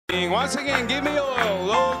Once again, give me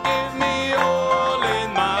oil. Oh, give me oil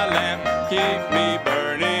in my lamp. Keep me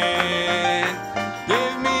burning.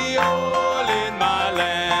 Give me oil in my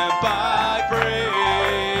lamp, I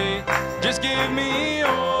pray. Just give me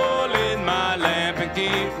oil in my lamp and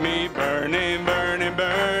keep me burning, burning,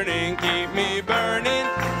 burning. Keep me burning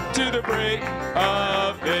to the break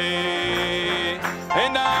of day.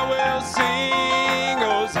 And I will sing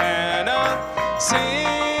Hosanna,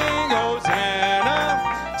 sing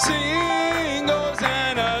Hosanna, sing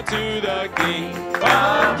Hosanna to the King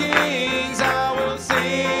of Kings. I will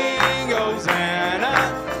sing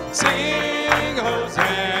Hosanna, sing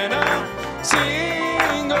Hosanna,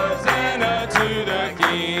 sing Hosanna to the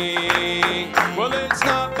King. Well, it's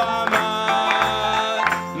not by might,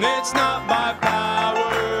 it's not by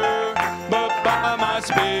power, but by my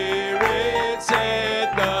Spirit,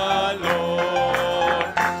 said the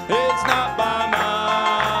Lord. It's not by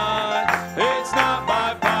might, it's not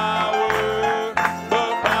by power,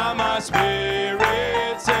 but by my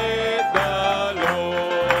Spirit, said the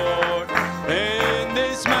Lord. And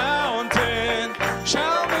this mountain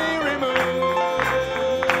shall be removed.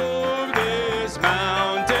 This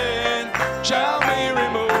mountain shall be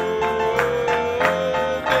removed.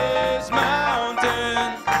 This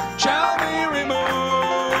mountain shall be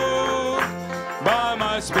removed by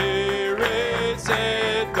my Spirit,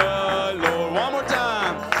 said the Lord. One more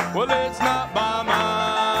time. Well, it's not by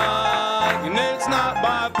might and it's not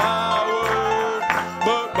by power,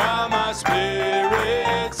 but by my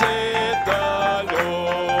Spirit, said the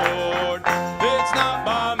Lord. It's not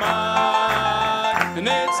by might and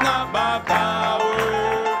it's not by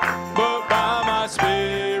power, but by my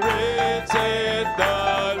Spirit, said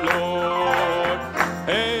the Lord.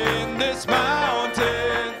 And this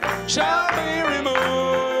mountain shall be removed.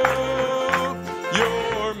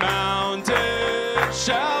 Your mountain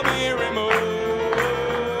shall be removed.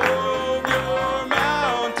 Your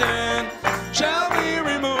mountain shall be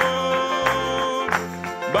removed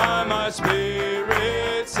by my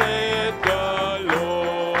Spirit, said the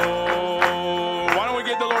Lord. Why don't we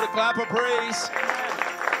give the Lord a clap of praise?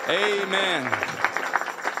 Amen.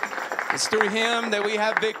 It's through Him that we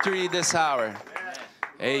have victory this hour.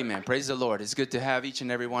 Amen. Praise the Lord. It's good to have each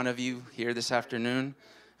and every one of you here this afternoon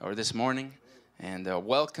or this morning. And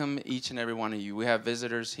welcome each and every one of you. We have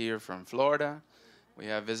visitors here from Florida. We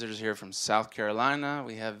have visitors here from South Carolina.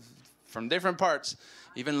 We have from different parts,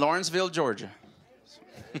 even Lawrenceville, Georgia.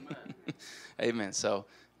 Amen. So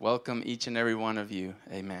welcome each and every one of you,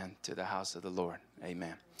 amen, to the house of the Lord.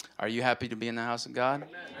 Amen. Are you happy to be in the house of God?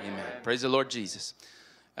 Amen. Praise the Lord Jesus.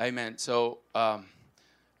 Amen. So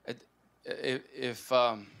if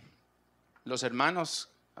los hermanos,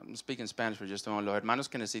 I'm speaking Spanish for just a moment, los hermanos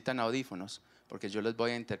que necesitan audífonos, porque yo les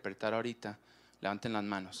voy a interpretar ahorita, levanten las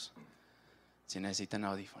manos si necesitan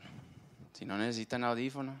audífono. Si no necesitan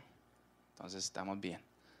audífono, entonces estamos bien.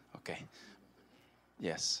 Okay.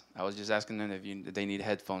 Yes, I was just asking them if they need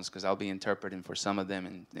headphones, because I'll be interpreting for some of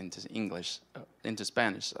them into English, into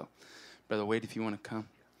Spanish. So, Brother Wade, if you want to come.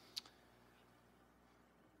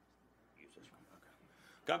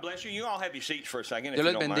 God bless you. You all have your seats for a second. Dios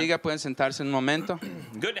les bendiga. Pueden sentarse un momento.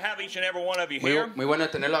 Good to have each and every one of you here. Muy bueno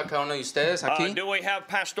tenerlo a cada uno de ustedes aquí. Do we have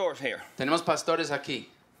pastors here? Tenemos pastores aquí.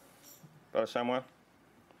 Brother Samuel?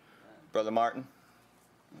 Brother Martin?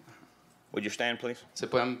 Would you stand, please? Se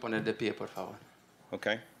pueden poner de pie, por favor.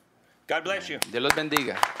 Okay. God bless you. Dios los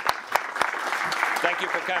bendiga. Thank you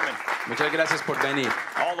for coming. Muchas gracias por venir.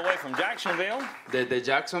 All the way from Jacksonville. Desde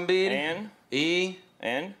Jacksonville.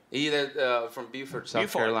 And from Beaufort,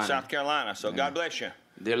 South Carolina. South Carolina. So God bless you.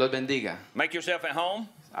 Dios los bendiga. Make yourself at home.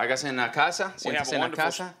 Hágase en la casa. Siéntese en la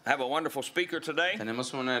casa. Have a wonderful speaker today.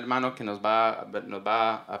 Tenemos un hermano que nos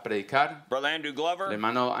va a predicar. Brother Andrew Glover. El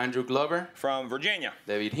hermano Andrew Glover. From Virginia.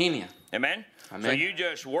 De Virginia. Amen. Amen. So you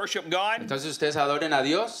just worship God. Entonces ustedes adoren a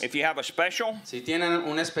Dios. If you have a special, si tienen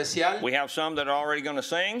un especial, we have some that are already going to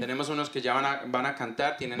sing. Tenemos unos que ya van a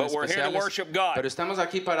cantar, tienen but we're here to worship God. Pero estamos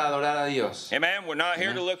aquí para adorar a Dios. Amen. We're not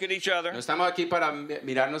here to look at each other. No estamos aquí para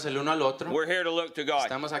mirarnos el uno al otro. We're here to look to God.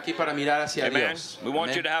 Estamos aquí para mirar hacia Dios. We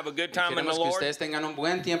want you to have a good time in the Lord. Queremos que ustedes tengan un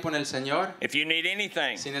buen tiempo en el Señor. If you need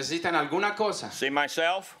anything, si necesitan alguna cosa, see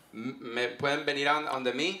myself. Me pueden venir a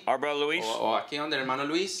donde mí. Our brother Luis. O aquí donde el hermano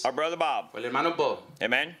Luis. Our brother Bob. O el hermano Bob.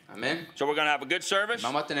 Amen. Amen. So we're going to have a good service.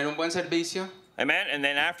 Vamos a tener un buen servicio. Amen. And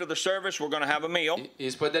then after the service, we're going to have a meal. Y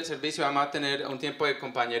después del servicio vamos a tener un tiempo de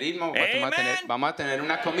compañerismo. Vamos a tener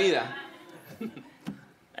una comida.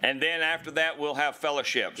 And then after that, we'll have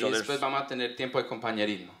fellowship. Y después vamos a tener tiempo de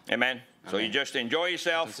compañerismo. Amen. So you just enjoy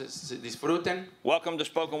yourself. Entonces, disfruten. Welcome to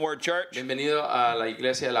Spoken Word Church. Bienvenido a la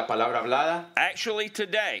iglesia de la palabra hablada. Actually,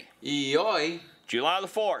 today, y hoy, July the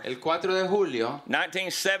 4th, El 4 de julio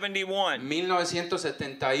 1971.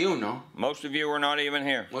 1971. Most of you were not even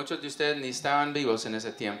here. Muchos de ustedes ni estaban vivos en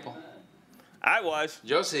ese tiempo. I was.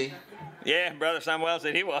 Yo sí. Yeah, Brother Samuel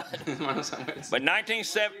said he was. Hermano Samuel. But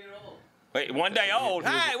 1970. Wait, 1 day old.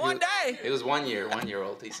 Hey, 1 day. It was 1 year, 1 year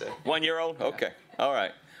old, he said. 1 year old? Okay. All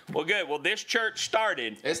right. Well, good. Well, this church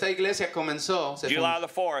started Esta iglesia comenzó July the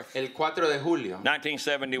 4th, el 4 de julio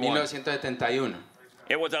 1971. 1971.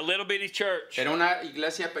 It was a little bitty church. Era una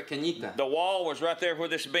iglesia pequeñita. The wall was right there where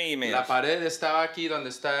this beam is. La pared estaba aquí donde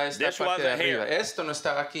está esta This parte de wasn't arriba. here. Esto no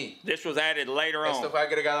estaba aquí. This was added later Esto on. fue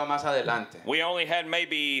agregado más adelante. We only had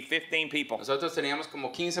maybe 15 people Nosotros teníamos como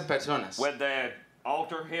 15 personas. with the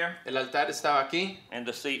altar here El altar estaba aquí and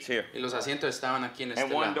the seats here. y los asientos estaban aquí en este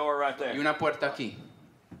And one lado. door right Y there. una puerta aquí.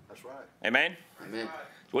 Amen? Amén.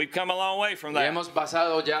 We've come a long way from Y that. hemos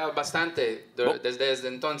pasado ya bastante desde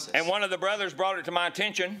entonces. And one of the brothers brought it to my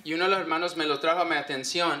attention. Y uno de los hermanos me lo trajo a mi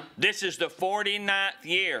atención, This is the 49th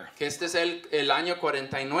year. que este es el año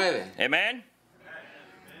 49. Amen?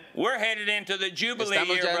 We're headed into the Jubilee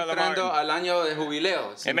Estamos year, ya Brother entrando Martin. al año de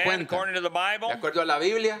jubileo, Amen? 50. According to the Bible, De acuerdo a la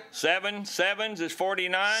Biblia, 7 sevens is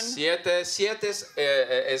 49. 7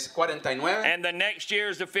 es 49. And the next year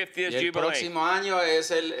is the 50th Y el Jubilee. próximo año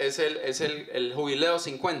es el jubileo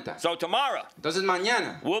 50. So tomorrow, Entonces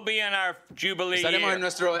mañana we'll be in our Jubilee estaremos year. en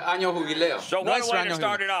nuestro año jubileo. So what a Nuestro way to año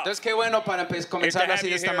start jubileo. it off. Entonces qué bueno para comenzar have así de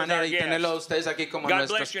you esta here as manera our y guests. tenerlos a ustedes aquí como God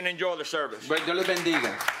nuestros. bless you and enjoy the service. Bueno, Dios les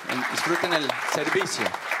bendiga. Disfruten el servicio.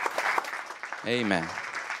 Amen.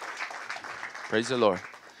 Praise the Lord.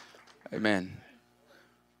 Amen.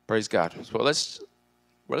 Praise God. Well, let's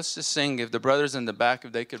just sing. If the brothers in the back,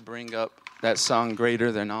 if they could bring up that song,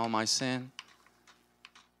 Greater Than All My Sin.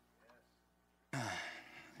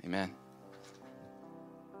 Amen.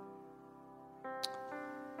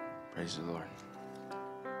 Praise the Lord.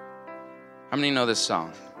 How many know this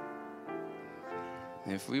song?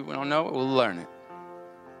 If we don't know it, we'll learn it.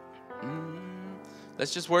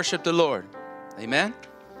 Let's just worship the Lord. Amen.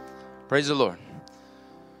 Praise the Lord.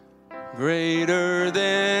 Greater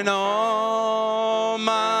than all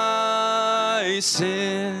my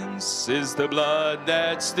sins is the blood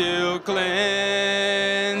that still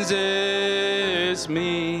cleanses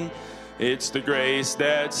me. It's the grace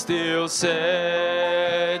that still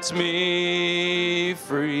sets me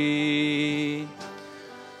free.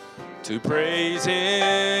 To praise Him,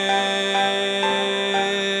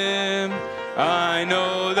 I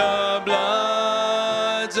know the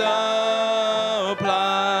blood's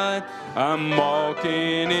applied. I'm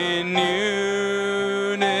walking in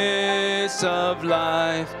newness of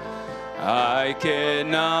life. I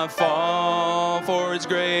cannot fall, for it's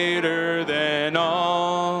greater than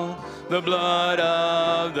all the blood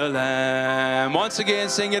of the Lamb. Once again,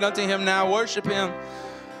 sing it unto Him now. Worship Him.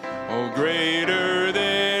 Oh, greater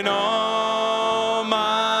than all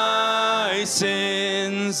my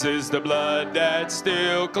sins is the blood that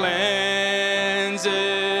still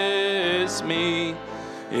cleanses me.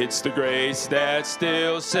 It's the grace that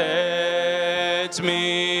still sets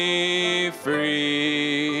me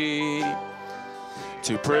free.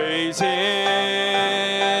 To praise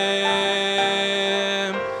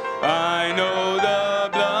Him, I know the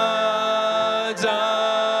blood's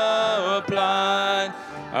applied.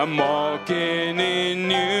 I'm walking in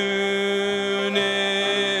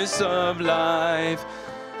newness of life.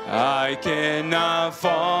 I cannot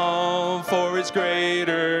fall, for it's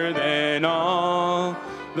greater than all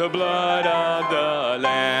the blood of the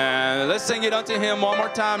Lamb. Let's sing it unto Him one more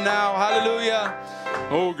time now. Hallelujah.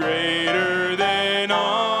 Oh, greater than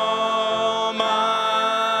all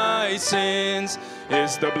my sins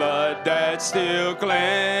is the blood that still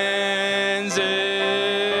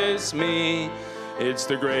cleanses me. It's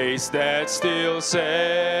the grace that still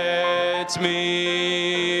sets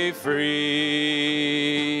me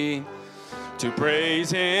free. To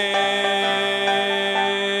praise Him,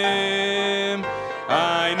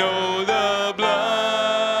 I know the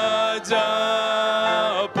blood's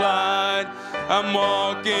applied. I'm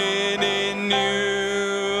walking in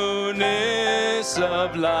newness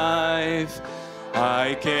of life.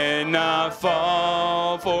 I cannot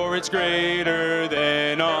fall, for it's greater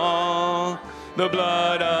than all the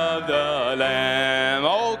blood of the Lamb.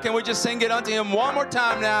 Oh, can we just sing it unto Him one more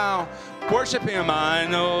time now? Worship Him. I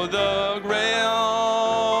know the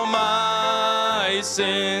all my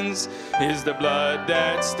sins is the blood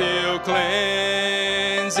that still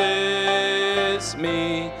cleanses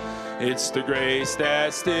me. It's the grace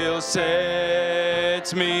that still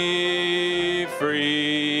sets me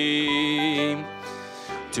free.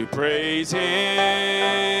 To praise Him,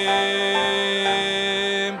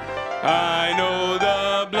 I know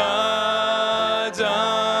the blood's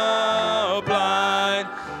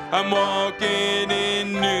I'm walking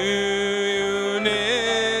in newness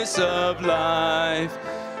of life.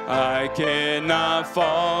 I cannot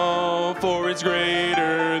fall, for it's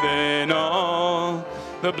greater than all,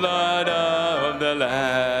 the blood of the Lamb.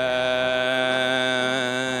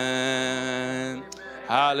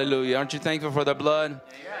 Hallelujah. Aren't you thankful for the blood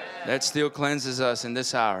that still cleanses us in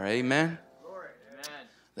this hour? Amen.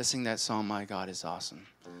 Let's sing that song, My God is Awesome.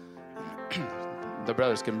 The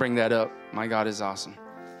brothers can bring that up. My God is awesome.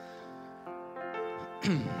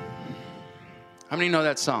 How many know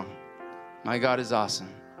that song? My God is awesome.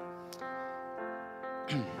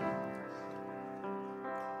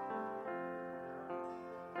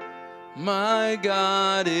 My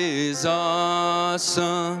God is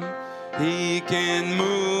awesome. He can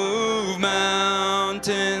move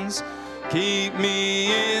mountains, keep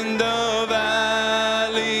me in the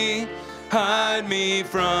valley, hide me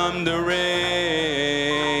from the rain.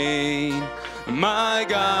 My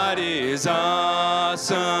God is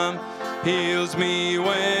awesome. Heals me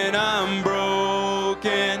when I'm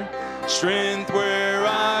broken, strength where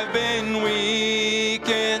I've been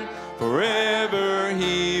weakened. Forever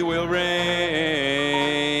He will reign.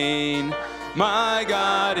 My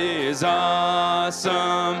God is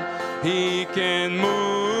awesome. He can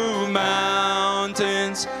move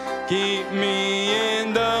mountains, keep me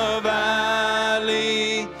in the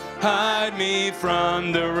valley, hide me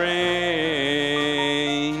from the rain.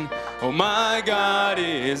 Oh, my God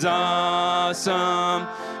is awesome.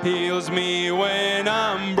 Heals me when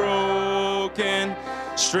I'm broken,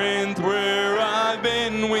 strength where I've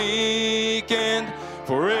been weakened.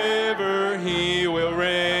 Forever He will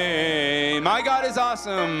reign. My God is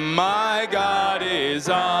awesome. My God is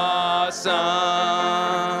awesome.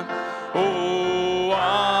 Oh,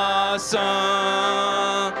 awesome.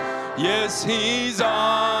 Yes, He's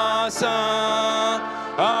awesome.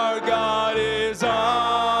 Our God is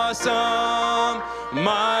awesome.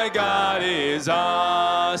 My God is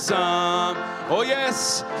awesome. Oh,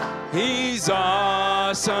 yes, He's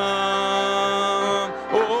awesome.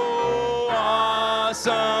 Oh,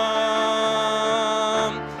 awesome.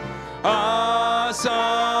 Awesome.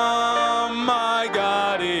 My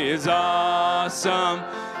God is awesome.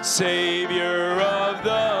 Savior of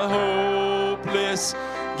the hopeless,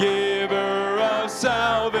 giver of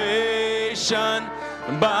salvation.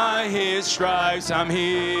 By His stripes I'm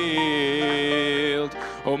healed.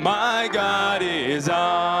 Oh, my God is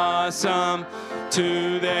awesome.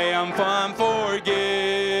 Today I'm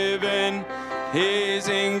forgiven. His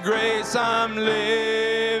in grace I'm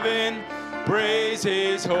living. Praise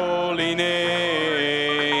His holy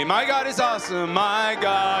name. My God is awesome. My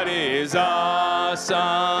God is awesome.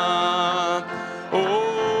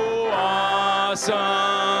 Oh,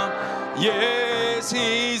 awesome. Yes,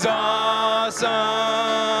 He's awesome.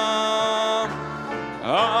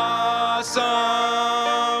 Awesome.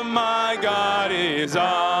 My God is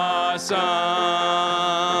awesome.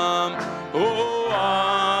 Oh,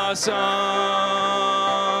 awesome.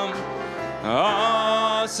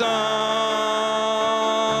 Awesome.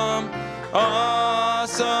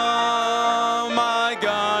 Awesome. My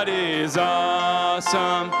God is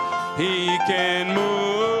awesome. He can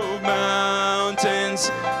move mountains,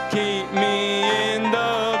 keep me in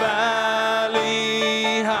the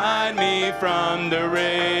valley, hide me from the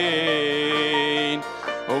rain.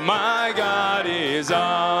 Oh, my God is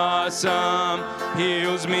awesome.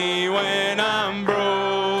 Heals me when I'm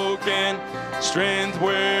broken, strength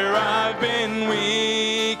where I've been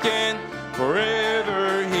weakened.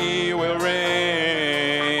 Forever He will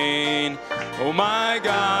reign. Oh, my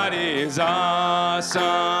God is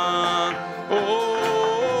awesome.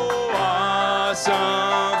 Oh,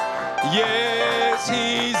 awesome. Yes,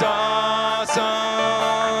 He's awesome.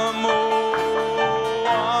 Oh,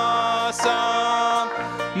 awesome.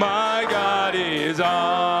 My God is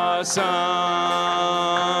awesome.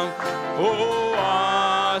 Oh,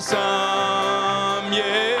 awesome.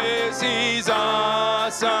 Yes, He's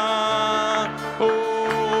awesome.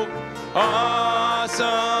 Oh,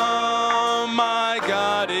 awesome. My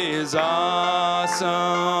God is awesome.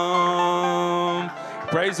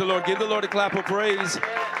 Praise the Lord. Give the Lord a clap of praise.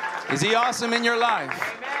 Is He awesome in your life?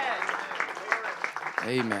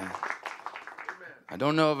 Amen. I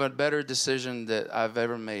don't know of a better decision that I've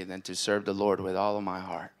ever made than to serve the Lord with all of my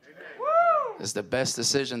heart. It's the best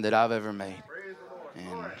decision that I've ever made.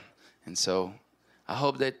 And so I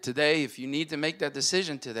hope that today, if you need to make that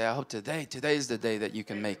decision today, I hope today is the day that you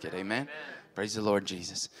can make it. Amen. Praise the Lord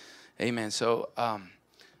Jesus. Amen. So I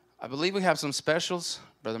believe we have some specials.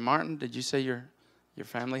 Brother Martin, did you say your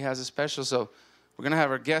family has a special? So we're going to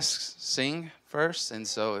have our guests sing first. And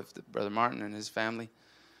so if Brother Martin and his family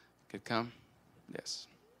could come. Yes.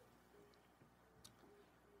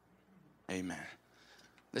 Amen.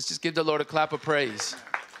 Let's just give the Lord a clap of praise.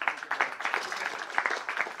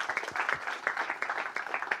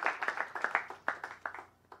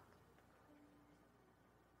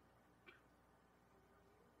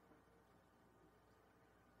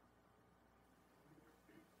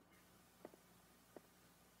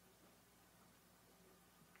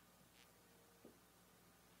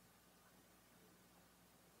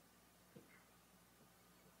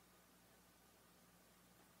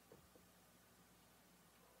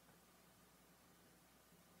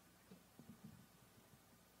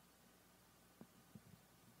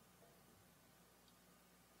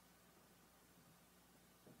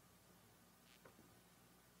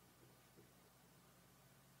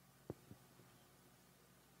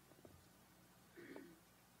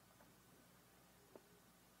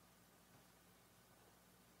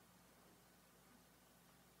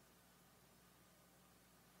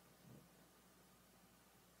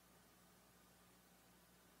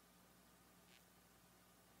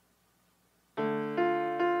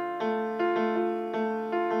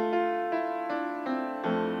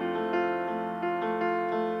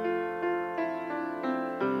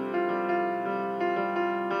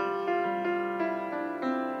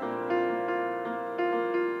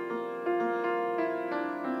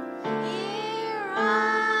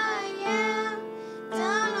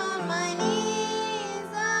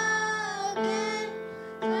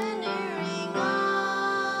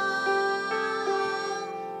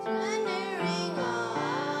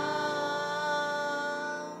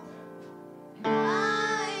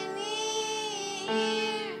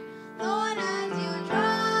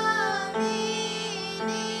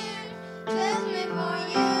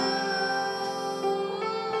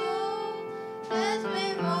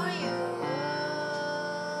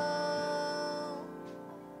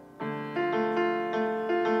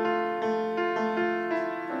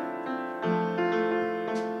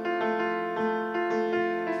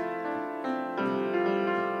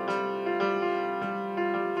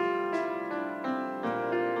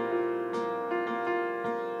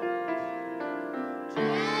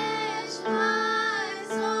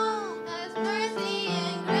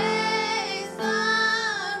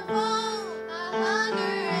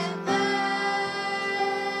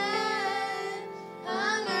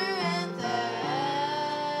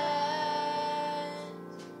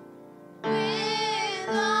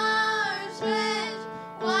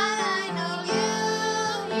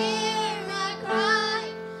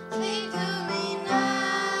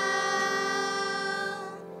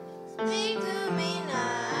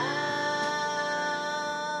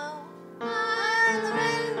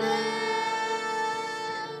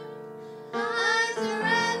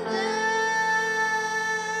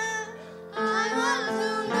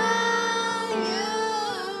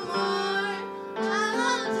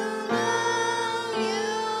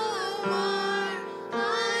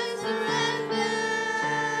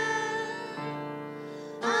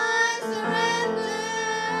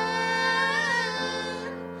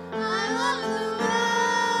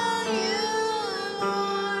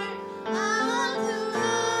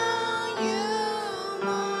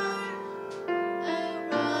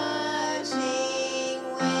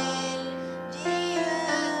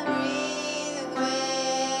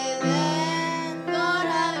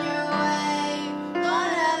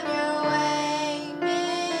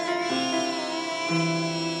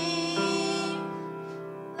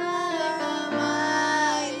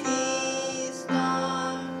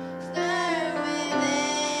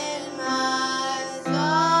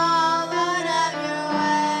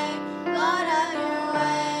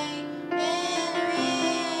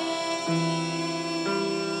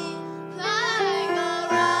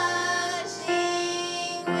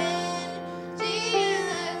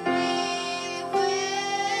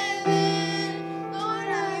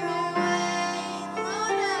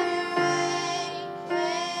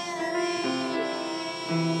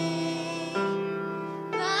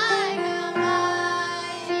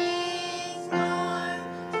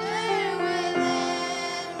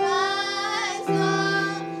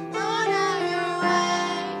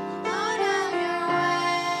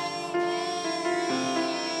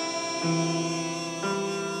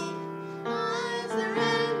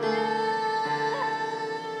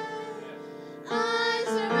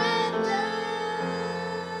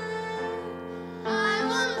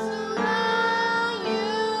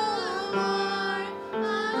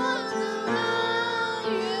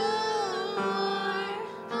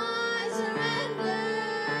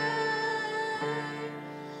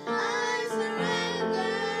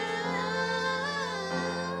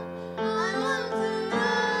 I want to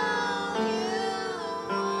know you.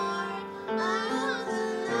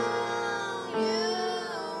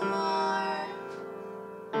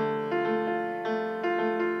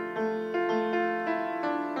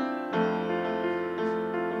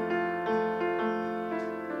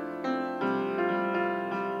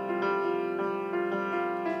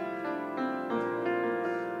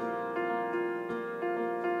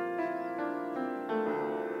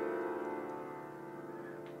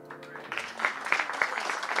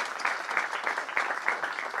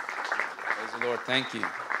 Lord. Thank you.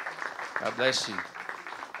 God bless you.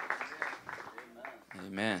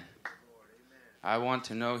 Amen. I want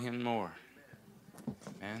to know him more.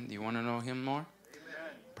 Man, do you want to know him more?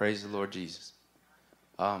 Praise the Lord Jesus.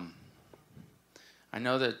 I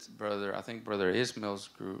know that I think Brother Ismail's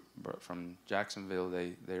group from Jacksonville,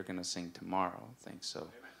 they're going to sing tomorrow. I think so.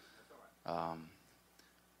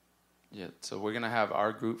 Yeah, so we're going to have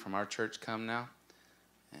our group from our church come now.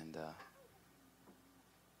 And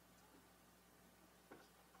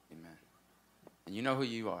amen. And you know who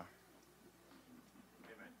you are.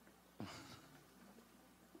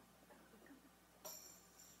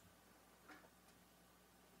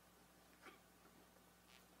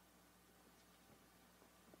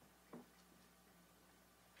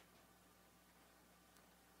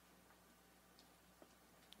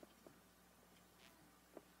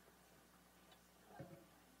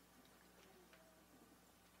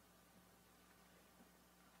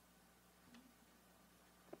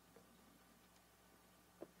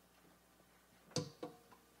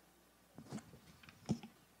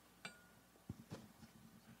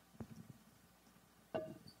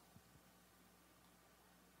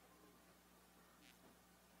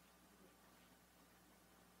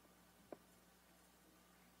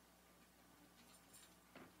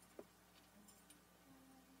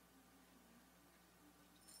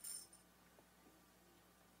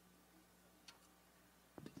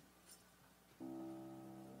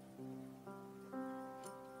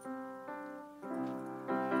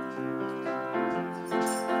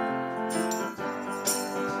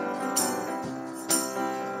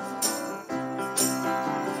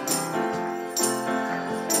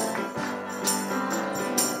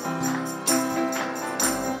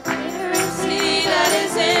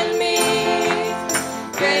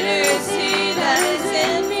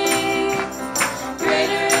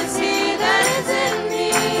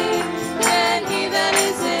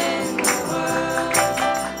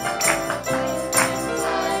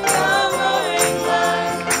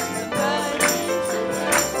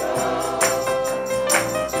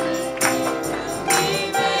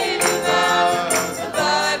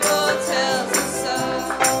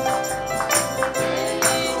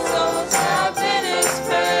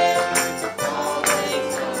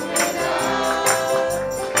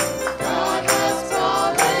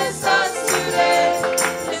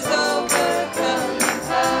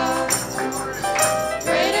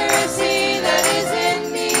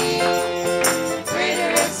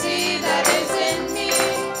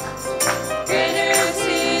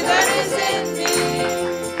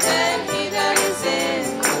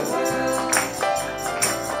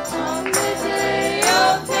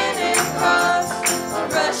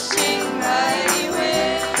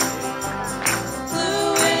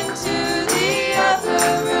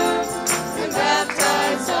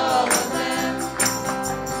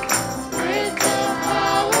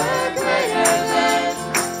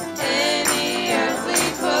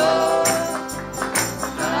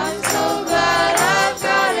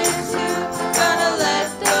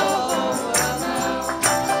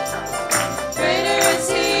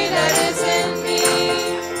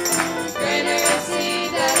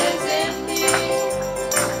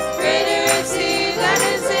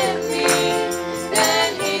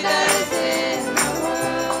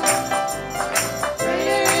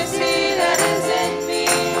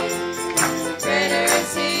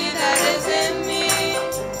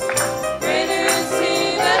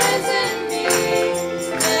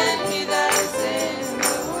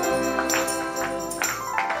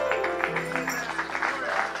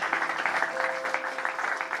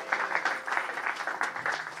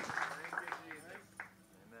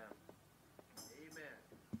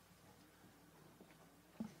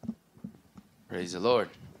 Praise the Lord.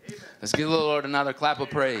 Amen. Let's give the Lord another clap of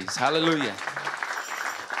praise. Hallelujah.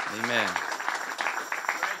 Amen.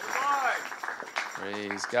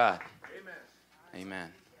 Praise God.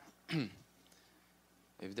 Amen.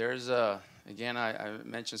 If there's again, I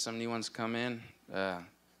mentioned some new ones come in.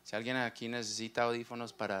 Si alguien aquí necesita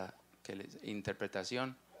audífonos para que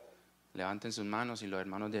interpretación, levanten sus manos y los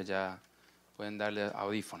hermanos de allá pueden darle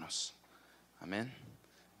audífonos. Amén.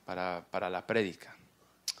 Para la prédica.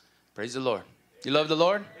 Praise the Lord. You love the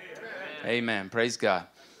Lord? Amen. Amen. Praise God.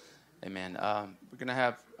 Amen. We're going to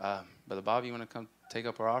have Brother Bobby, you want to come take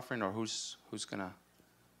up our offering, or who's going to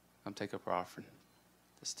come take up our offering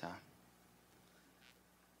this time?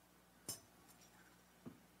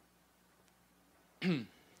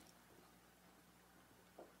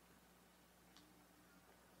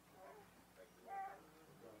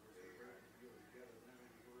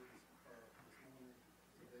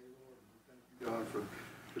 God, for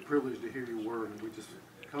the privilege to hear your word, and we just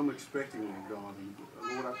come expecting on God. And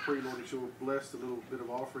Lord, I pray, Lord, that you'll bless the little bit of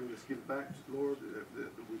offering that's given back, Lord,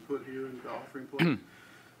 that we put here in the offering plate.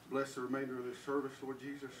 Bless the remainder of this service, Lord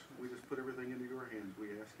Jesus. We just put everything into your hands. We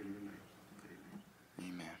ask in your name.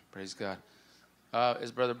 Amen. Amen. Praise God.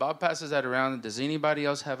 As Brother Bob passes that around, does anybody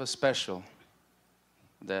else have a special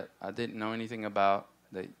that I didn't know anything about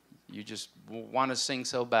that you just want to sing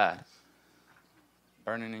so bad?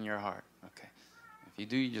 Burning in your heart. Okay. If you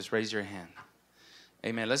do, you just raise your hand.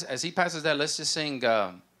 Amen. As he passes that, let's just sing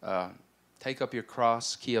Take Up Your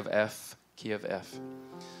Cross, key of F, key of F.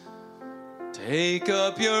 Take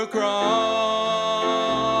up your cross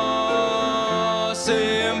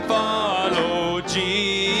and follow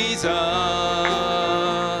Jesus.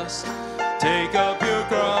 Take up your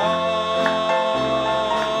cross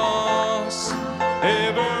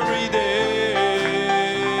every day.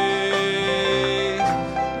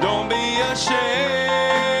 Don't be ashamed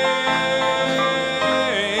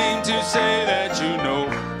to say that you know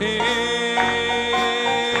Him.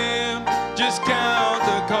 Just count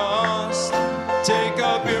the cost. Take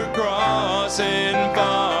up your cross and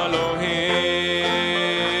follow Him.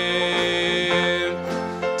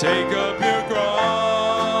 Take up your cross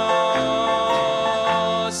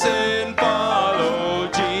and follow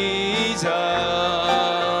Jesus.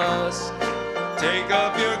 Take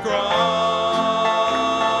up your cross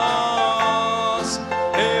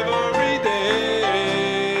every day.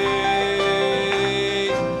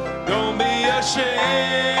 Don't be ashamed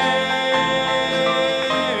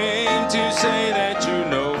to say that you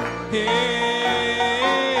know Him.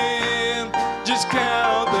 Just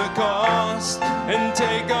count the cost and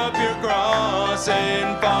take up your cross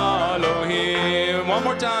and follow Him. One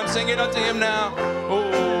more time, sing it unto Him now.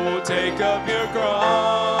 Oh, take up your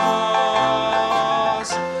cross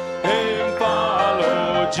and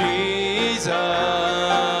follow Jesus.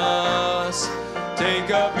 Take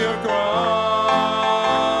up your cross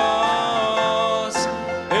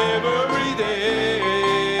every day.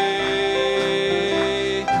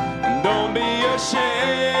 Don't be ashamed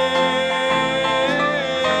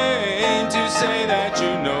to say that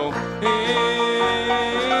you know Him.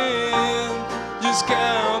 Just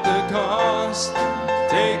count the cost.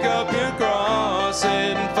 Take up your cross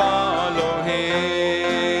and follow Him.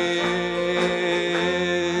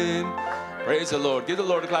 Praise the Lord. Give the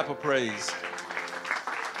Lord a clap of praise.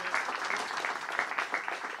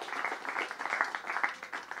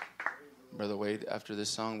 Brother Wade, after this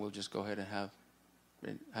song, we'll just go ahead and have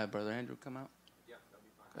Brother Andrew come out. Yeah, that'll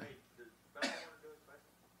be fine. Okay. Hey, does Bella want to do a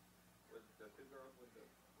special with the two girls with the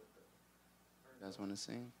You guys want to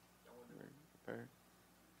sing? Very prepared.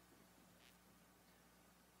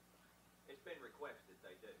 It's been requested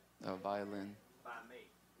they do A violin. by me.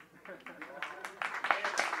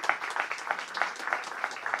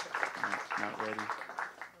 Not ready.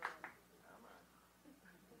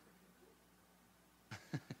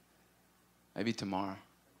 Maybe tomorrow.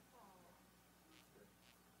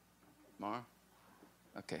 Tomorrow?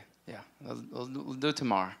 Okay, yeah. We'll do it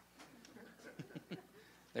tomorrow.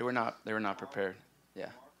 They were not prepared.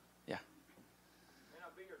 Yeah. Yeah. May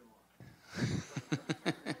not be here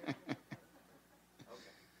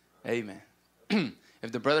tomorrow. Amen.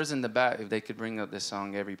 If the brothers in the back, if they could bring up this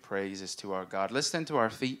song, Every Praise is to Our God. Let's stand to our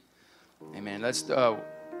feet. Amen. Let's, I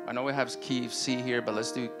know we have key of C here, but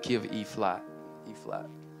let's do key of E flat. E flat.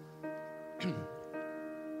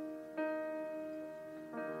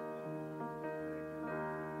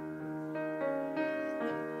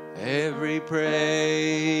 Every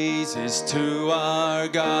praise is to our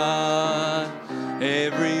God.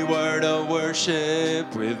 Every word of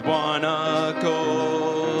worship with one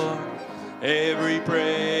accord. Every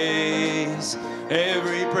praise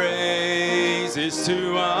is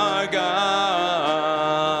to our God.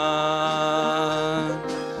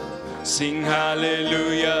 Sing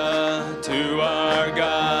hallelujah to our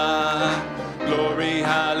God. Glory,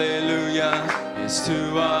 hallelujah is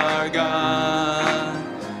to our God.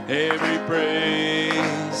 Every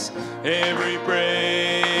praise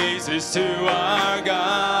is to our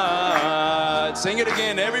God. Sing it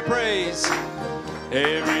again. Every praise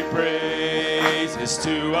is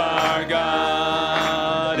to our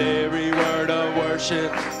God. Every word of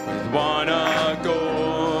worship with one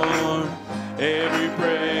accord. Every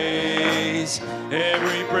praise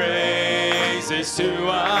is to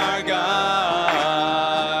our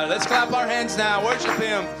God. Let's clap our hands now. Worship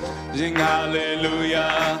Him. Sing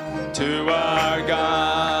hallelujah to our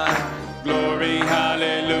God. Glory,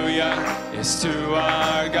 hallelujah is to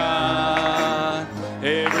our God.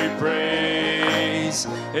 Every praise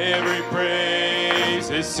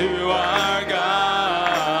is to our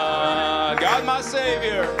God. God my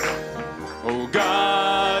Savior. Oh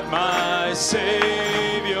God, my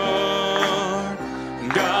Savior,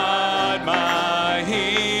 God, my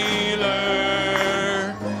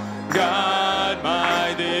healer, God,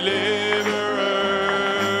 my deliverer.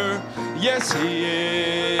 Yes, He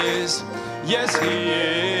is. Yes, He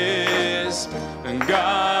is.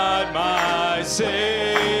 God, my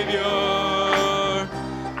Savior,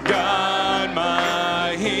 God,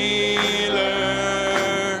 my healer,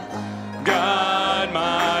 God,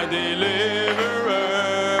 my deliverer.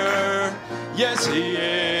 Yes, He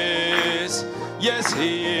is. Yes,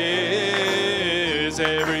 He is.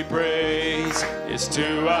 Every praise is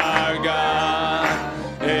to our God.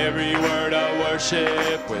 Every word of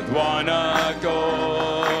worship with one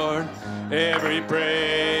accord. Every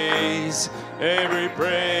praise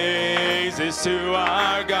is to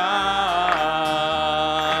our God.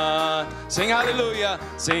 Sing hallelujah,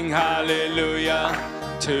 sing hallelujah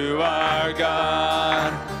to our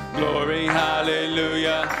God. Glory,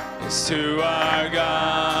 hallelujah is to our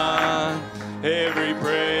God. Every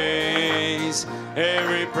praise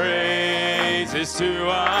is to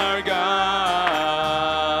our God.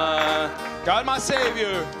 God, my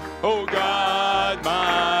Savior, oh God,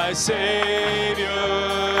 my Savior,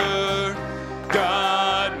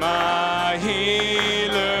 God, my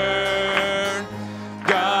healer,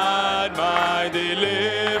 God, my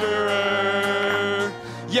deliverer.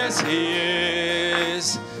 Yes, He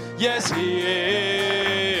is. Yes, He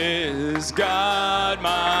is. God,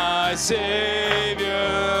 my Savior,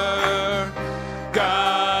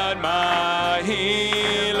 God, my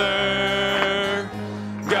healer,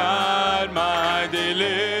 God, my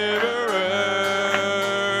deliverer.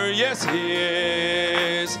 Yes, He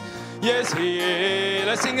is. Yes, He is.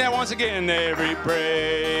 Let's sing that once again. Every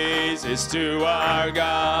praise is to our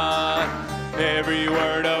God. Every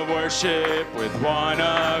word of worship with one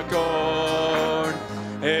accord.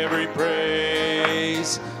 Every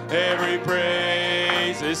praise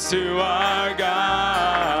is to our God.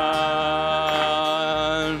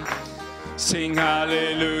 Sing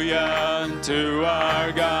hallelujah to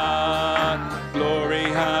our God. Glory,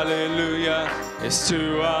 hallelujah is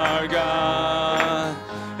to our God.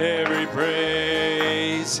 Every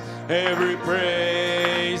praise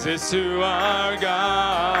is to our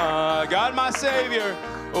God. God, my Savior,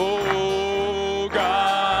 oh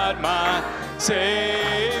God, my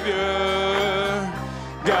Savior,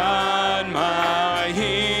 God, my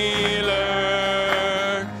healer,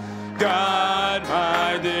 God,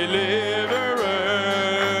 my deliverer.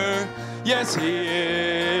 Yes, He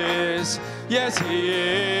is. Yes, He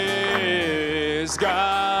is.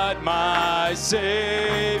 God, my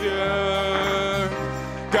Savior,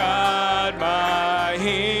 God, my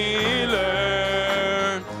healer,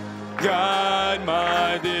 God,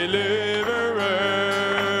 my deliverer.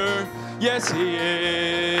 Yes, He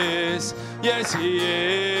is. Yes, He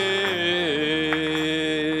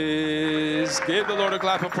is. Give the Lord a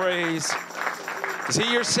clap of praise. Is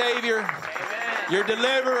He your Savior? Amen. Your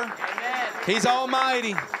deliverer? Amen. He's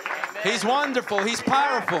almighty. Amen. He's wonderful. He's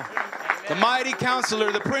powerful. The mighty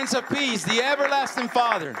counselor, the Prince of Peace, the everlasting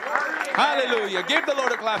Father. Hallelujah. Give the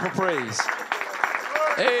Lord a clap of praise.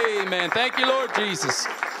 Amen. Thank you, Lord Jesus.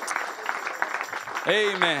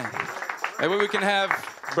 Amen. Maybe we can have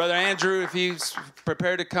Brother Andrew, if he's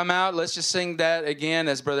prepared to come out. Let's just sing that again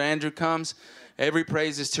as Brother Andrew comes. Every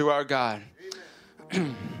praise is to our God.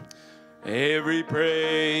 Every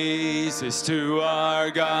praise is to our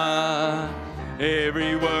God.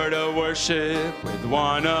 Every word of worship with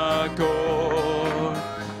one accord.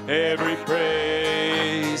 Every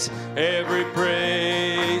praise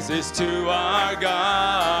is to our God.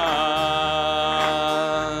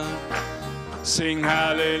 Sing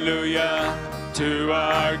hallelujah to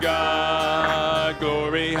our God.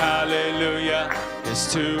 Glory, hallelujah is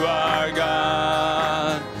to our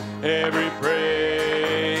God. Every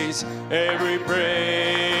praise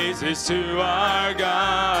is to our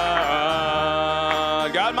God.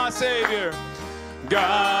 God, my Savior,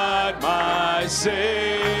 God, my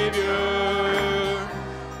Savior,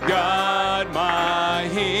 God, my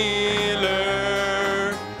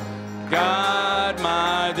healer, God,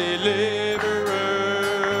 my deliverer.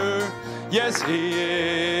 Yes, He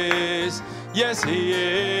is. Yes, He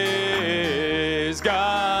is.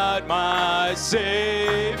 God, my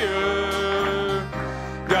Savior,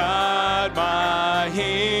 God, my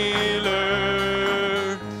healer,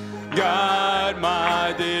 God,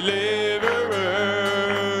 my deliverer.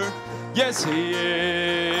 Yes, He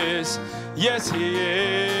is. Yes, He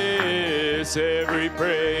is. Every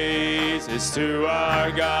praise is to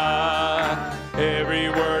our God. Every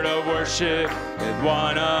word of worship with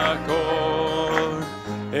one accord.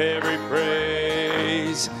 Every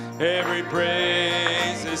praise Every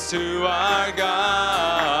praise is to our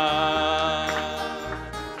God.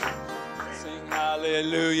 Sing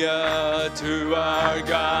hallelujah to our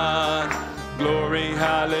God. Glory,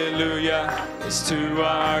 hallelujah is to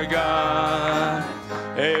our God.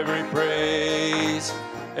 Every praise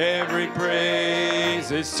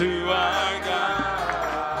is to our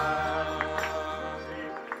God.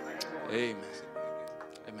 Amen.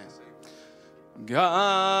 Amen.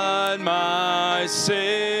 God, my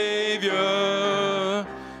Savior,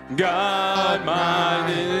 God,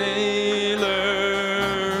 my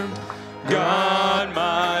healer, God,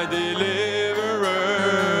 my deliverer.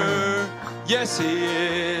 Yes, He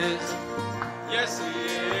is. Yes,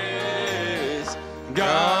 He is.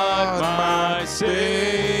 God, my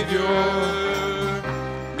Savior,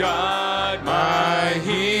 God, my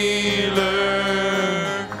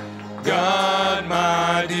healer, God,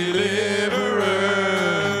 my deliverer.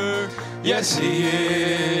 Yes, He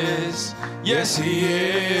is. Yes, He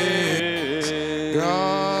is.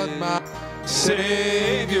 God, my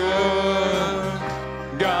Savior,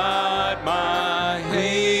 God, my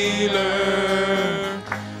healer,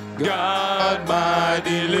 God, my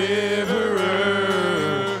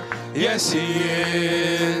deliverer. Yes, He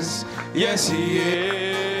is. Yes, He is.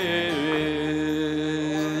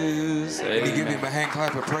 Can you give Him a hand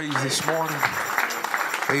clap of praise this morning?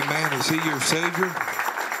 Amen. Is He your Savior?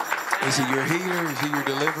 Is He your healer? Is He your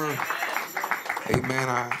deliverer? Amen.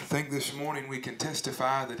 I think this morning we can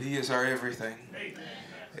testify that He is our everything.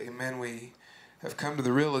 Amen. We have come to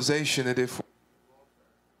the realization that if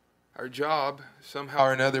our job, somehow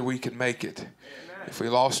or another we could make it. If we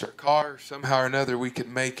lost our car, somehow or another we could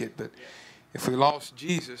make it. But if we lost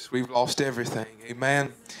Jesus, we've lost everything.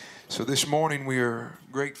 Amen. So this morning we are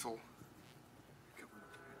grateful.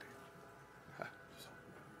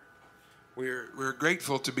 We're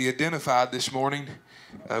grateful to be identified this morning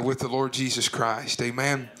with the Lord Jesus Christ.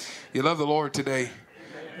 Amen. You love the Lord today.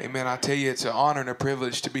 Amen. I tell you, it's an honor and a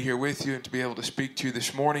privilege to be here with you and to be able to speak to you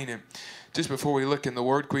this morning. And just before we look in the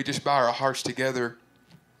Word, can we just bow our hearts together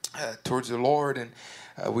towards the Lord? And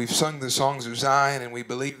we've sung the songs of Zion, and we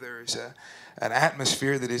believe there is an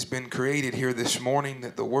atmosphere that has been created here this morning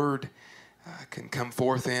that the Word can come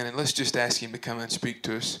forth in. And let's just ask Him to come and speak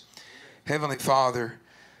to us. Heavenly Father,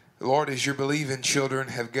 Lord, as your believing children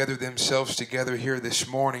have gathered themselves together here this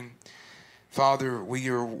morning, Father, we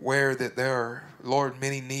are aware that there are, Lord,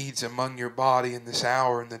 many needs among your body in this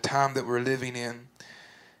hour and the time that we're living in.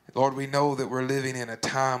 Lord, we know that we're living in a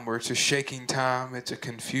time where it's a shaking time, it's a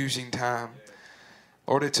confusing time.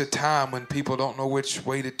 Lord, it's a time when people don't know which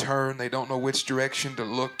way to turn, they don't know which direction to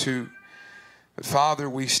look to. But Father,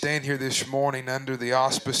 we stand here this morning under the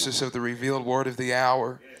auspices of the revealed word of the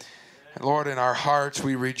hour. And Lord, in our hearts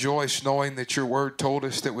we rejoice knowing that your word told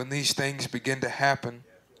us that when these things begin to happen,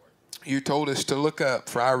 you told us to look up,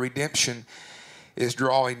 for our redemption is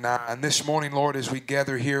drawing nigh. And this morning, Lord, as we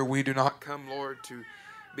gather here, we do not come, Lord, to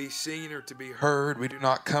be seen or to be heard. We do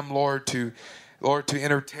not come, Lord, to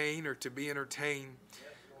entertain or to be entertained.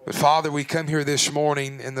 But Father, we come here this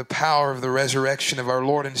morning in the power of the resurrection of our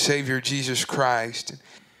Lord and Savior Jesus Christ.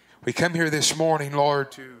 We come here this morning,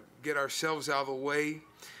 Lord, to get ourselves out of the way.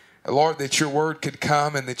 Lord, that your word could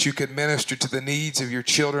come and that you could minister to the needs of your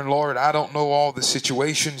children. Lord, I don't know all the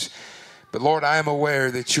situations, but Lord, I am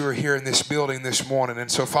aware that you are here in this building this morning.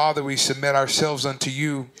 And so, Father, we submit ourselves unto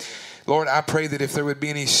you. Lord, I pray that if there would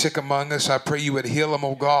be any sick among us, I pray you would heal them,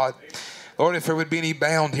 oh God. Lord, if there would be any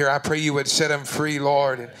bound here, I pray you would set them free,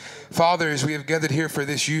 Lord. And Father, as we have gathered here for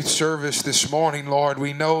this youth service this morning, Lord,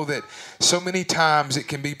 we know that so many times it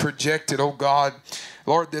can be projected, oh God,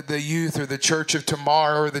 Lord, that the youth are the church of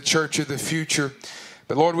tomorrow or the church of the future.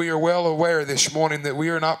 But Lord, we are well aware this morning that we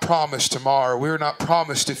are not promised tomorrow. We are not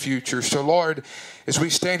promised a future. So Lord, as we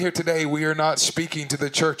stand here today, we are not speaking to the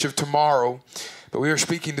church of tomorrow, but we are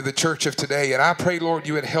speaking to the church of today. And I pray, Lord,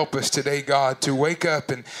 you would help us today, God, to wake up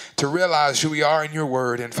and to realize who we are in your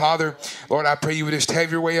word. And Father, Lord, I pray you would just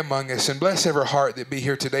have your way among us and bless every heart that be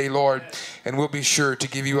here today, Lord. And we'll be sure to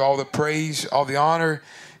give you all the praise, all the honor,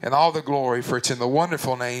 and all the glory, for it's in the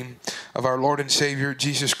wonderful name of our Lord and Savior,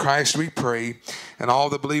 Jesus Christ, we pray. And all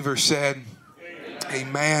the believers said,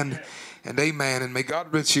 amen and amen. And may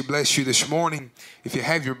God richly bless you this morning. If you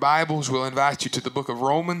have your Bibles, we'll invite you to the book of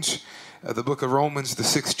Romans. The book of Romans, the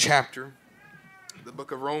 6th chapter. The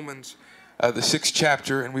book of Romans, the 6th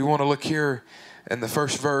chapter. And we want to look here in the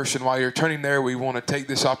first verse. And while you're turning there, we want to take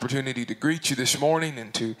this opportunity to greet you this morning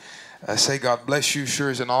and to say God bless you. Sure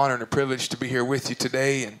is an honor and a privilege to be here with you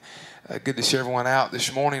today, and good to see everyone out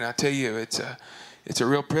this morning. I tell you, it's a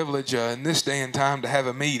real privilege in this day and time to have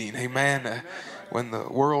a meeting. Amen. when the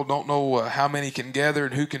world don't know how many can gather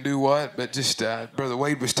and who can do what. But just Brother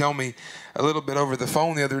Wade was telling me a little bit over the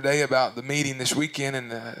phone the other day about the meeting this weekend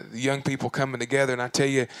and the young people coming together. And I tell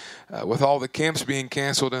you, with all the camps being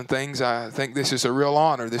canceled and things, I think this is a real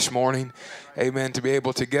honor this morning, amen, to be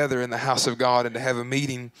able to gather in the house of God and to have a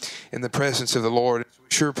meeting in the presence of the Lord. We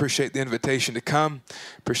sure appreciate the invitation to come,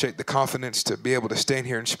 appreciate the confidence to be able to stand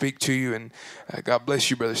here and speak to you. And God bless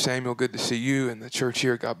you, Brother Samuel. Good to see you and the church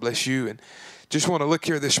here. God bless you. And just want to look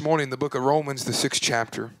here this morning in the book of Romans, the 6th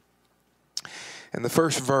chapter. And the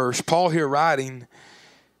first verse, Paul here writing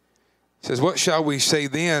says, "What shall we say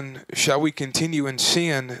then? Shall we continue in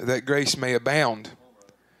sin that grace may abound?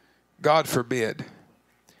 God forbid.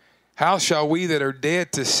 How shall we that are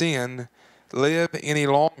dead to sin live any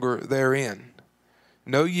longer therein?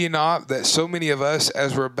 Know ye not that so many of us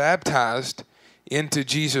as were baptized into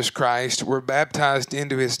Jesus Christ were baptized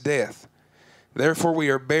into his death? Therefore we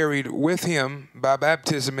are buried with him by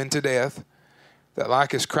baptism into death, that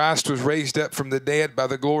like as Christ was raised up from the dead by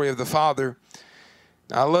the glory of the Father,"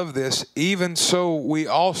 I love this, "even so we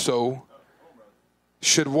also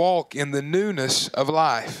should walk in the newness of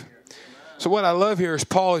life." So what I love here is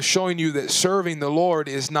Paul is showing you that serving the Lord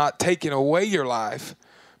is not taking away your life,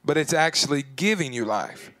 but it's actually giving you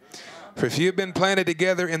life. For if you have been planted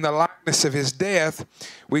together in the likeness of his death,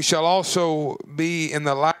 we shall also be in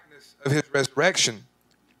the likeness of his resurrection.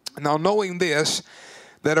 Now knowing this,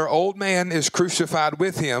 that our old man is crucified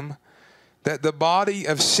with him, that the body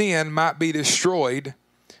of sin might be destroyed,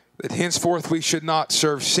 that henceforth we should not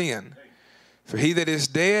serve sin. For he that is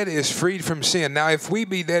dead is freed from sin. Now if we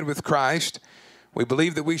be dead with Christ, we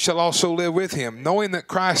believe that we shall also live with him, knowing that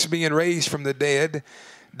Christ being raised from the dead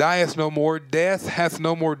dieth no more, death hath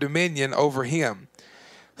no more dominion over him.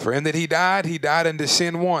 For in that he died unto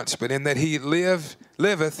sin once, but in that he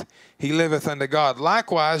liveth, he liveth unto God.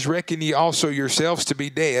 Likewise reckon ye also yourselves to be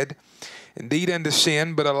dead, indeed unto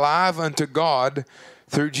sin, but alive unto God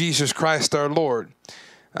through Jesus Christ our Lord.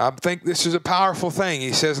 I think this is a powerful thing.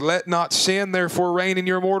 He says, "Let not sin therefore reign in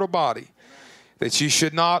your mortal body, that ye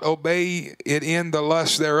should not obey it in the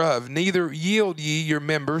lust thereof. Neither yield ye your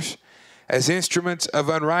members as instruments of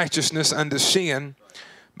unrighteousness unto sin,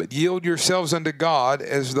 but yield yourselves unto God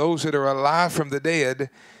as those that are alive from the dead,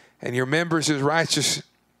 and your members as righteousness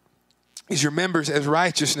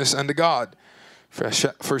unto God.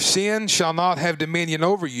 For sin shall not have dominion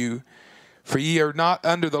over you, for ye are not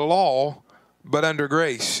under the law, but under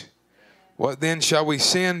grace. What then shall we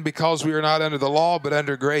sin because we are not under the law, but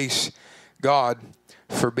under grace? God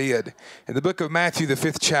forbid." In the book of Matthew, the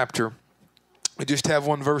 5th chapter, we just have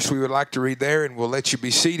one verse we would like to read there, and we'll let you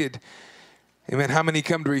be seated. Amen. How many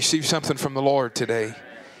come to receive something from the Lord today?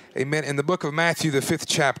 Amen. In the book of Matthew, the 5th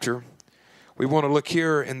chapter, we want to look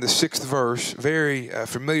here in the 6th verse. Very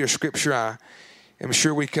familiar scripture. I am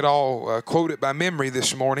sure we could all quote it by memory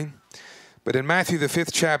this morning. But in Matthew, the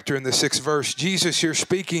 5th chapter, in the 6th verse, Jesus here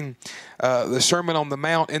speaking the Sermon on the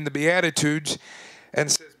Mount in the Beatitudes,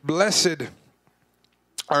 and says, "Blessed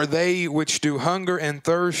are they which do hunger and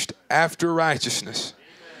thirst after righteousness,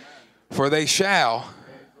 for they shall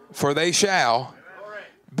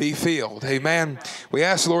be filled." Amen. We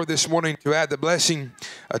ask the Lord this morning to add the blessing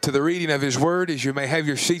to the reading of his word. As you may have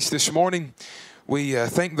your seats this morning, we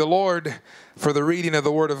thank the Lord for the reading of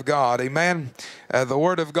the word of God. Amen. The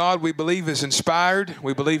word of God, we believe, is inspired.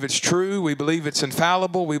 We believe it's true. We believe it's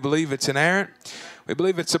infallible. We believe it's inerrant. We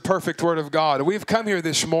believe it's the perfect word of God. We've come here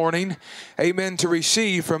this morning, amen, to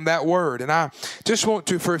receive from that word. And I just want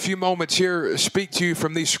to, for a few moments here, speak to you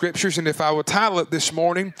from these scriptures. And if I would title it this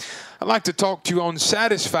morning, I'd like to talk to you on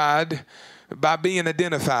satisfied by being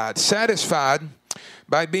identified. Satisfied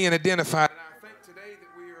by being identified. And I think today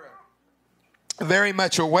that we are very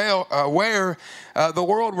much aware the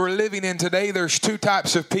world we're living in today, there's two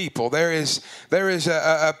types of people. There is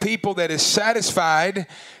a people that is satisfied,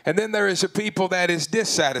 and then there is a people that is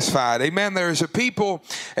dissatisfied. Amen. There is a people,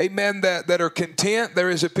 amen, that are content. There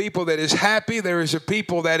is a people that is happy. There is a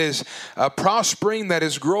people that is prospering, that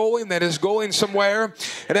is growing, that is going somewhere.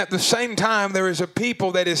 And at the same time, there is a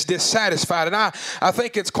people that is dissatisfied. And I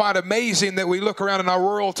think it's quite amazing that we look around in our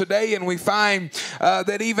world today and we find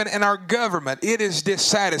that even in our government, it is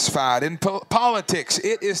dissatisfied. In politics,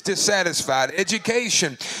 it is dissatisfied.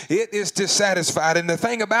 Education, it is dissatisfied. And the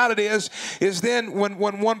thing about it is then when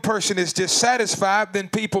one person is dissatisfied, then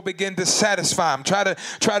people begin to satisfy them.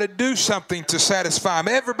 Try to do something to satisfy them.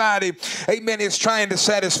 Everybody, amen, is trying to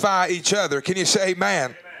satisfy each other. Can you say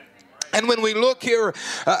amen? And when we look here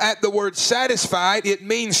at the word satisfied, it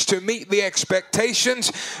means to meet the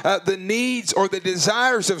expectations, the needs, or the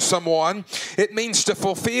desires of someone. It means to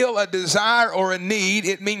fulfill a desire or a need.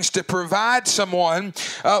 It means to provide someone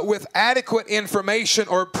with adequate information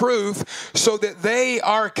or proof so that they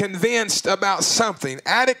are convinced about something.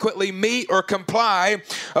 Adequately meet or comply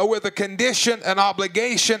with a condition, an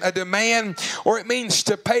obligation, a demand, or it means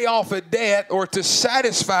to pay off a debt or to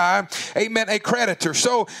satisfy, amen, a creditor.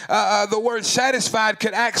 So, the word satisfied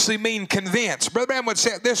could actually mean convinced. Brother Branham would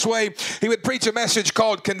say it this way. He would preach a message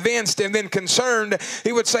called convinced and then concerned.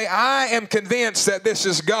 He would say, I am convinced that this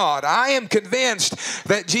is God. I am convinced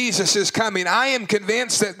that Jesus is coming. I am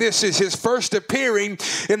convinced that this is his first appearing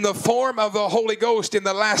in the form of the Holy Ghost in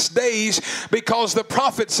the last days, because the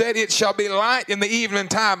prophet said it shall be light in the evening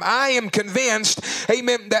time. I am convinced,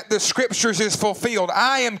 amen, that the scriptures is fulfilled.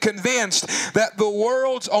 I am convinced that the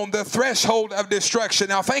world's on the threshold of destruction.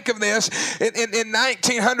 Now think of this. In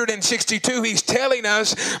 1962, he's telling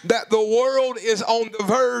us that the world is on the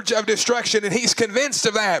verge of destruction, and he's convinced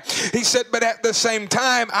of that. He said, but at the same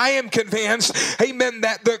time, I am convinced, amen,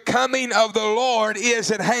 that the coming of the Lord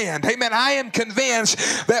is at hand. Amen. I am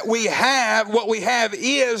convinced that what we have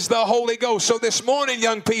is the Holy Ghost. So this morning,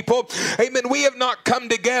 young people, amen, we have not come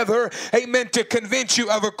together, amen, to convince you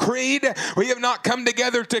of a creed. We have not come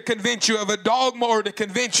together to convince you of a dogma or to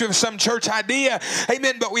convince you of some church idea.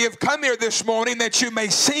 Amen. But we have come here this morning that you may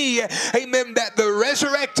see, amen, that the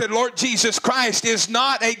resurrected Lord Jesus Christ is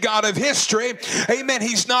not a God of history. Amen.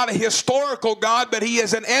 He's not a historical God, but he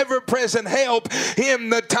is an ever-present help in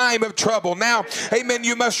the time of trouble. Now, amen,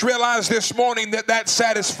 you must realize this morning that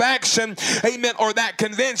satisfaction, amen, or that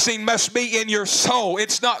convincing must be in your soul.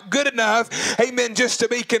 It's not good enough, amen, just to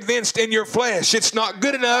be convinced in your flesh. It's not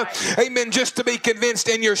good enough, amen, just to be convinced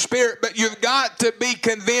in your spirit, but you've got to be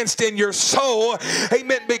convinced in your soul,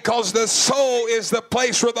 amen, because the soul is the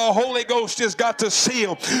place where the Holy Ghost has got to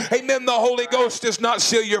seal. Amen. The Holy Ghost does not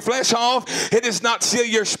seal your flesh off. It does not seal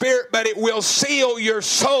your spirit, but it will seal your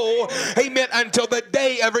soul. Amen. Until the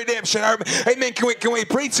day of redemption. Amen. Can we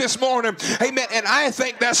preach this morning? Amen. And I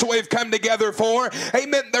think that's what we've come together for.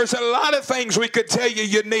 Amen. There's a lot of things we could tell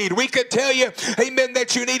you need. We could tell you, amen,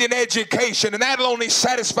 that you need an education, and that'll only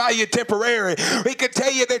satisfy you temporary. We could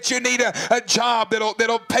tell you that you need a job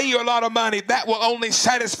that'll pay you a lot of money. That will only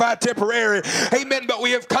satisfy temporary. Amen. But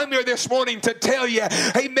we have come here this morning to tell you,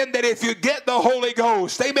 amen, that if you get the Holy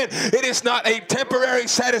Ghost, amen, it is not a temporary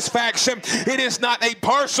satisfaction. It is not a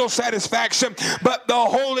partial satisfaction, but the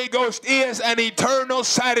Holy Ghost is an eternal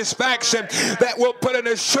satisfaction that will put an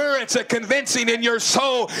assurance, a convincing in your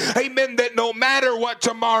soul, amen, that no matter what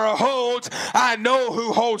tomorrow holds, I know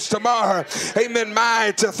who holds tomorrow. Amen.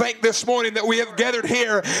 To think this morning that we have gathered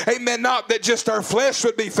here, amen, not that just our flesh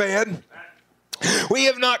would be fed. We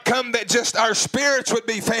have not come that just our spirits would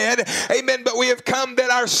be fed, amen, but we have come that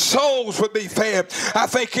our souls would be fed. I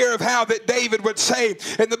think here of how that David would say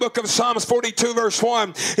in the book of Psalms 42 verse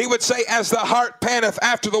 1, he would say, as the hart panteth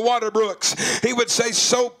after the water brooks, he would say,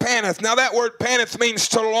 so panteth. Now that word panteth means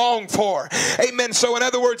to long for, amen. So in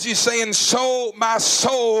other words, he's saying, so my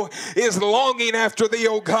soul is longing after thee,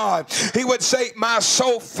 O God. He would say, my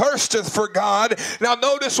soul thirsteth for God. Now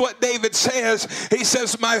notice what David says. He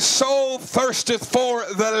says, my soul thirsteth for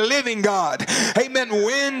the living God. Amen.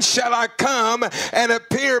 When shall I come and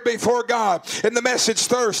appear before God? In the Message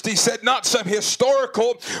thirst, he said, not some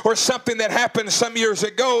historical or something that happened some years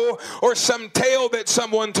ago or some tale that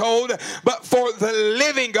someone told, but for the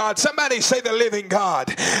living God. Somebody say the living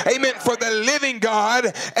God. Amen. For the living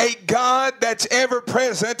God, a God that's ever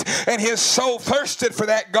present, and his soul thirsted for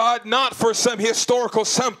that God, not for some historical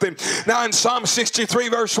something. Now in Psalm 63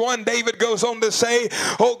 verse 1, David goes on to say,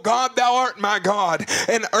 O God, thou art my God,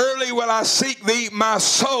 and early will I seek thee. My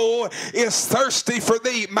soul is thirsty for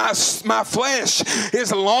thee. My flesh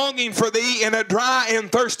is longing for thee in a dry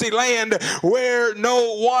and thirsty land where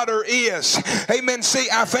no water is. Amen. See,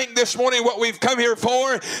 I think this morning what we've come here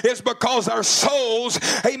for is because our souls,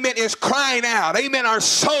 amen, is crying out. Amen. Our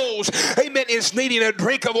souls, amen, is needing a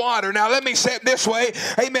drink of water. Now let me say it this way.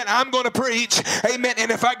 Amen. I'm going to preach. Amen.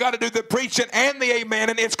 And if I got to do the preaching and the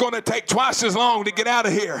amen, and it's going to take twice as long to get out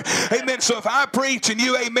of here. Amen. So if I preach and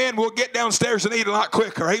you, amen, we'll get downstairs and eat a lot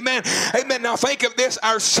quicker. Amen. Amen. Now think of this.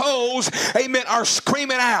 Our souls, amen, are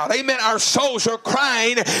screaming out. Amen. Our souls are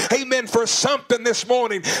crying, amen, for something this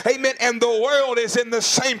morning. Amen. And the world is in the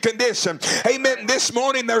same condition. Amen. This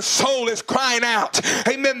morning their soul is crying out.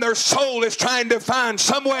 Amen. Their soul is trying to find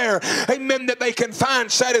somewhere, amen, that they can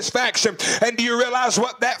find satisfaction. And do you realize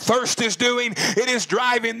what that thirst is doing? It is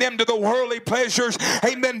driving them to the worldly pleasures.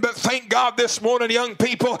 Amen. But thank God this morning, young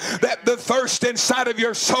people, that the thirst thirst inside of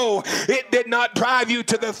your soul. It did not drive you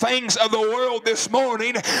to the things of the world this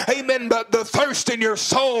morning. Amen. But the thirst in your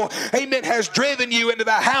soul, amen, has driven you into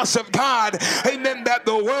the house of God. Amen. That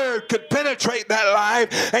the word could penetrate that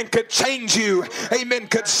life and could change you. Amen.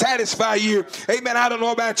 Could satisfy you. Amen. I don't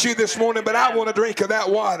know about you this morning, but I want to drink of that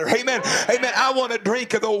water. Amen. Amen. I want to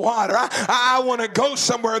drink of the water. I want to go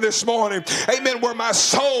somewhere this morning. Amen. Where my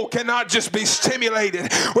soul cannot just be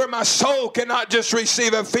stimulated. Where my soul cannot just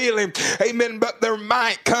receive a feeling. Amen. But there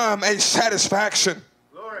might come a satisfaction.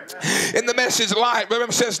 In the Message light,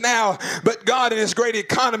 remember, it says now, but God in his great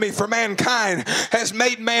economy for mankind has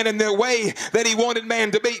made man in the way that he wanted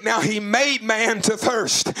man to be. Now he made man to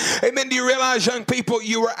thirst. Amen. Do you realize, young people,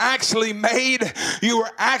 you were actually made, you were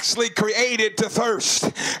actually created to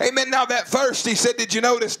thirst. Amen. Now that thirst, he said, did you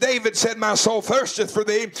notice David said, my soul thirsteth for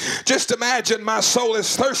thee? Just imagine, my soul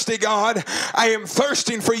is thirsty, God. I am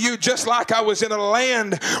thirsting for you, just like I was in a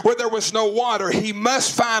land where there was no water. He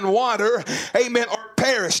must find water. Amen. Or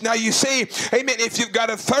perish. Now you see, amen, if you've got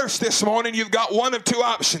a thirst this morning, you've got one of two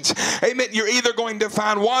options. Amen. You're either going to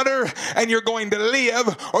find water and you're going to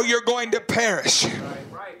live, or you're going to perish.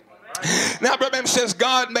 Now, Brother says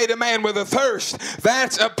God made a man with a thirst.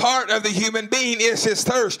 That's a part of the human being, is his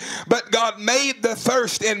thirst. But God made the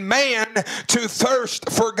thirst in man to thirst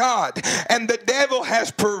for God. And the devil has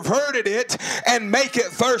perverted it and make it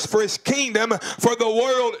thirst for his kingdom, for the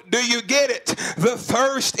world. Do you get it? The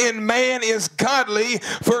thirst in man is godly,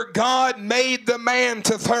 for God made the man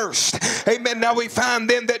to thirst. Amen. Now we find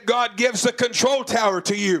then that God gives the control tower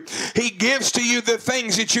to you. He gives to you the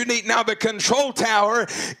things that you need. Now the control tower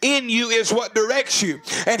in you is what directs you,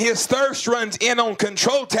 and his thirst runs in on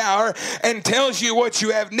control tower and tells you what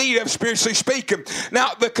you have need of, spiritually speaking.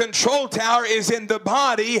 Now the control tower is in the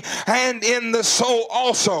body and in the soul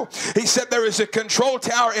also. He said there is a control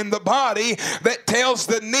tower in the body that tells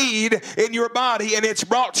the need in your body, and it's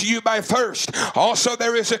brought to you by thirst. Also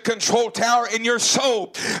there is a control tower in your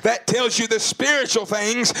soul that tells you the spiritual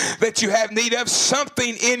things that you have need of,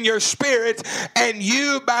 something in your spirit, and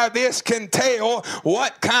you by this can tell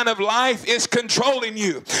what kind of life is controlling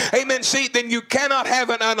you. Amen. See, then you cannot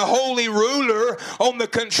have an unholy ruler on the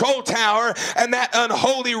control tower and that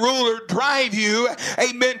unholy ruler drive you,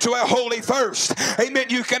 amen, to a holy thirst. Amen.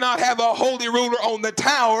 You cannot have a holy ruler on the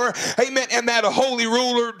tower, amen, and that holy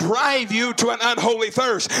ruler drive you to an unholy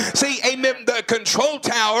thirst. See, amen, the control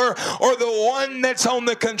tower, or the one that's on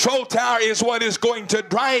the control tower, is what is going to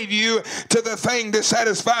drive you to the thing to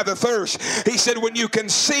satisfy the thirst. He said when you can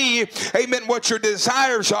see, amen, what your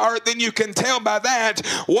desires are, then you can tell by that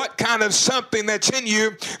what kind of something that's in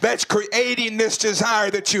you that's creating this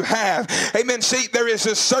desire that you have. Amen. See, there is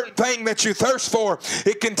a certain thing that you thirst for.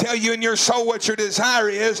 It can tell you in your soul what your desire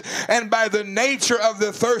is, and by the nature of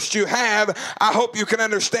the thirst you have, I hope you can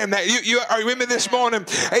understand that. You are you with me this morning?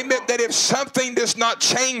 Amen. That if something does not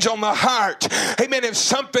change on the heart, amen, if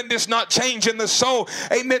something does not change in the soul,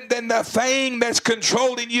 amen, then the thing that's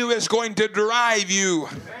controlling you is going to drive you.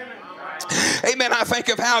 Amen. I think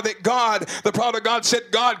of how that God, the prophet God said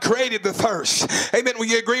God created the thirst. Amen. Will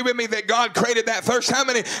you agree with me that God created that thirst? How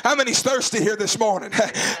many's thirsty here this morning?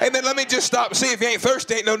 Amen. Let me just stop and see if you ain't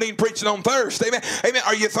thirsty. Ain't no need preaching on thirst. Amen. Amen.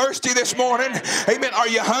 Are you thirsty this morning? Amen. Are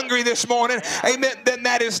you hungry this morning? Amen. Then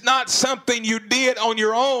that is not something you did on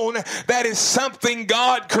your own. That is something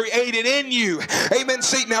God created in you. Amen.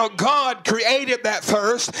 See, now God created that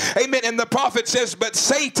thirst. Amen. And the prophet says, but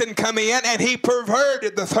Satan come in and he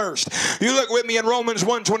perverted the thirst. You look with me in Romans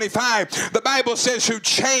 1:25. The Bible says who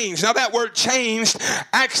changed. Now that word changed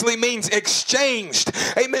actually means exchanged.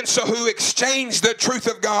 Amen. So who exchanged the truth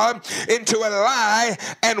of God into a lie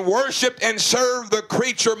and worshiped and served the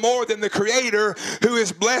creature more than the creator, who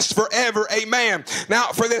is blessed forever. Amen. Now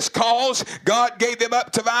for this cause God gave them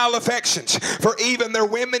up to vile affections. For even their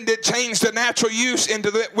women did change the natural use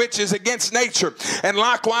into that which is against nature. And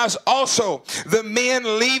likewise also the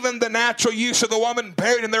men, leaving the natural use of the woman,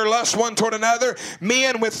 buried in their lust one toward another,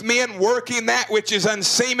 men with men, working that which is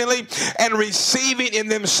unseemly, and receiving in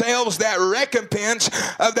themselves that recompense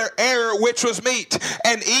of their error which was meet.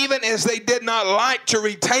 And even as they did not like to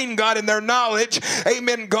retain God in their knowledge,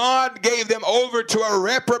 amen, God gave them over to a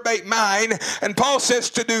reprobate mind. And Paul says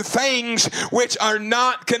to do things which are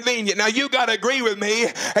not convenient. Now you got to agree with me,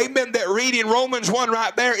 amen, that reading Romans 1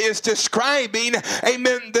 right there is describing,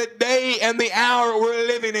 amen, the day and the hour we're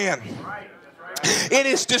living in. It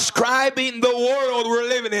is describing the world we're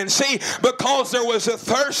living in. See, because there was a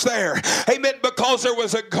thirst there. Amen. Because there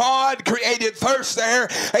was a God-created thirst there.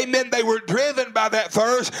 Amen. They were driven by that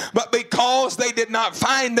thirst. But because they did not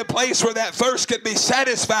find the place where that thirst could be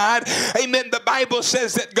satisfied. Amen. The Bible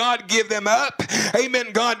says that God gave them up.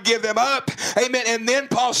 Amen. God gave them up. Amen. And then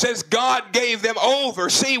Paul says God gave them over.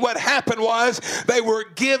 See, what happened was they were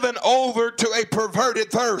given over to a perverted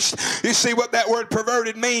thirst. You see what that word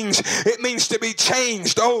perverted means? It means to be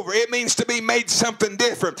changed over. It means to be made something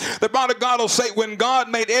different. The God will say when God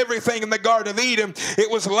made everything in the Garden of Eden, it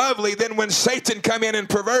was lovely. Then when Satan come in and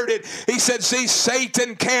perverted, he said, see,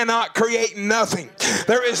 Satan cannot create nothing.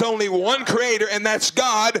 There is only one creator, and that's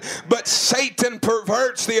God. But Satan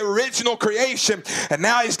perverts the original creation. And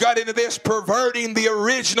now he's got into this perverting the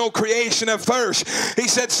original creation of thirst. He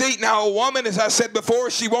said, see, now a woman, as I said before,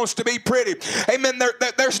 she wants to be pretty. Amen.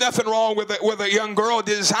 There's nothing wrong with a young girl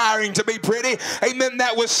desiring to be pretty. Amen.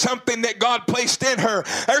 That was something that God placed in her.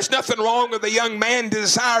 There's nothing wrong with a young man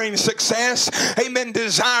desiring success. Amen.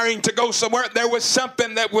 Desiring to go somewhere. There was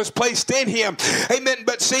something that was placed in him. Amen.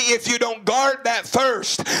 But see, if you don't guard that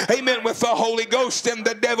thirst, amen, with the Holy Ghost, then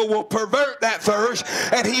the devil will pervert that thirst,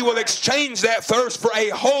 and he will exchange that thirst for a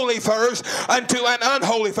holy thirst unto an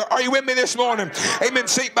unholy thirst. Are you with me this morning? Amen.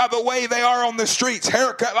 See, by the way they are on the streets,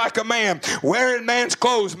 haircut like a man, wearing man's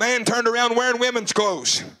clothes, man turned around wearing women's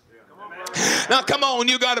clothes. Now come on,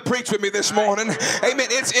 you got to preach with me this morning. Amen.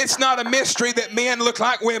 It's not a mystery that men look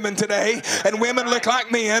like women today and women look like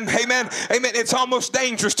men. Amen. Amen. It's almost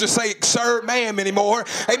dangerous to say sir, ma'am anymore.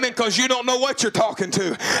 Amen. Because you don't know what you're talking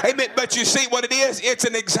to. Amen. But you see what it is? It's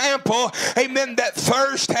an example. Amen. That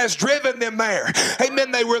thirst has driven them there.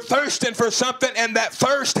 Amen. They were thirsting for something, and that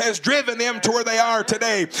thirst has driven them to where they are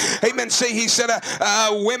today. Amen. See, he said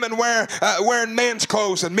women wearing men's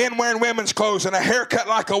clothes and men wearing women's clothes and a haircut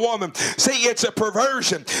like a woman. See, it's a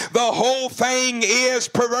perversion. The whole thing is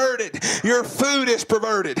perverted. Your food is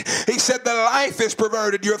perverted. He said the life is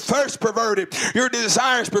perverted. Your thirst perverted. Your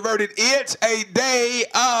desire is perverted. It's a day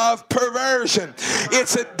of perversion.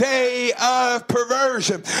 It's a day of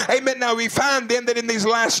perversion. Amen. Now we find then that in these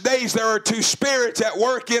last days there are two spirits at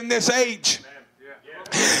work in this age.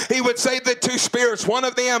 He would say the two spirits. One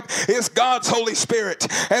of them is God's Holy Spirit,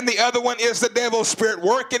 and the other one is the devil's spirit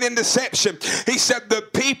working in deception. He said the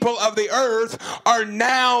people of the earth are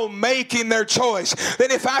now making their choice.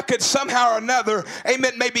 Then if I could somehow or another,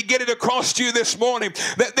 amen, maybe get it across to you this morning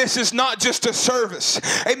that this is not just a service.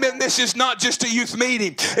 Amen. This is not just a youth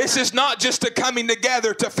meeting. This is not just a coming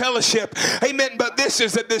together to fellowship. Amen. But this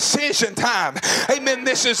is a decision time. Amen.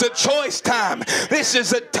 This is a choice time. This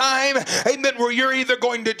is a time, amen, where you're either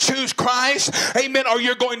going to choose Christ, amen, or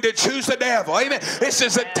you're going to choose the devil. Amen. This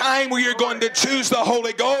is a time where you're going to choose the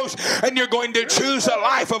Holy Ghost, and you're going to choose a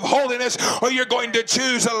life of holiness, or you're going to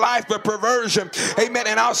choose a life of perversion. Amen.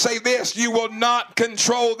 And I'll say this, you will not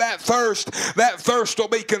control that thirst. That thirst will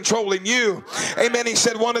be controlling you. Amen. He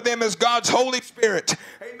said one of them is God's Holy Spirit.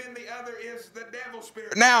 Amen. The other is the devil's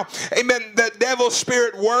spirit. Now, amen, the devil's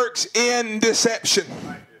spirit works in deception.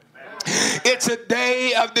 It's a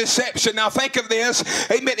day of deception. Now think of this.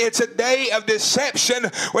 Amen. It's a day of deception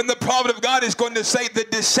when the prophet of God is going to say the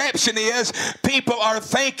deception is people are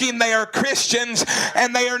thinking they are Christians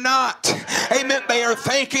and they are not. Amen. They are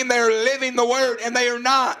thinking they are living the word and they are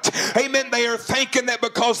not. Amen. They are thinking that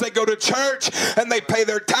because they go to church and they pay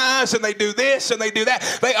their tithes and they do this and they do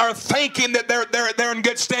that, they are thinking that they're in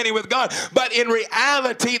good standing with God. But in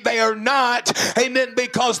reality, they are not. Amen.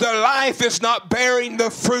 Because their life is not bearing the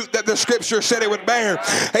fruit that the Scripture said it would bear.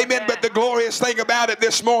 Amen. But the glorious thing about it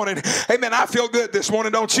this morning, amen, I feel good this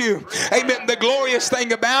morning, don't you? Amen. The glorious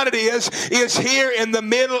thing about it is here in the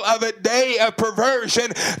middle of a day of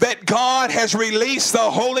perversion that God has released the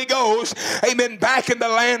Holy Ghost, amen, back in the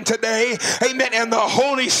land today. Amen. And the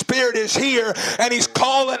Holy Spirit is here and He's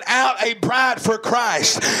calling out a bride for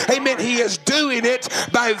Christ. Amen. He is doing it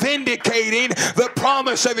by vindicating the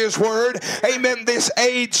promise of His word. Amen. This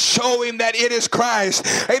age showing that it is Christ.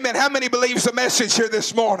 Amen. How many believes the message here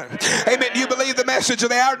this morning? Amen. You believe the message of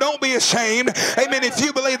the hour? Don't be ashamed. Amen. If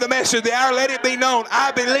you believe the message of the hour, let it be known.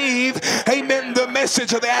 I believe, amen, the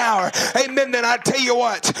message of the hour. Amen. Then I tell you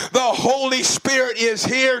what, the Holy Spirit is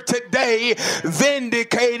here today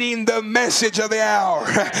vindicating the message of the hour.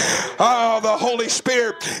 Oh, the Holy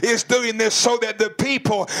Spirit is doing this so that the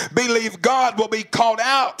people believe God will be called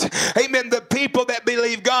out. Amen. The people that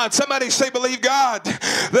believe God. Somebody say believe God.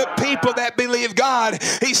 The people that believe God.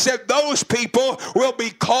 He said those people will be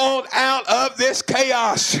called out of this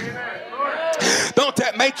chaos. Don't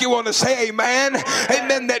that make you want to say amen.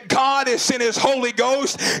 Amen. That God has sent His Holy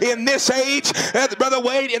Ghost in this age, Brother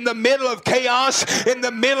Wade, in the middle of chaos, in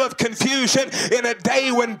the middle of confusion, in a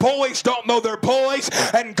day when boys don't know their boys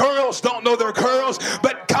and girls don't know their girls,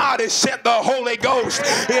 but God has sent the Holy Ghost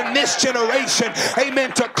in this generation,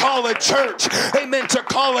 amen, to call a church, amen, to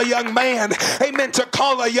call a young man, amen, to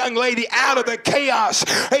call a young lady out of the chaos,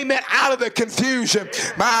 amen, out of the confusion.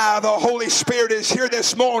 The Holy Spirit is here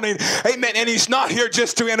this morning, amen, and He's not here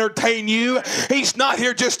just to entertain you. He's not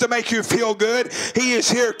here just to make you feel good. He is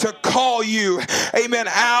here to call you, amen,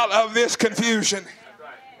 out of this confusion.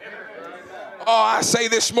 Oh, I say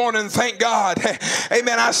this morning, thank God.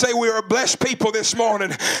 Amen. I say we are a blessed people this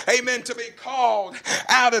morning. Amen. To be called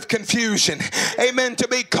out of confusion. Amen. To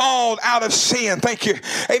be called out of sin. Thank you.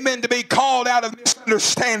 Amen. To be called out of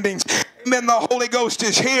misunderstandings. Amen. The Holy Ghost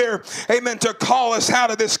is here. Amen. To call us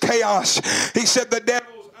out of this chaos. He said the devil,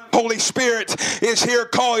 Holy Spirit, is here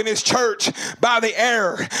calling His church by the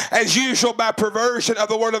error, as usual, by perversion of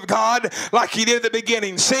the Word of God, like He did at the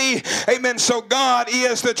beginning. See, amen. So God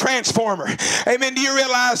is the transformer. Amen. Do you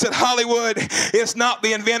realize that Hollywood is not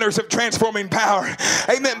the inventors of transforming power?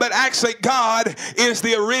 Amen. But actually, God is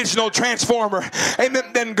the original transformer.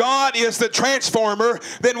 Amen. Then God is the transformer.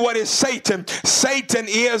 Then what is Satan? Satan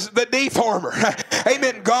is the deformer.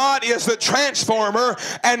 Amen. God is the transformer,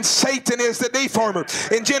 and Satan is the deformer.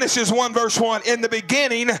 In Genesis 1 verse 1, in the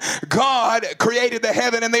beginning God created the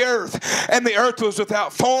heaven and the earth was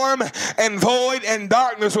without form and void, and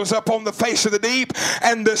darkness was upon the face of the deep,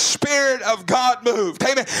 and the Spirit of God moved.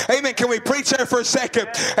 Amen. Amen. Can we preach there for a second?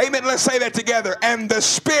 Amen. Let's say that together. And the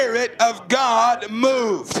Spirit of God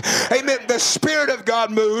moved. Amen. The Spirit of God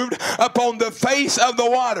moved upon the face of the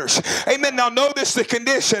waters. Amen. Now notice the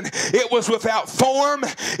condition. It was without form,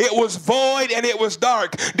 it was void, and it was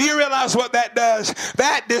dark. Do you realize what that does?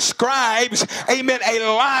 That describes, amen, a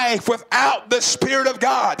life without the Spirit of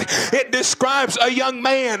God. It describes a young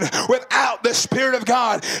man without the Spirit of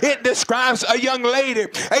God. It describes a young lady,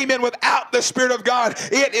 amen, without the Spirit of God.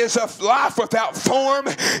 It is a life without form.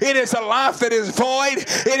 It is a life that is void.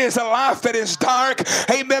 It is a life that is dark.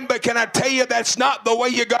 Amen. But can I tell you, that's not the way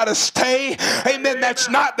you got to stay. Amen. That's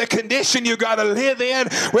not the condition you got to live in.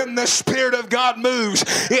 When the Spirit of God moves,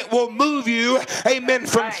 it will move you, amen,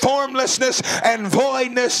 from formlessness and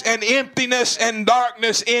voidness and emptiness and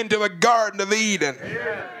darkness into a Garden of Eden.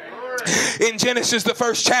 In Genesis, the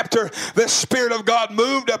first chapter, the Spirit of God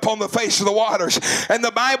moved upon the face of the waters. And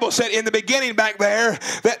the Bible said in the beginning back there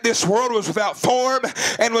that this world was without form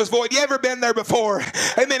and was void. You ever been there before?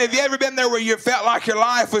 Amen. Have you ever been there where you felt like your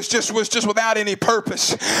life was just without any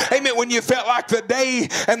purpose? Amen. When you felt like the day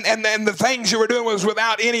and the things you were doing was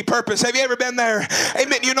without any purpose. Have you ever been there?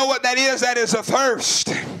 Amen. You know what that is? That is a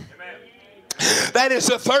thirst. That is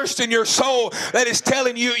a thirst in your soul that is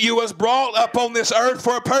telling you you was brought up on this earth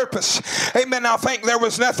for a purpose. Amen. I think there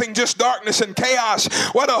was nothing, just darkness and chaos.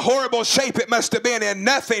 What a horrible shape it must have been in.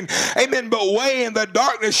 Nothing, amen, but way in the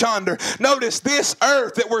darkness yonder. Notice this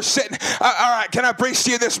earth that we're sitting. All right, can I preach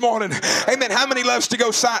to you this morning? Amen. How many loves to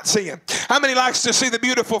go sightseeing? How many likes to see the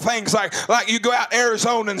beautiful things like you go out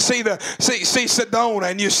Arizona and see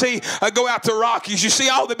Sedona, and you see go out to Rockies. You see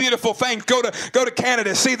all the beautiful things. Go to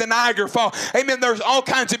Canada, see the Niagara Falls. Amen. There's all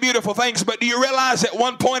kinds of beautiful things, but do you realize at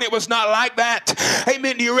one point it was not like that?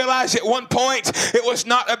 Amen. Do you realize at one point it was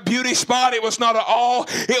not a beauty spot? It was not an all.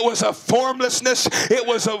 It was a formlessness. It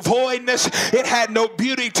was a voidness. It had no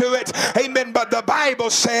beauty to it. Amen. But the Bible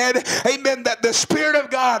said, amen, that the Spirit of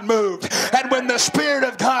God moved. And when the Spirit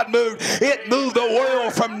of God moved, it moved the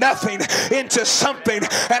world from nothing into something.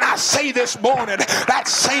 And I say this morning, that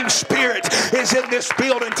same Spirit is in this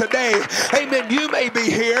building today. Amen. You may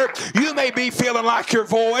be here. You may be feeling like you're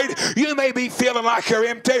void. You may be feeling like you're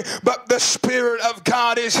empty, but the Spirit of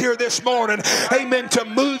God is here this morning, amen, to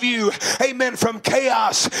move you, amen, from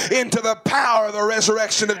chaos into the power of the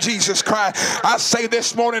resurrection of Jesus Christ. I say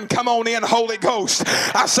this morning, come on in, Holy Ghost.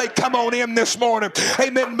 I say, come on in this morning.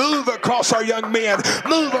 Amen. Move across our young men.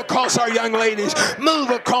 Move across our young ladies. Move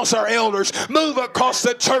across our elders. Move across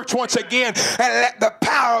the church once again, and let the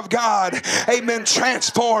power of God, amen,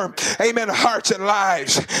 transform, amen, hearts and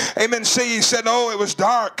lives. Amen. See, he said, oh, it was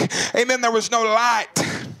dark. Amen. There was no light.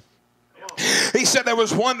 He said there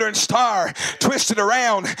was wandering star twisted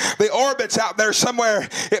around the orbits out there somewhere.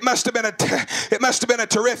 It must have been a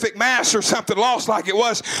terrific mass or something, lost like it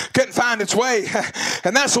was, couldn't find its way.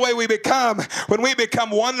 And that's the way we become when we become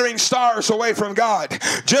wandering stars away from God,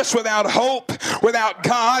 just without hope, without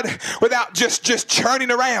God, without just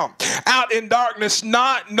churning around out in darkness,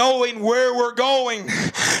 not knowing where we're going.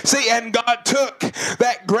 See, and God took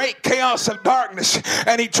that great chaos of darkness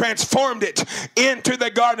and He transformed it into the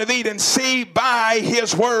Garden of Eden. See, by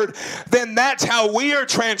His Word. Then that's how we are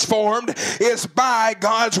transformed, is by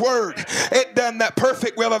God's Word. It done that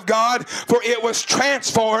perfect will of God, for it was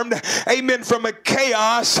transformed, amen, from a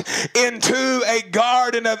chaos into a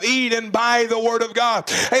Garden of Eden by the Word of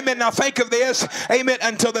God. Amen. Now think of this, amen,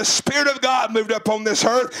 until the Spirit of God moved up on this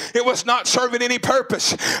earth, it was not serving any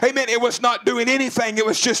purpose. Amen. It was not doing anything. It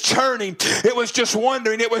was just churning. It was just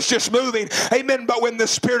wandering. It was just moving. Amen. But when the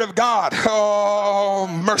Spirit of God, oh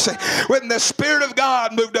mercy, when the Spirit of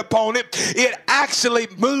God moved upon it, it actually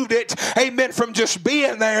moved it, amen, from just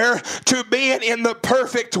being there to being in the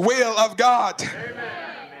perfect will of God. Amen.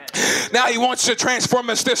 Now He wants to transform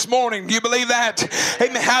us this morning. Do you believe that?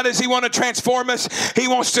 Amen. How does He want to transform us? He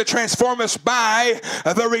wants to transform us by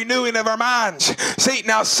the renewing of our minds. See,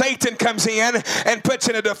 now Satan comes in and puts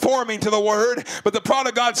in a deforming to the Word. But the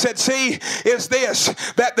product God said, see, is this,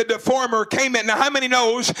 that the deformer came in. Now how many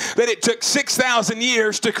knows that it took 6,000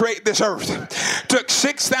 years to create this earth? Took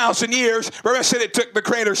 6,000 years. Remember I said it took the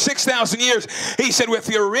Creator 6,000 years. He said with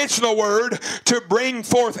the original Word to bring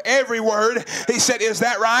forth every word. He said, is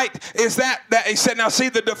that right? Is that he said, now see,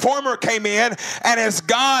 the deformer came in, and as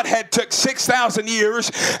God had took 6,000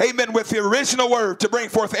 years, amen, with the original Word to bring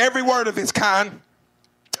forth every word of its kind,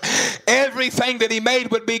 everything that He made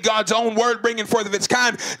would be God's own Word bringing forth of its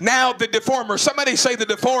kind. Now the deformer, somebody say the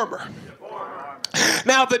deformer.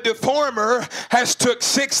 Now the deformer has took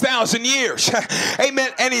 6,000 years, amen,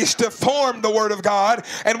 and he's deformed the Word of God.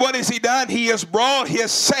 And what has he done? He has brought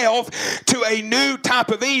himself to a new type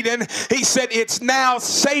of Eden. He said it's now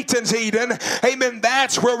Satan's Eden. Amen.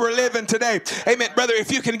 That's where we're living today. Amen. Brother,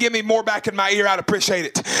 if you can give me more back in my ear, I'd appreciate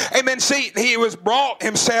it. Amen. See, he was brought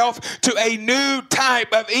himself to a new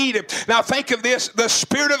type of Eden. Now think of this. The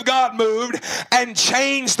Spirit of God moved and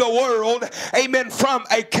changed the world, amen, from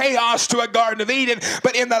a chaos to a Garden of Eden.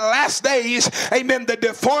 But in the last days, amen, the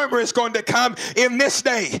deformer is going to come in this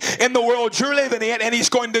day, in the world you're living in, and he's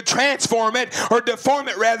going to transform it, or deform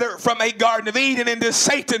it rather, from a Garden of Eden into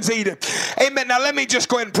Satan's Eden. Amen. Now let me just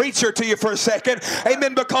go ahead and preach here to you for a second.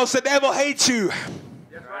 Amen. Because the devil hates you.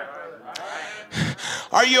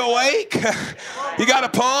 Are you awake? You got a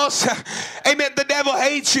pulse? Amen. The devil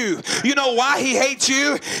hates you. You know why he hates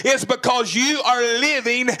you? It's because you are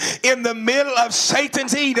living in the middle of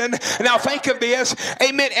Satan's Eden. Now think of this.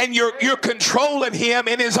 Amen. And you're controlling him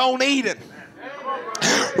in his own Eden.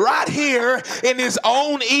 Right here in his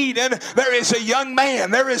own Eden, there is a young man,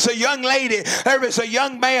 there is a young lady, there is a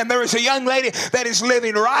young man, there is a young lady that is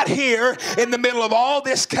living right here in the middle of all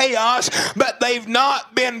this chaos, but they've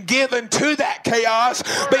not been given to that chaos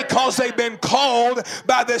because they've been called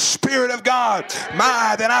by the Spirit of God.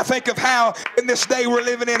 Then I think of how in this day we're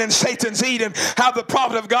living in Satan's Eden, how the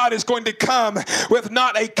prophet of God is going to come with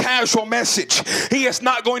not a casual message. He is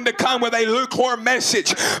not going to come with a lukewarm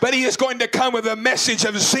message, but he is going to come with a message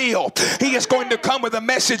of zeal. He is going to come with a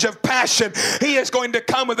message of passion. He is going to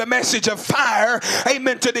come with a message of fire.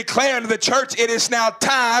 Amen. To declare to the church, it is now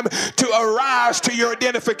time to arise to your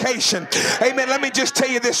identification. Amen. Let me just tell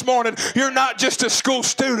you this morning, you're not just a school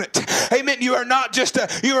student. Amen. You are not just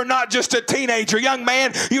a teenager, young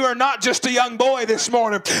man. You are not just a young boy this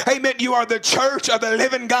morning. Amen. You are the church of the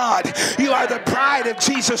living God. You are the bride of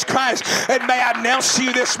Jesus Christ. And may I announce to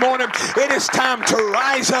you this morning, it is time to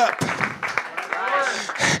rise up.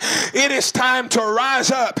 It is time to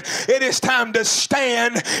rise up. It is time to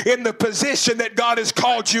stand in the position that God has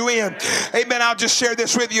called you in. Amen. I'll just share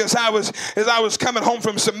this with you. As I was coming home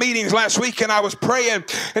from some meetings last week, and I was praying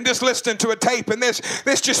and just listening to a tape, and this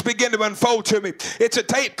just began to unfold to me. It's a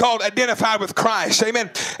tape called Identified with Christ. Amen.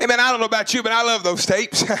 Amen. I don't know about you, but I love those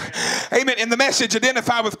tapes. Amen. In the message,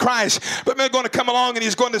 Identified with Christ. But we're going to come along, and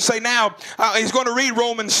he's going to say now, he's going to read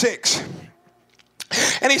Romans 6.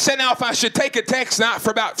 And he said, now if I should take a text now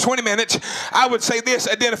for about 20 minutes, I would say this: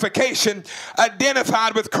 identification,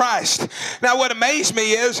 identified with Christ. Now what amazed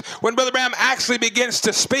me is when Brother Branham actually begins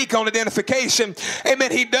to speak on identification,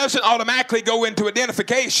 amen, he doesn't automatically go into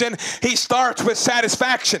identification. He starts with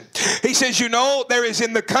satisfaction. He says, you know, there is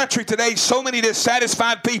in the country today so many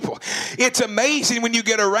dissatisfied people. It's amazing when you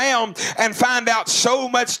get around and find out so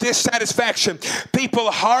much dissatisfaction.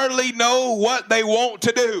 People hardly know what they want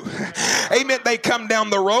to do. Amen. They come come down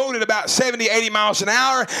the road at about 70, 80 miles an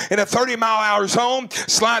hour in a 30-mile-an-hour zone,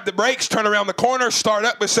 slide the brakes, turn around the corner, start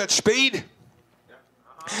up with such speed.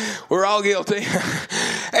 We're all guilty.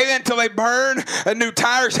 Amen. Until they burn and new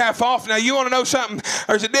tires half off. Now you want to know something?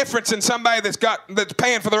 There's a difference in somebody that's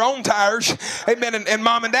paying for their own tires. Amen. And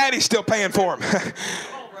mom and daddy's still paying for them.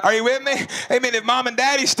 Are you with me? Amen. If mom and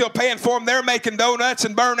daddy's still paying for them, they're making donuts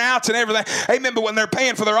and burnouts and everything. Amen. But when they're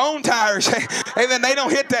paying for their own tires, amen, they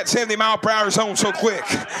don't hit that 70-mile-per-hour zone so quick.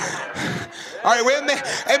 Are you with me?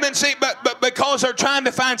 Amen. See, but because they're trying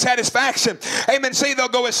to find satisfaction. Amen. See, they'll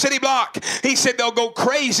go a city block. He said they'll go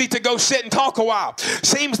crazy to go sit and talk a while.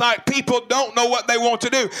 Seems like people don't know what they want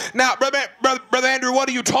to do. Now, Brother Andrew, what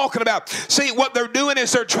are you talking about? See, what they're doing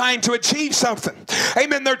is they're trying to achieve something.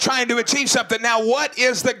 Amen. They're trying to achieve something. Now, what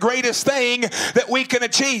is the greatest thing that we can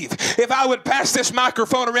achieve? If I would pass this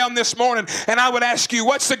microphone around this morning and I would ask you,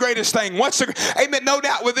 what's the greatest thing? Amen. No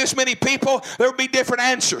doubt with this many people, there will be different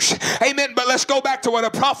answers. Amen. But let's go back to what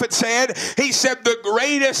a prophet said. He said the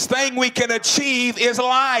greatest thing we can achieve is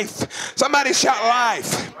life. Somebody shout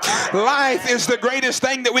life. Life is the greatest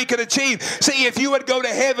thing that we can achieve. See, if you would go to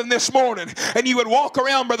heaven this morning and you would walk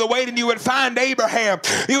around, Brother Wade, and you would find Abraham,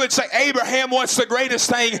 you would say, Abraham, what's the greatest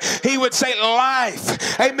thing? He would say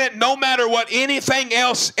life. Amen. No matter what anything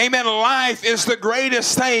else, amen, life is the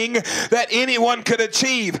greatest thing that anyone could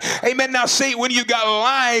achieve. Amen. Now see, when you got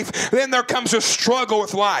life, then there comes a struggle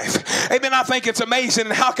with life. Amen. I think it's amazing.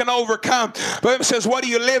 And how can I overcome? But he says, what are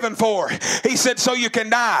you living for? He said, so you can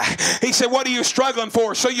die. He said, what are you struggling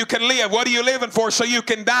for? So you can live. What are you living for? So you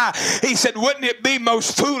can die. He said, wouldn't it be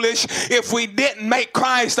most foolish if we didn't make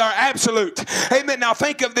Christ our absolute? Amen. Now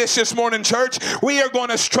think of this morning, church. We are going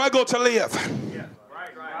to struggle to live.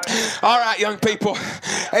 All right, young people.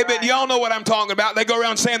 Amen. Y'all know what I'm talking about. They go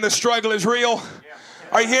around saying the struggle is real.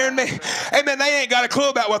 Are you hearing me? Amen. They ain't got a clue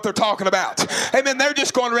about what they're talking about. Amen. They're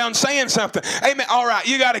just going around saying something. Amen. All right.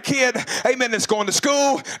 You got a kid. Amen. That's going to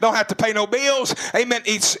school. Don't have to pay no bills. Amen.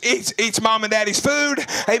 Eats mom and daddy's food.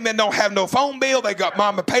 Amen. Don't have no phone bill. They got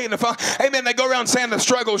mama paying the phone. Amen. They go around saying the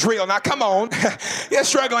struggle is real. Now come on. Yeah,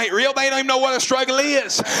 struggle ain't real. They don't even know what a struggle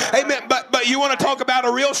is. Amen. But you want to talk about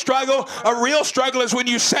a real struggle? A real struggle is when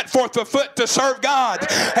you set forth the foot to serve God.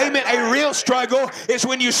 Amen. A real struggle is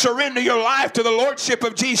when you surrender your life to the Lordship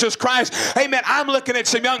of Jesus Christ. Amen. I'm looking at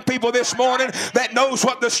some young people this morning that knows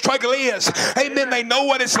what the struggle is. Amen. They know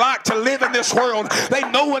what it's like to live in this world. They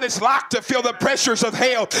know what it's like to feel the pressures of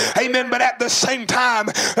hell. Amen. But at the same time,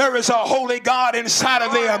 there is a holy God inside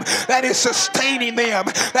of them that is sustaining them,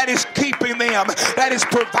 that is keeping them, that is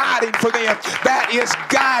providing for them, that is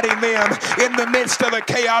guiding them in the midst of a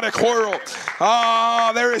chaotic world.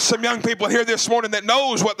 There is some young people here this morning that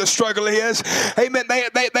knows what the struggle is. Amen.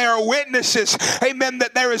 They are witnesses. Amen.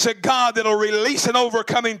 That there is a God that will release an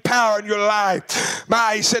overcoming power in your life.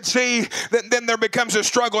 He said, see, then there becomes a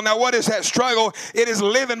struggle. Now, what is that struggle? It is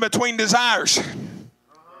living between desires.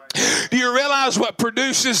 Do you realize what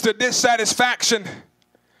produces the dissatisfaction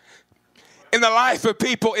in the life of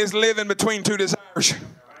people is living between two desires?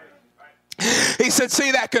 He said,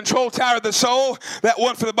 see that control tower of the soul, that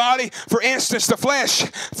one for the body. For instance, the flesh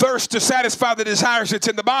thirsts to satisfy the desires that's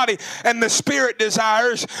in the body, and the spirit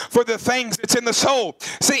desires for the things that's in the soul.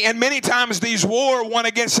 See, and many times these war one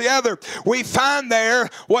against the other. We find there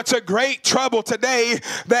what's a great trouble today,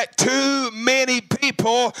 that too many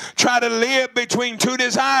people try to live between two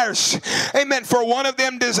desires. Amen. For one of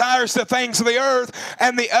them desires the things of the earth,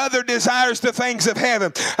 and the other desires the things of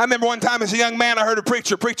heaven. I remember one time as a young man, I heard a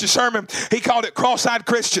preacher preach a sermon. He called it Cross-Eyed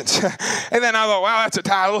Christians. And then I thought, wow, that's a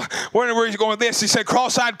title. Where is he going with this? He said,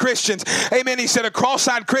 Cross-Eyed Christians. Amen. He said, a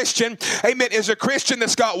cross-eyed Christian, amen, is a Christian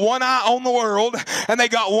that's got one eye on the world and they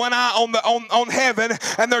got one eye on heaven,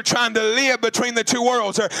 and they're trying to live between the two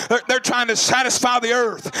worlds. They're trying to satisfy the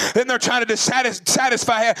earth. Then they're trying to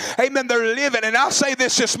satisfy heaven. Amen. They're living. And I'll say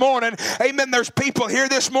this morning. Amen. There's people here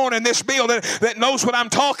this morning, this building, that knows what I'm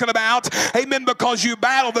talking about. Amen. Because you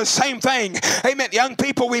battle the same thing. Amen. Young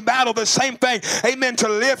people, we battle the same thing. Amen. To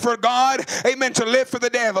live for God. Amen. To live for the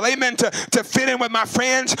devil. Amen. To fit in with my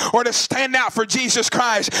friends or to stand out for Jesus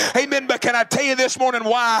Christ. Amen. But can I tell you this morning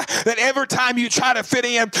why? That every time you try to fit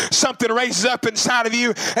in, something raises up inside of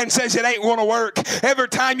you and says it ain't going to work. Every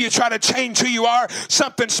time you try to change who you are,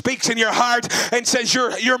 something speaks in your heart and says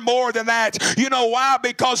you're more than that. You know why?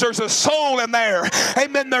 Because there's a soul in there.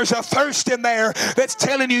 Amen. There's a thirst in there that's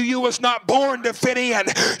telling you was not born to fit in.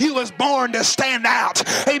 You was born to stand out.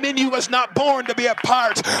 Amen. You was not born to be a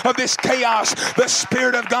part of this chaos. The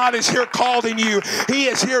Spirit of God is here calling you. He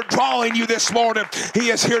is here drawing you this morning. He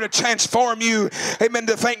is here to transform you. Amen.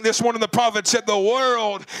 To think this morning the prophet said the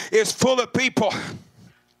world is full of people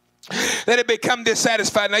that have become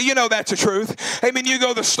dissatisfied. Now, you know that's the truth. Amen. You go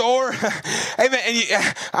to the store. Amen.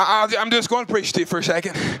 And I'm just going to preach to you for a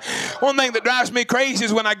second. One thing that drives me crazy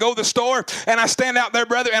is when I go to the store and I stand out there,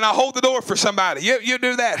 brother, and I hold the door for somebody. You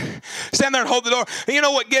do that. Stand there and hold the door. And you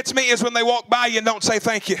know what gets me is when they walk by you and don't say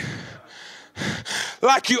thank you.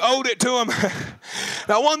 Like you owed it to them.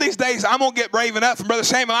 Now, one of these days, I'm going to get brave enough, and Brother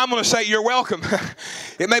Samuel, I'm going to say, you're welcome.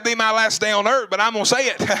 It may be my last day on earth, but I'm going to say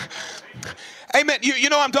it. Amen. You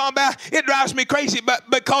know what I'm talking about? It drives me crazy, but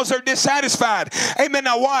because they're dissatisfied. Amen.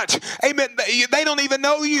 Now watch. Amen. They don't even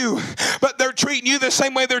know you, but they're treating you the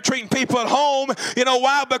same way they're treating people at home. You know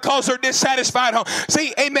why? Because they're dissatisfied home.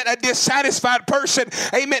 See, amen, a dissatisfied person,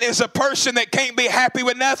 amen, is a person that can't be happy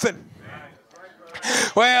with nothing.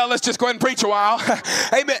 Well, let's just go ahead and preach a while.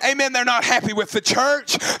 Amen. Amen. They're not happy with the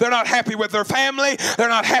church. They're not happy with their family. They're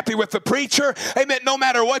not happy with the preacher. Amen. No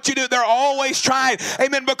matter what you do, they're always trying.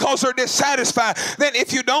 Amen. Because they're dissatisfied. Then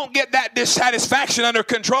if you don't get that dissatisfaction under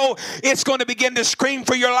control, it's going to begin to scream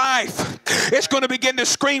for your life. It's going to begin to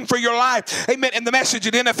scream for your life. Amen. And the message,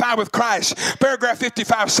 identify with Christ. Paragraph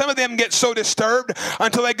 55. Some of them get so disturbed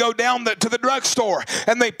until they go down to the drugstore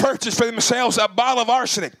and they purchase for themselves a bottle of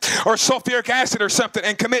arsenic or sulfuric acid or something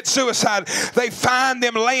and commit suicide. They find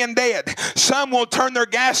them laying dead. Some will turn their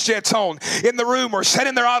gas jets on in the room or set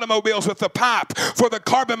in their automobiles with the pipe for the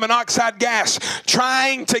carbon monoxide gas,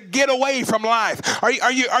 trying to get away from life. Are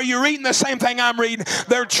you reading the same thing I'm reading?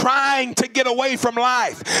 They're trying to get away from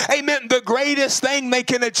life. Amen. The greatest thing they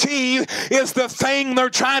can achieve is the thing they're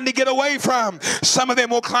trying to get away from. Some of them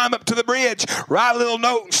will climb up to the bridge, write a little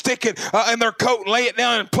note and stick it in their coat and lay it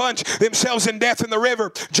down and plunge themselves in death in the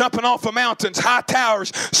river, jumping off of mountains, high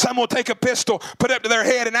towers. Some will take a pistol, put it up to their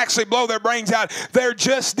head and actually blow their brains out. They're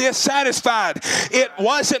just dissatisfied. It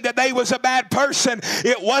wasn't that they was a bad person.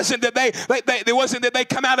 It wasn't that it wasn't that they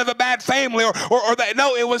come out of a bad family or they,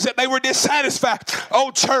 no, it was that they were dissatisfied. Oh,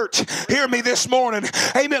 church, hear me this morning.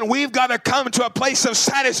 Amen. We've got to come to a place of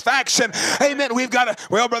satisfaction. Amen. We've got to,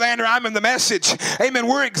 well, Brother Andrew, I'm in the message. Amen.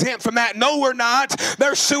 We're exempt from that. No, we're not.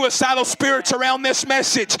 There's suicidal spirits around this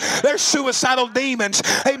message. There's suicidal demons.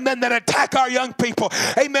 Amen. That attack our young people.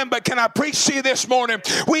 Amen. But can I preach to you this morning?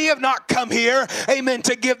 We have not come here, amen,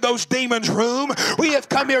 to give those demons room. We have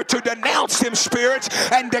come here to denounce them spirits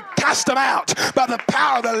and to cast them out by the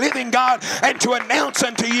power of the living God and to announce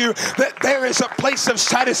unto you that there is a place of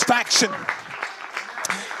satisfaction.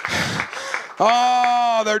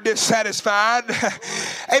 Oh, they're dissatisfied.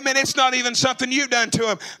 Amen. It's not even something you've done to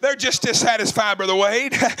them. They're just dissatisfied, Brother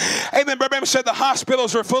Wade. Amen. Brother Bram said the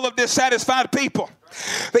hospitals are full of dissatisfied people.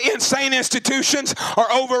 The insane institutions are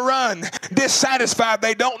overrun, dissatisfied.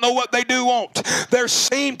 They don't know what they do want. There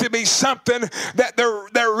seems to be something that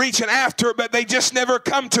they're reaching after, but they just never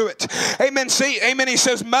come to it. Amen. See, amen. He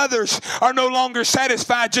says mothers are no longer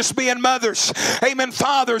satisfied just being mothers. Amen.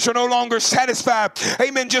 Fathers are no longer satisfied.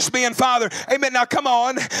 Amen. Just being father. Amen. Now come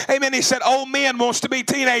on. Amen. He said old men wants to be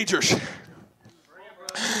teenagers.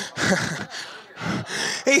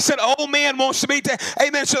 He said old man wants to be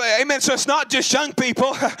amen. So it's not just young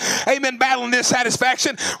people, amen, battling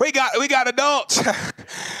dissatisfaction. We got adults.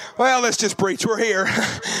 Well, let's just preach. We're here.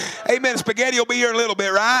 Amen. Spaghetti will be here in a little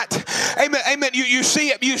bit, right? Amen. Amen. You see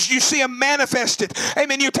it. You see him manifested.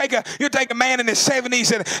 Amen. You take a man in his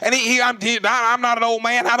 70s and I'm not an old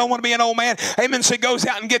man. I don't want to be an old man. Amen. So he goes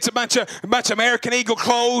out and gets a bunch of American Eagle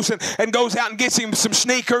clothes and goes out and gets him some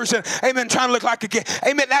sneakers and amen, trying to look like a kid.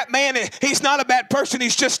 Amen. That man, he's not a bad person.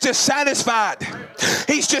 He's just dissatisfied.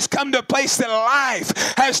 He's just come to a place that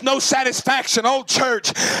life has no satisfaction. Old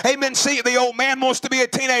church. Amen. See, the old man wants to be a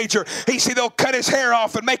teenager. They'll cut his hair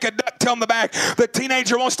off and make a ducktail in the back. The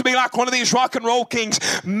teenager wants to be like one of these rock and roll kings.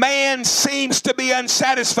 Man seems to be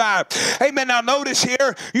unsatisfied. Amen. Now notice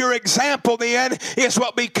here, your example then is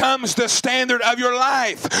what becomes the standard of your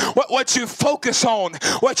life. What you focus on,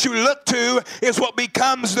 what you look to is what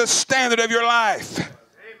becomes the standard of your life.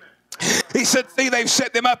 He said, see, they've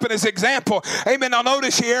set them up in his example. Amen. Now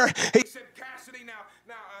notice here, he said, Cassidy, now,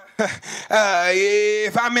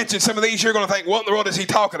 if I mention some of these, you're going to think, what in the world is he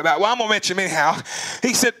talking about? Well, I'm going to mention them anyhow.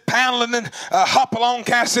 He said, Poundland, Hopalong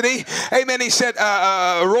Cassidy. Amen. He said,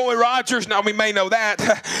 Roy Rogers. Now, we may know that.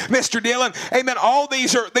 Mr. Dillon. Amen. All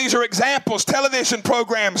these are examples. Television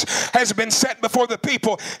programs has been set before the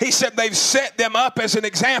people. He said they've set them up as an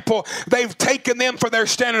example. They've taken them for their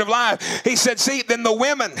standard of life. He said, see, then the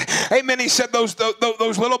women. Amen. He said those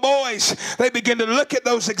little boys, they begin to look at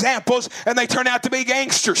those examples and they turn out to be be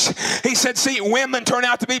gangsters. He said, see, women turn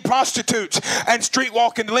out to be prostitutes and street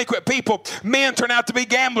walking delinquent people. Men turn out to be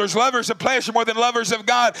gamblers, lovers of pleasure more than lovers of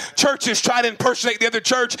God. Churches try to impersonate the other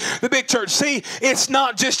church, the big church. See, it's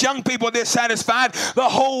not just young people dissatisfied. The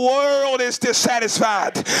whole world is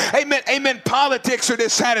dissatisfied. Amen. Amen. Politics are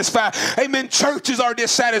dissatisfied. Amen. Churches are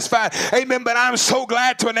dissatisfied. Amen. But I'm so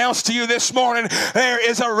glad to announce to you this morning, there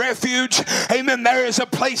is a refuge. Amen. There is a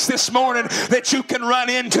place this morning that you can run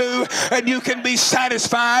into and you can be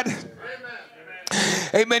satisfied.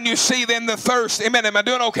 Amen. You see then the thirst. Amen. Am I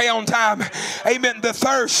doing okay on time? Amen. The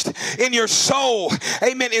thirst in your soul,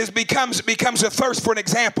 amen, becomes a thirst for an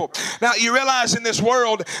example. Now you realize in this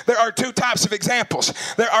world there are two types of examples.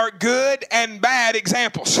 There are good and bad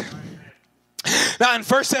examples. Now in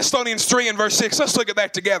 1 Thessalonians 3 and verse 6, let's look at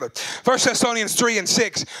that together. 1 Thessalonians 3 and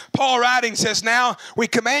 6, Paul writing says, now we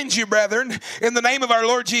command you, brethren, in the name of our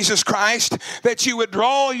Lord Jesus Christ, that you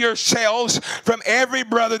withdraw yourselves from every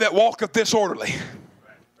brother that walketh disorderly,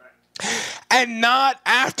 and not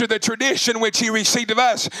after the tradition which he received of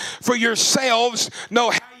us. For yourselves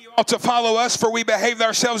know how you ought to follow us, for we behaved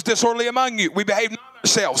ourselves disorderly among you. We behaved not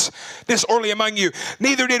ourselves disorderly among you.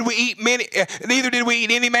 Neither did we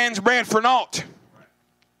eat any man's bread for naught,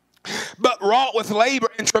 but wrought with labor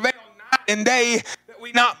and travail night and day,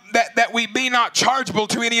 that we be not chargeable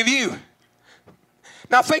to any of you.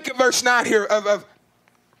 Now think of verse 9 here of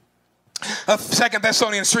 2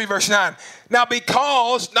 Thessalonians 3 verse 9. Now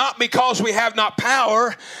not because we have not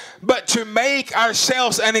power, but to make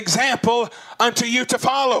ourselves an example unto you to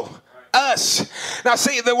follow us. Now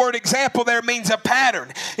see, the word example there means a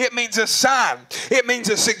pattern. It means a sign. It means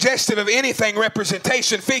a suggestive of anything,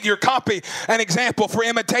 representation, figure, copy, an example for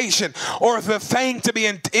imitation, or of a thing to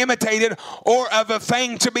be imitated, or of a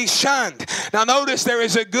thing to be shunned. Now notice there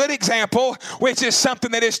is a good example, which is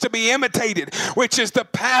something that is to be imitated, which is the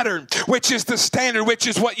pattern, which is the standard, which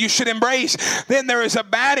is what you should embrace. Then there is a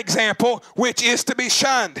bad example, which is to be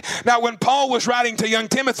shunned. Now when Paul was writing to young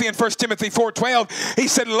Timothy in 1 Timothy 4:12, he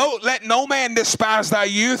said, let no man despise thy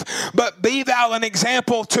youth, but be thou an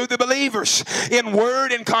example to the believers in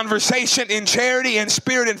word, in conversation, in charity, in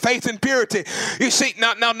spirit, in faith, and purity. You see,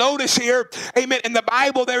 now notice here, amen, in the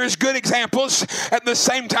Bible there is good examples. At the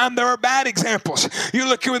same time there are bad examples. You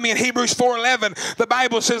look here with me in Hebrews 4:11. The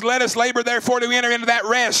Bible says, let us labor therefore to enter into that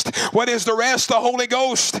rest. What is the rest? The Holy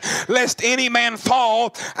Ghost. Lest any man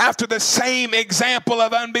fall after the same example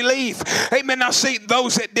of unbelief. Amen. Now see,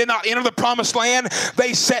 those that did not enter the promised land,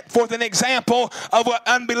 they set forth an example of what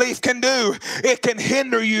unbelief can do. It can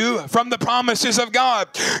hinder you from the promises of God.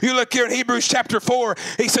 You look here in Hebrews chapter 4.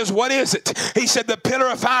 He says, what is it? He said, the pillar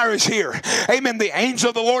of fire is here. Amen. The angel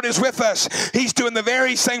of the Lord is with us. He's doing the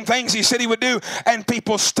very same things he said he would do. And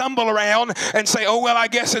people stumble around and say, oh, well, I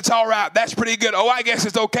guess it's all right. That's pretty good. Oh, I guess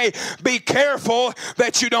it's okay. Be careful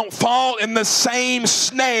that you don't fall in the same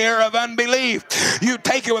snare of unbelief. You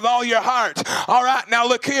take it with all your heart. All right, now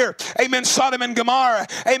look here. Amen. Sodom and Gomorrah.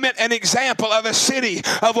 Amen. An example of a city,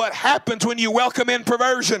 of what happens when you welcome in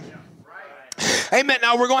perversion. Amen.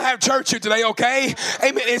 Now we're going to have church here today, okay?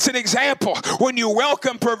 Amen. It's an example. When you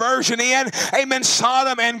welcome perversion in, amen,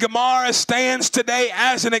 Sodom and Gomorrah stands today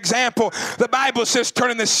as an example. The Bible says,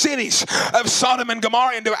 turning the cities of Sodom and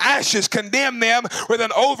Gomorrah into ashes, condemn them with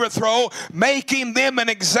an overthrow, making them an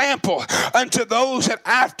example unto those that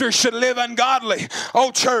after should live ungodly.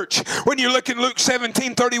 Oh, church, when you look in Luke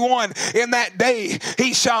 17:31, in that day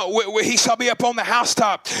he shall be upon the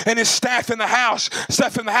housetop, and his staff in the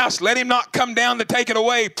house. Let him not come down to take it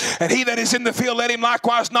away, and he that is in the field, let him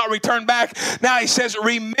likewise not return back. Now he says,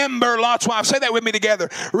 remember Lot's wife. Say that with me together.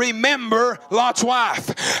 Remember Lot's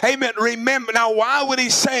wife. Amen. Remember. Now why would he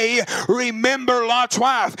say remember Lot's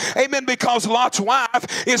wife? Amen. Because Lot's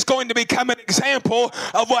wife is going to become an example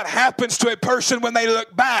of what happens to a person when they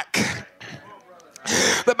look back.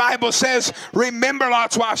 The Bible says, remember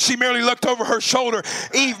Lot's wife. She merely looked over her shoulder.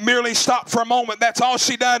 Eve merely stopped for a moment. That's all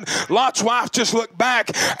she done. Lot's wife just looked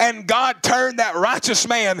back, and God turned that righteous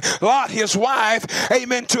man, Lot, his wife,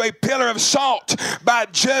 amen, to a pillar of salt by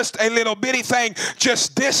just a little bitty thing,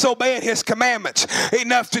 just disobeying his commandments.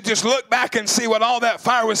 Enough to just look back and see what all that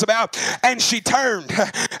fire was about, and she turned.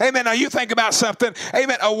 Amen. Now you think about something.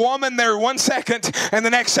 Amen. A woman there 1 second, and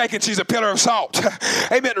the next second she's a pillar of salt.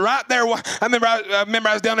 Amen. Right there. I remember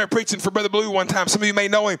I was down there preaching for Brother Blue one time. Some of you may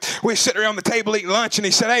know him. We were sitting around the table eating lunch, and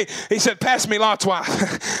he said, pass me Lot's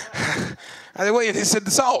wife. Well, he said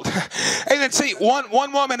the salt. Amen. See,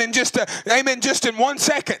 one woman in just in 1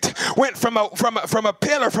 second went from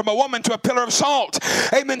a woman to a pillar of salt.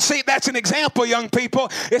 Amen. See, that's an example, young people.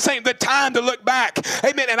 This ain't the time to look back.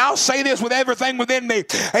 Amen. And I'll say this with everything within me.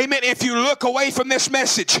 Amen. If you look away from this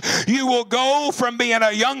message, you will go from being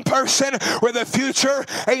a young person with a future,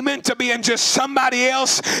 amen, to being just somebody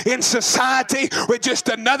else in society with just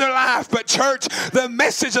another life. But church, the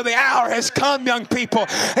message of the hour has come, young people.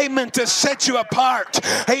 Amen. To set you apart.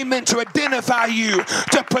 Amen. To identify you.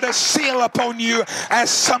 To put a seal upon you as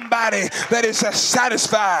somebody that is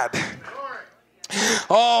satisfied.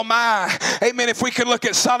 Oh my, amen. If we could look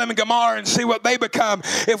at Sodom and Gomorrah and see what they become,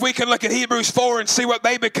 if we could look at Hebrews 4 and see what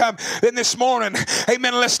they become, then this morning,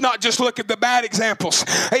 amen, let's not just look at the bad examples,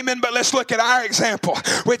 amen, but let's look at our example,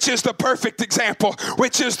 which is the perfect example,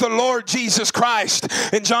 which is the Lord Jesus Christ.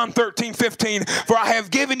 In John 13:15, for I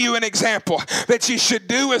have given you an example that you should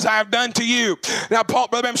do as I have done to you. Now, Paul,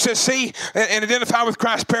 Brother Branham says, see, and identify with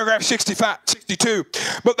Christ, paragraph 62.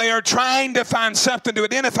 But they are trying to find something to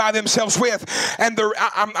identify themselves with. And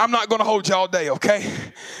I'm not going to hold you all day, okay?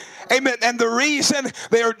 Amen. And the reason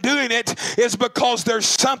they are doing it is because there's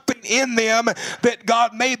something in them that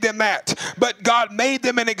God made them that. But God made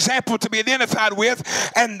them an example to be identified with,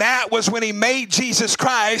 and that was when He made Jesus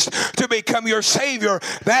Christ to become your Savior.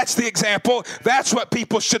 That's the example. That's what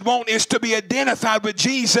people should want, is to be identified with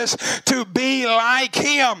Jesus, to be like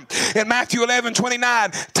Him. In Matthew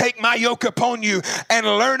 11:29, take my yoke upon you and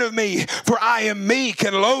learn of me, for I am meek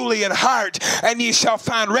and lowly in heart, and ye shall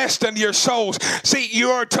find rest unto your souls. See,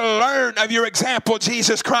 you are to learn of your example,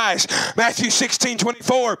 Jesus Christ. Matthew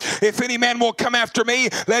 16:24, if any man will come after me,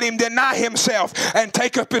 let him deny himself and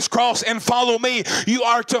take up his cross and follow me. You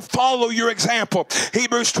are to follow your example.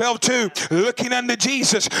 Hebrews 12:2, looking unto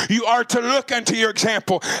Jesus, you are to look unto your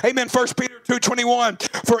example. Amen. 1 Peter 2:21,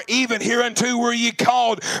 for even hereunto were ye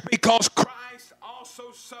called, because Christ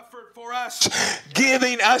also suffered for us,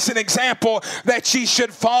 giving us an example that ye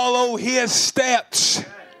should follow His steps.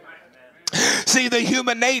 See, the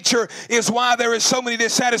human nature is why there is so many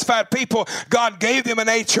dissatisfied people. God gave them a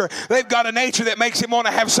nature. They've got a nature that makes them want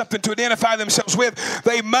to have something to identify themselves with.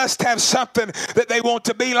 They must have something that they want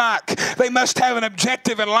to be like. They must have an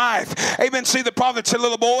objective in life. Amen. See, the prophet said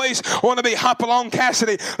little boys want to be Hopalong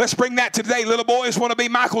Cassidy. Let's bring that to today. Little boys want to be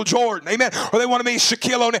Michael Jordan. Amen. Or they want to be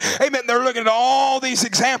Shaquille O'Neal. Amen. They're looking at all these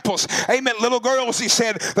examples. Amen. Little girls, he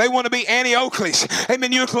said, they want to be Annie Oakleys.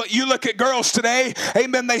 Amen. You look at girls today.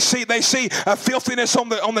 Amen. They see filthiness on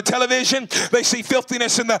the television. They see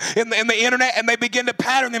filthiness in the internet, and they begin to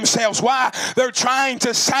pattern themselves. Why? They're trying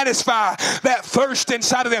to satisfy that thirst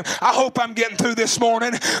inside of them. I hope I'm getting through this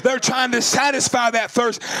morning. They're trying to satisfy that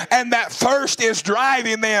thirst, and that thirst is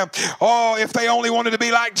driving them. Oh, if they only wanted to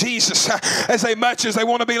be like Jesus as much as they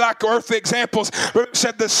want to be like earthly examples.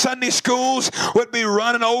 Said the Sunday schools would be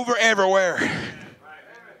running over everywhere.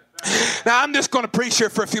 Now, I'm just going to preach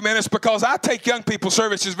here for a few minutes because I take young people's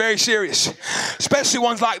services very serious, especially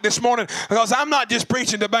ones like this morning, because I'm not just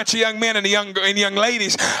preaching to a bunch of young men and young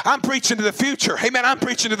ladies. I'm preaching to the future. Amen. I'm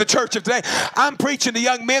preaching to the church of today. I'm preaching to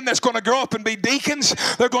young men that's going to grow up and be deacons.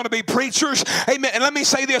 They're going to be preachers. Amen. And let me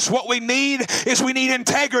say this. What we need is we need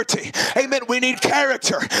integrity. Amen. We need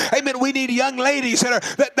character. Amen. We need young ladies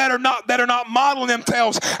that are not modeling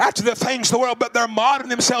themselves after the things of the world, but they're modeling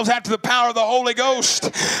themselves after the power of the Holy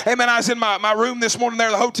Ghost. Amen. I was in my room this morning there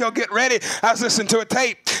at the hotel getting ready. I was listening to a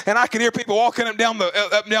tape, and I could hear people walking up down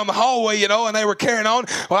the hallway, you know, and they were carrying on.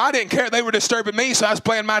 Well, I didn't care. They were disturbing me, so I was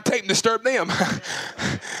playing my tape and disturbed them.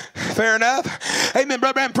 Fair enough. Amen.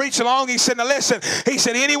 Brother Branham preached along. He said, now listen, he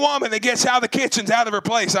said, any woman that gets out of the kitchen's out of her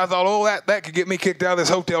place. I thought, oh, that could get me kicked out of this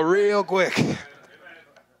hotel real quick.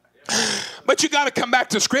 But you got to come back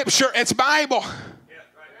to Scripture. It's Bible.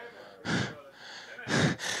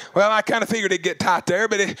 Well, I kind of figured it'd get tight there,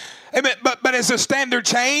 but has the standard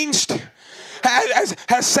changed?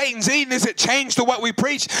 Has Satan's eaten? Has it changed to what we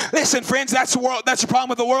preach? Listen, friends, that's the world. That's the problem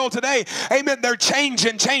with the world today. Amen. They're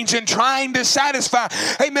changing, trying to satisfy.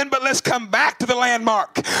 Amen. But let's come back to the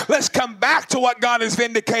landmark. Let's come back to what God has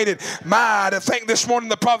vindicated. To think this morning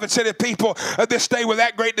the prophet said, if people of this day with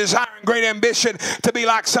that great desire and great ambition to be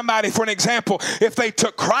like somebody for an example, if they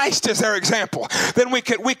took Christ as their example, then we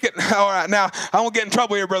could. All right, now I won't get in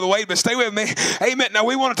trouble here, Brother Wade, but stay with me. Amen. Now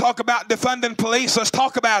we want to talk about defunding police. Let's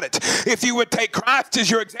talk about it. If you would take Christ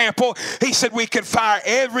as your example, he said we could fire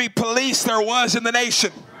every police there was in the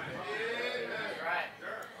nation.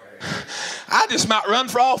 I just might run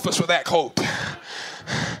for office with that hope.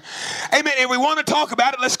 Amen. And we want to talk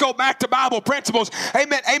about it. Let's go back to Bible principles.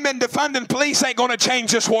 Amen. Amen. Defunding police ain't going to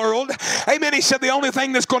change this world. Amen. He said the only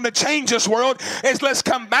thing that's going to change this world is let's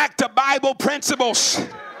come back to Bible principles.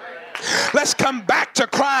 Let's come back to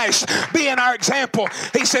Christ being our example.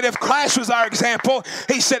 He said if Christ was our example,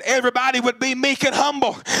 he said everybody would be meek and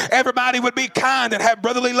humble. Everybody would be kind and have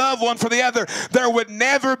brotherly love one for the other. There would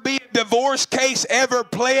never be a divorce case ever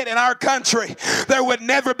played in our country. There would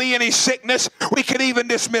never be any sickness. We could even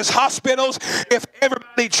dismiss hospitals. If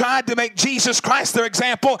everybody tried to make Jesus Christ their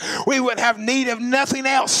example, we would have need of nothing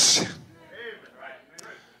else.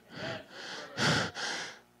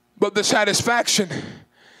 But the satisfaction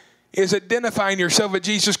is identifying yourself with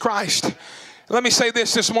Jesus Christ. Let me say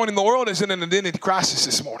this morning. The world is in an identity crisis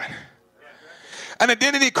this morning. An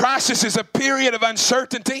identity crisis is a period of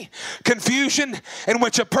uncertainty, confusion, in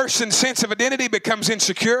which a person's sense of identity becomes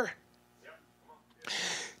insecure.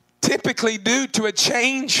 Typically due to a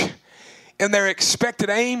change in their expected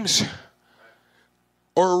aims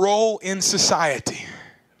or role in society.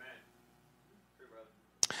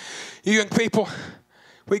 You young people,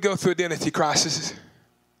 we go through identity crises.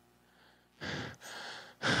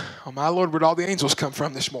 Oh my Lord, where'd all the angels come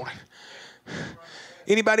from this morning?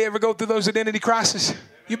 Anybody ever go through those identity crises?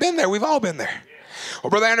 You've been there. We've all been there.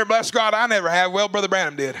 Well, Brother Andrew, bless God, I never have. Well, Brother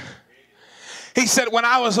Branham did. He said, when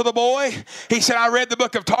I was a little boy, he said, I read the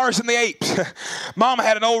book of Tarzan the Apes. Mama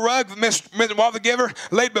had an old rug, Miss Martha Giver,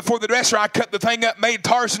 laid before the dresser. I cut the thing up, made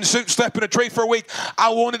Tarzan suit, slept in a tree for a week. I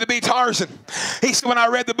wanted to be Tarzan. He said, when I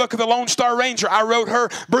read the book of the Lone Star Ranger, I rode her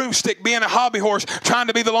broomstick, being a hobby horse, trying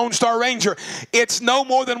to be the Lone Star Ranger. It's no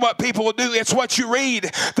more than what people will do. It's what you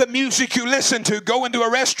read, the music you listen to, go into a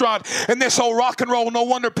restaurant, and this old rock and roll, no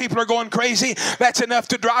wonder people are going crazy. That's enough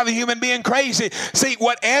to drive a human being crazy. See,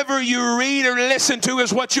 whatever you read or listen to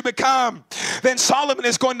is what you become. Then Solomon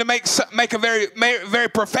is going to make a very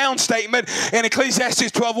profound statement in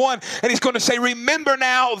Ecclesiastes 12:1, and he's going to say, remember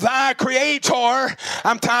now thy Creator.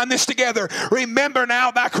 I'm tying this together. Remember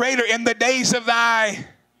now thy Creator in the days of thy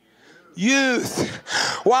youth,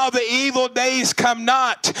 while the evil days come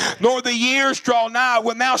not, nor the years draw nigh,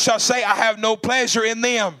 when thou shalt say, I have no pleasure in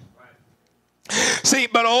them. See,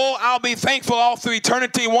 but oh, I'll be thankful all through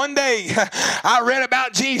eternity. One day, I read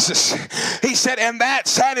about Jesus. He said, and that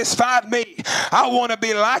satisfied me. I want to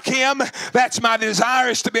be like him. That's my desire,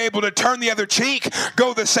 is to be able to turn the other cheek,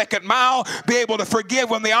 go the second mile, be able to forgive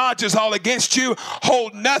when the odds is all against you,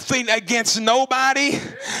 hold nothing against nobody.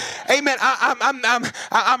 Amen.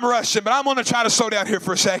 I'm rushing, but I'm going to try to slow down here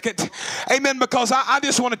for a second. Amen. Because I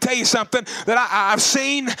just want to tell you something that I've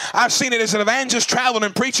seen it as an evangelist traveling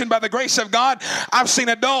and preaching by the grace of God. I've seen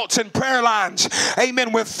adults in prayer lines,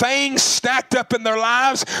 amen, with things stacked up in their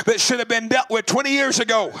lives that should have been dealt with 20 years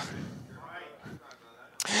ago.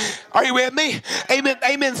 Are you with me? Amen.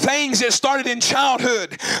 Amen. Things that started in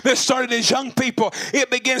childhood, that started as young people,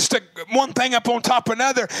 it begins to one thing up on top of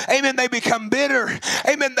another. Amen. They become bitter.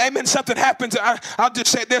 Amen. Amen. Something happens. I'll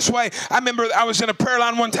just say it this way. I remember I was in a prayer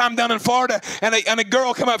line one time down in Florida, and a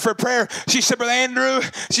girl came up for prayer. She said, Brother Andrew,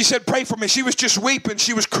 she said, pray for me. She was just weeping.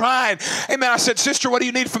 She was crying. Amen. I said, sister, what do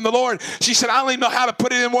you need from the Lord? She said, I don't even know how to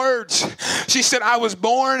put it in words. She said, I was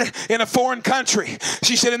born in a foreign country.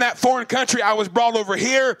 She said, in that foreign country, I was brought over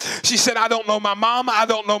here. She said, I don't know my mama. I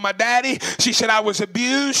don't know my daddy. She said, I was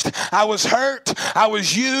abused. I was hurt. I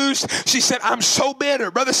was used. She said, I'm so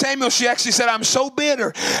bitter. Brother Samuel, she actually said, I'm so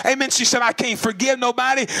bitter. Amen. She said, I can't forgive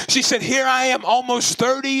nobody. She said, here I am, almost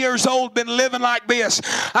 30 years old, been living like this.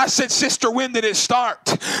 I said, sister, when did it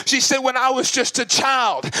start? She said, when I was just a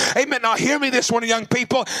child. Amen. Now hear me this one, young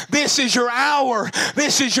people. This is your hour.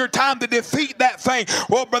 This is your time to defeat that thing.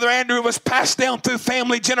 Well, Brother Andrew, it was passed down through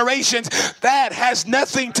family generations. That has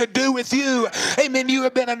nothing to do with you. Amen. You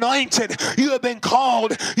have been anointed. You have been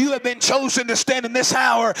called. You have been chosen to stand in this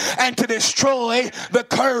hour and to destroy the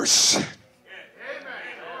curse.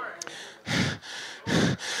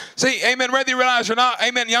 See, amen, whether you realize or not,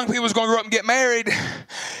 amen, young people is going to grow up and get married,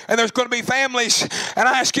 and there's going to be families. And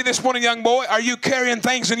I ask you this morning, young boy, are you carrying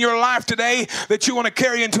things in your life today that you want to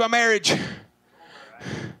carry into a marriage?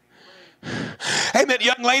 Amen,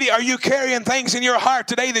 young lady, are you carrying things in your heart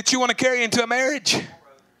today that you want to carry into a marriage?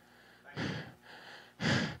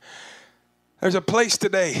 There's a place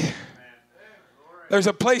today. There's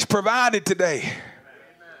a place provided today.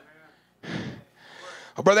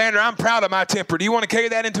 Oh, Brother Andrew, I'm proud of my temper. Do you want to carry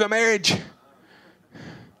that into a marriage?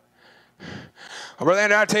 Oh, Brother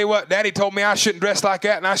Andrew, I tell you what, Daddy told me I shouldn't dress like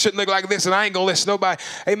that and I shouldn't look like this, and I ain't going to listen to nobody.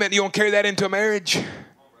 Amen. You want to carry that into a marriage?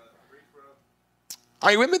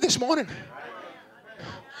 Are you with me this morning?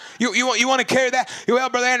 You want to carry that? Well,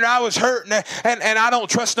 Brother Andrew, I was hurt and I don't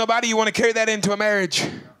trust nobody. You want to carry that into a marriage?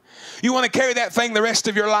 You want to carry that thing the rest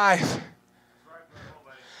of your life.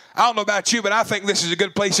 I don't know about you, but I think this is a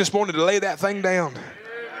good place this morning to lay that thing down.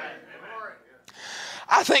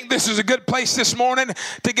 I think this is a good place this morning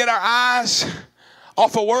to get our eyes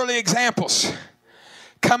off of worldly examples.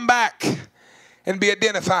 Come back and be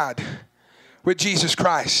identified with Jesus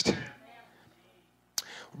Christ.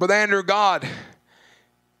 Brother Andrew, God,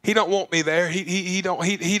 He don't want me there. He don't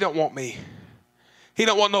want me. He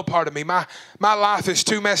don't want no part of me. My life is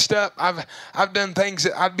too messed up. I've done things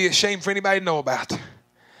that I'd be ashamed for anybody to know about.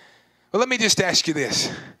 Well, let me just ask you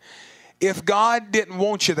this. If God didn't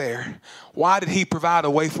want you there, why did He provide a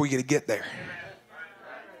way for you to get there?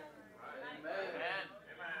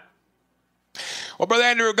 Well, Brother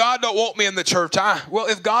Andrew, God don't want me in the church. Well,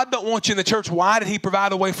 if God don't want you in the church, why did He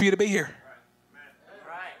provide a way for you to be here?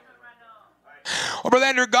 Well, Brother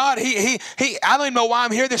Andrew, God, I don't even know why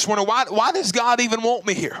I'm here this morning. Why does God even want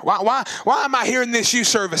me here? Why am I here in this youth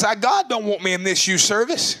service? God don't want me in this youth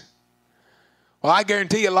service. Well, I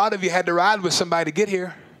guarantee you a lot of you had to ride with somebody to get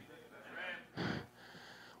here.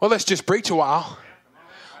 Well, let's just preach a while.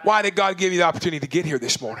 Why did God give you the opportunity to get here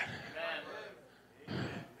this morning?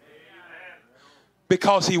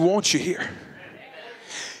 Because He wants you here.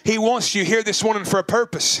 He wants you here this morning for a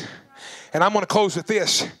purpose. And I'm going to close with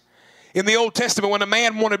this. In the Old Testament, when a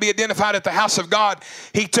man wanted to be identified at the house of God,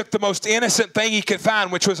 he took the most innocent thing he could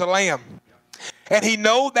find, which was a lamb. And he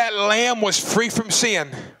knew that lamb was free from sin,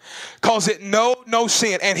 because it knew no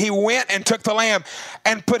sin. And he went and took the lamb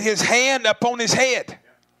and put his hand upon his head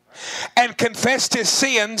and confessed his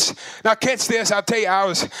sins. Now catch this. I'll tell you,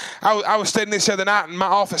 I was studying this the other night in my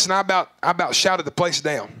office, and I about shouted the place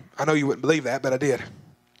down. I know you wouldn't believe that, but I did.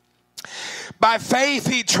 By faith,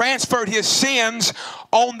 he transferred his sins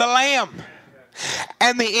on the lamb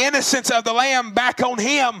and the innocence of the lamb back on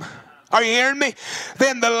him. Are you hearing me?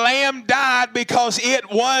 Then the lamb died because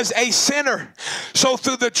it was a sinner. So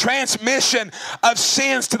through the transmission of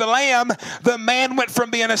sins to the lamb, the man went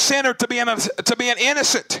from being a sinner to being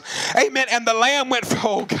innocent. Amen. And the lamb went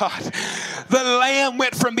from, the lamb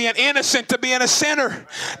went from being innocent to being a sinner.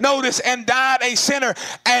 Notice, and died a sinner.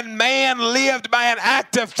 And man lived by an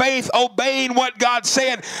act of faith, obeying what God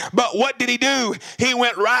said. But what did he do? He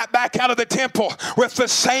went right back out of the temple with the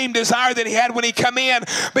same desire that he had when he come in,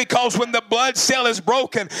 because when the blood cell is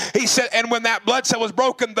broken, he said, and when that blood cell was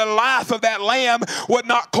broken, the life of that lamb would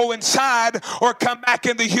not coincide or come back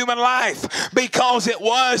into human life, because it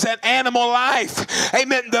was an animal life.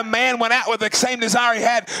 Amen. The man went out with the same desire he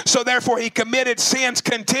had, so therefore he committed sins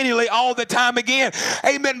continually all the time again.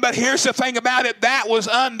 Amen. But here's the thing about it. That was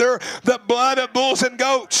under the blood of bulls and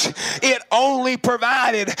goats. It only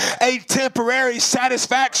provided a temporary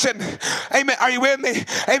satisfaction. Amen. Are you with me?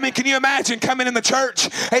 Amen. Can you imagine coming in the church?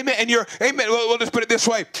 Amen. And amen. We'll just put it this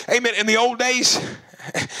way. Amen. In the old days,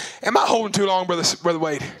 am I holding too long, Brother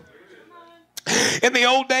Wade? In the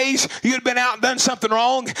old days, you had been out and done something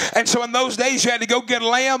wrong, and so in those days you had to go get a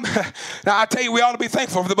lamb. Now I tell you, we ought to be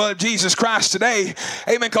thankful for the blood of Jesus Christ today.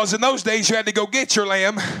 Amen. Because in those days you had to go get your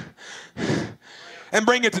lamb and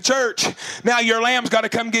bring it to church. Now your lamb's got to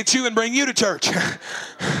come get you and bring you to church.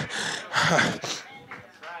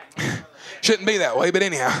 Shouldn't be that way, but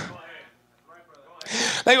anyhow.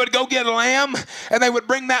 They would go get a lamb, and they would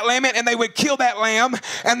bring that lamb in, and they would kill that lamb,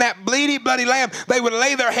 and that bleedy, bloody lamb, they would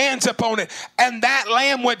lay their hands upon it, and that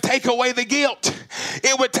lamb would take away the guilt.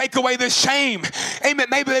 It would take away the shame. Amen.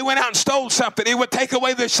 Maybe they went out and stole something. It would take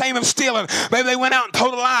away the shame of stealing. Maybe they went out and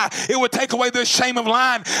told a lie. It would take away the shame of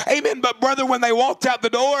lying. Amen. But brother, when they walked out the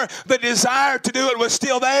door, the desire to do it was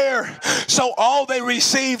still there. So all they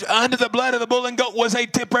received under the blood of the bull and goat was a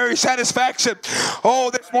temporary satisfaction.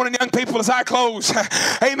 Oh, this morning, young people, as I close,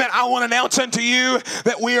 amen, I want to announce unto you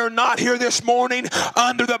that we are not here this morning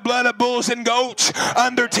under the blood of bulls and goats,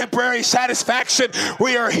 under temporary satisfaction.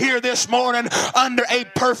 We are here this morning under a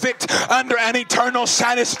perfect, under an eternal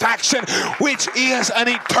satisfaction, which is an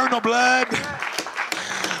eternal blood,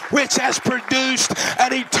 which has produced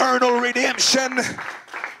an eternal redemption.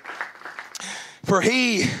 For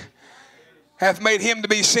he hath made him to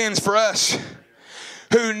be sins for us,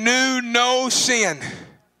 who knew no sin,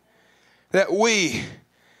 that we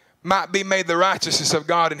might be made the righteousness of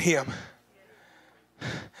God in him.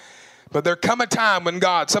 But there come a time when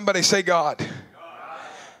God, somebody say God.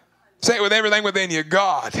 Say it with everything within you.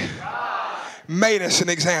 God made us an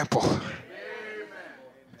example.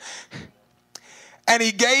 And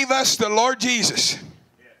he gave us the Lord Jesus.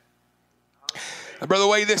 Now, Brother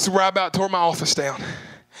Wade, this is where I about tore my office down.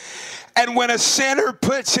 And when a sinner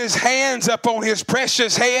puts his hands upon his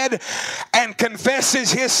precious head and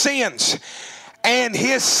confesses his sins and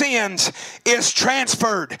his sins is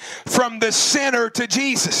transferred from the sinner to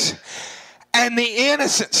Jesus. And the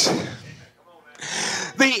innocence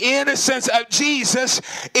of Jesus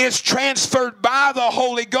is transferred by the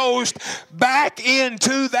Holy Ghost back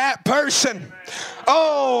into that person.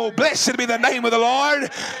 Oh, blessed be the name of the Lord.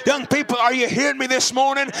 Young people, are you hearing me this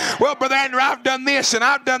morning? Well, Brother Andrew, I've done this and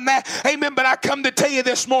I've done that. Amen. But I come to tell you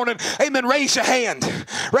this morning, amen, raise your hand.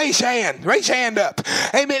 Raise your hand. Raise your hand up.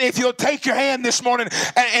 Amen. If you'll take your hand this morning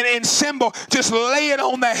and in symbol, just lay it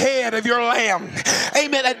on the head of your lamb.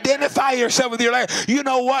 Amen. Identify yourself with your lamb. You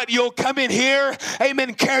know what? You'll come in here,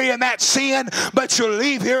 amen, carrying that sin, but you'll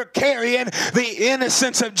leave here carrying the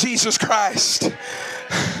innocence of Jesus Christ.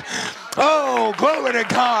 Oh, glory to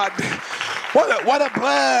God. What a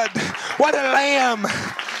blood. What a lamb.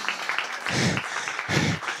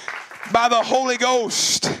 By the Holy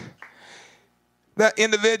Ghost, that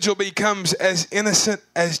individual becomes as innocent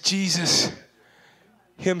as Jesus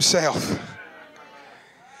himself.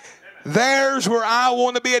 There's where I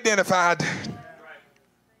want to be identified.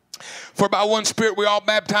 For by one Spirit we all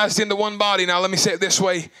baptized into one body. Now let me say it this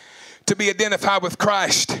way. To be identified with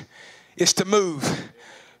Christ is to move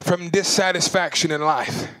from dissatisfaction in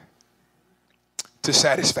life to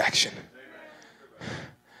satisfaction.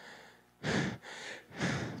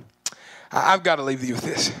 I've got to leave you with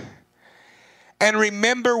this. And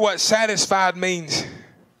remember what satisfied means.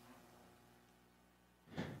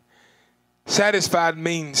 Satisfied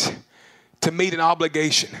means to meet an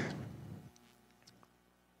obligation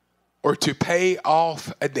or to pay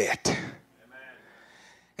off a debt.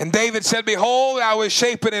 And David said, behold, I was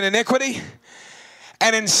shapen in iniquity,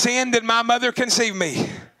 and in sin did my mother conceive me.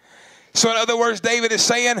 So in other words, David is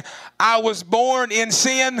saying, I was born in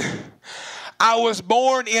sin. I was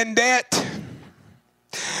born in debt.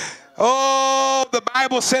 Oh, the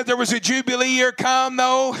Bible said there was a Jubilee year come,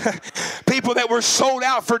 though. People that were sold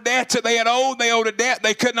out for debts that they had owed. They owed a debt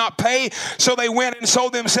they could not pay. So they went and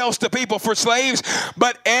sold themselves to people for slaves.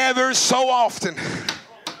 But ever so often,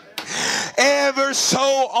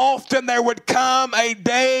 there would come a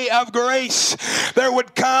day of grace. There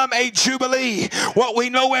would come a Jubilee, what we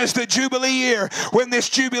know as the Jubilee year. When this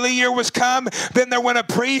Jubilee year was come, then there went a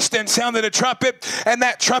priest and sounded a trumpet, and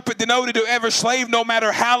that trumpet denoted to every slave, no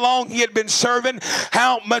matter how long he had been serving,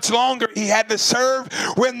 how much longer he had to serve.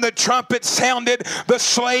 When the trumpet sounded, the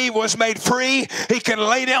slave was made free. He could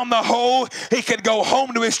lay down the hoe. He could go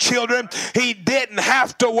home to his children. He didn't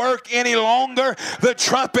have to work any longer. The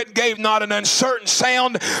trumpet gave not an uncertain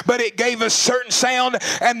sound, but it gave a certain sound,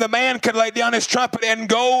 and the man could lay down his trumpet and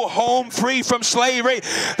go home free from slavery.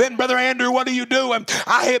 Then, Brother Andrew, what are you doing?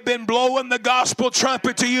 I have been blowing the gospel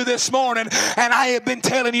trumpet to you this morning, and I have been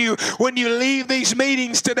telling you, when you leave these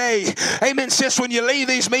meetings today, amen, sis, when you leave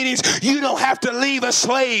these meetings, you don't have to leave a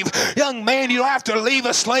slave. Young man, you don't have to leave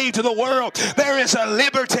a slave to the world. There is a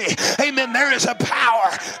liberty, amen, there is a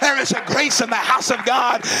power, there is a grace in the house of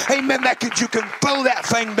God, amen, that you can throw that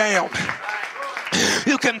thing down.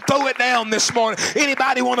 You can throw it down this morning.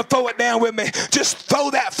 Anybody want to throw it down with me? Just throw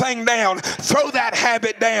that thing down. Throw that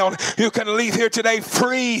habit down. You can leave here today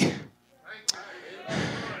free.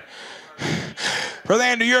 Brother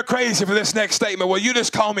Andrew, you're crazy for this next statement. Well, you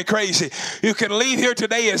just call me crazy. You can leave here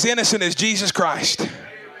today as innocent as Jesus Christ.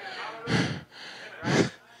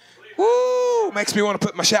 Woo! Makes me want to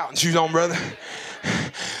put my shouting shoes on, brother.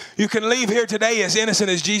 You can leave here today as innocent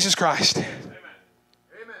as Jesus Christ.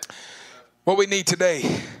 What we need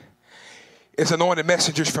today is anointed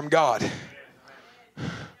messengers from God,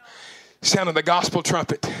 sounding the gospel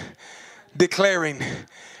trumpet, declaring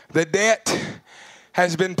the debt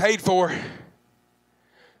has been paid for.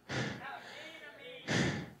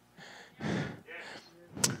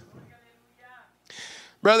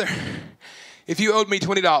 Brother, if you owed me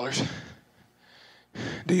 $20,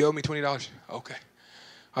 do you owe me $20? Okay.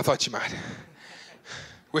 I thought you might.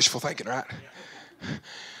 Wishful thinking, right?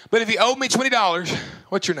 But if he owed me $20,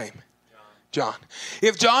 what's your name? John.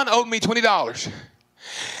 If John owed me $20,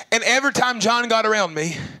 and every time John got around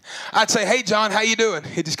me, I'd say, hey, John, how you doing?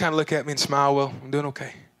 He'd just kind of look at me and smile. Well, I'm doing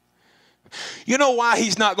okay. You know why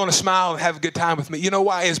he's not going to smile and have a good time with me? You know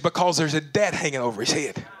why? Is because there's a debt hanging over his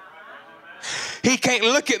head. He can't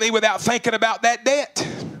look at me without thinking about that debt.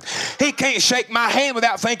 He can't shake my hand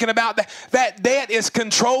without thinking about that. That debt is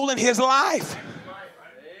controlling his life.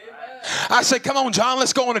 I say, come on, John,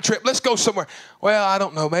 let's go on a trip. Let's go somewhere. Well, I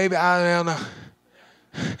don't know. Maybe, I don't know.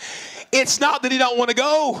 It's not that he don't want to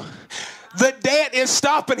go. The debt is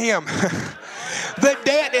stopping him. The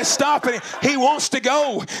debt is stopping him. He wants to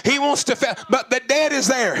go. He wants to fail. But the debt is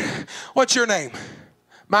there. What's your name?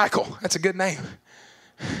 Michael. That's a good name.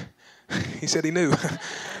 He said he knew.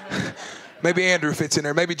 Maybe Andrew fits in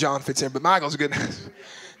there. Maybe John fits in, but Michael's good.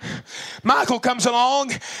 Michael comes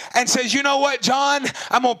along and says, you know what, John?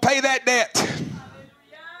 I'm going to pay that debt.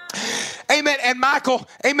 Amen. And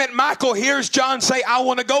Michael hears John say, I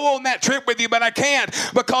want to go on that trip with you, but I can't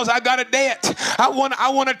because I got a debt. I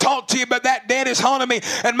want to talk to you, but that debt is haunting me.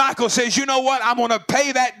 And Michael says, you know what? I'm going to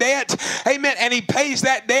pay that debt. Amen. And he pays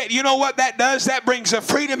that debt. You know what that does? That brings a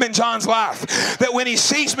freedom in John's life. That when he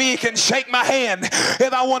sees me, he can shake my hand.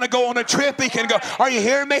 If I want to go on a trip, he can go. Are you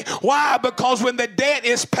hearing me? Why? Because when the debt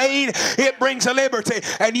is paid, it brings a liberty.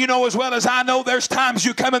 And you know as well as I know, there's times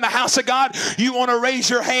you come in the house of God, you want to raise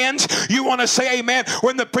your hands. You want to say amen.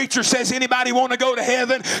 When the preacher says anybody want to go to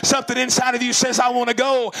heaven, something inside of you says I want to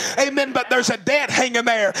go. Amen. But there's a debt hanging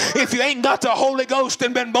there. If you ain't got the Holy Ghost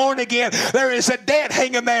and been born again, there is a debt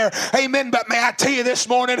hanging there. Amen. But may I tell you this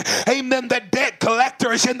morning, amen, the debt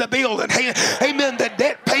collector is in the building. Amen. The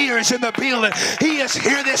debt payer is in the building. He is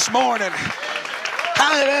here this morning.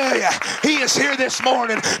 Hallelujah. He is here this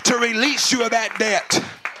morning to release you of that debt.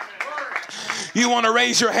 You want to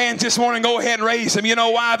raise your hands this morning, go ahead and raise them. You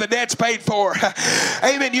know why? The debt's paid for.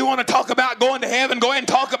 Amen. You want to talk about going to heaven, go ahead and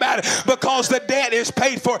talk about it because the debt is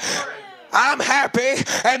paid for. I'm happy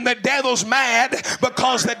and the devil's mad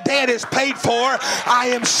because the debt is paid for.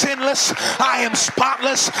 I am sinless. I am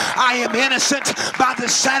spotless. I am innocent by the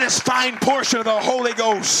satisfying portion of the Holy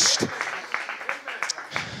Ghost.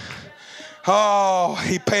 Oh,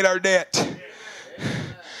 he paid our debt.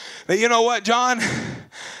 But you know what, John?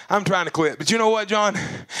 I'm trying to quit. But you know what, John?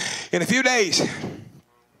 In a few days,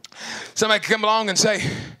 somebody could come along and say,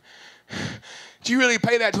 did you really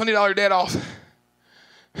pay that $20 debt off?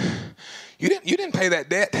 You didn't pay that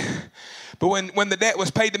debt. But when the debt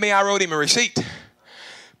was paid to me, I wrote him a receipt.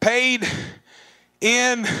 Paid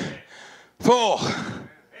in full.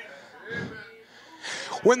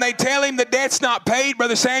 When they tell him the debt's not paid,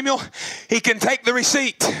 Brother Samuel, he can take the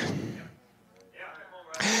receipt.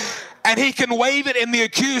 And he can wave it in the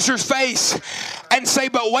accuser's face and say,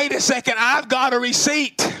 but wait a second, I've got a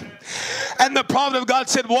receipt. And the prophet of God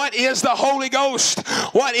said, what is the Holy Ghost?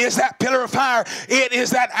 What is that pillar of fire? It is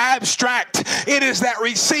that abstract. It is that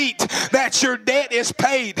receipt that your debt is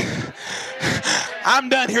paid. I'm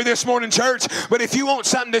done here this morning, church. But if you want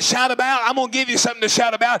something to shout about, I'm going to give you something to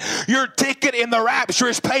shout about. Your ticket in the rapture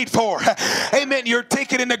is paid for. Amen. Your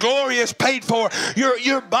ticket in the glory is paid for.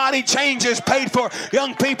 Your body change is paid for.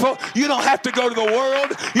 Young people, you don't have to go to the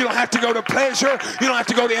world. You don't have to go to pleasure. You don't have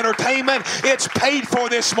to go to entertainment. It's paid for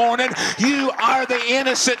this morning. You are the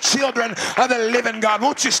innocent children of the living God.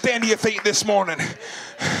 Won't you stand to your feet this morning?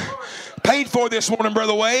 Paid for this morning,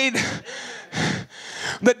 Brother Wade.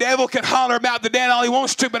 The devil can holler about the debt all he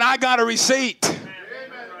wants to, but I got a receipt.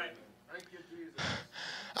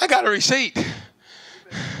 I got a receipt. And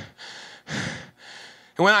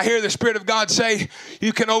when I hear the Spirit of God say,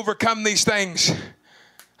 you can overcome these things,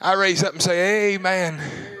 I raise up and say, amen.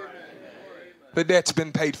 The debt's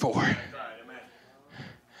been paid for.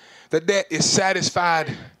 The debt is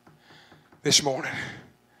satisfied this morning.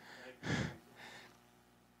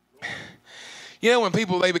 You know, when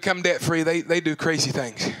people, they become debt-free, they do crazy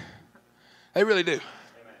things. They really do.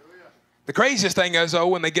 The craziest thing is, though,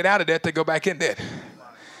 when they get out of debt, they go back in debt.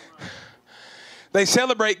 They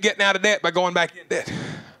celebrate getting out of debt by going back in debt.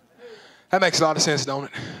 That makes a lot of sense, don't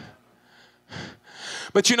it?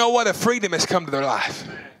 But you know what? A freedom has come to their life.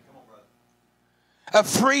 A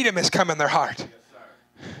freedom has come in their heart.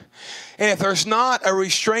 And if there's not a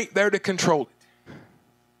restraint there to control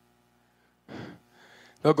it,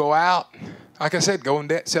 they'll go out. Like I said, go in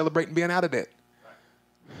debt, celebrating being out of debt.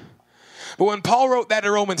 But when Paul wrote that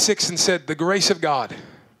in Romans 6 and said, the grace of God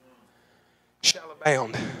shall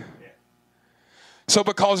abound. So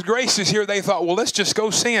because grace is here, they thought, well, let's just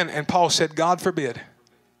go sin. And Paul said, God forbid.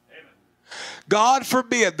 God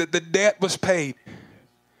forbid that the debt was paid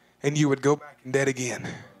and you would go back in debt again.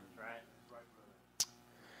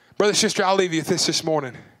 Brother, sister, I'll leave you with this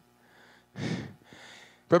morning.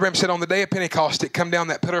 Brother Branham said on the day of Pentecost, it come down,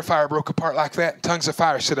 that pillar of fire broke apart like that, and tongues of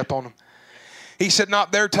fire sit up on them. He said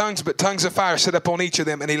not their tongues, but tongues of fire sit up on each of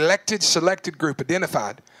them. An elected, selected group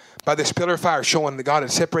identified by this pillar of fire showing that God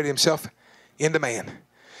had separated himself into man.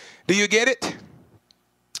 Do you get it?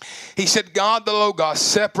 He said God, the Logos,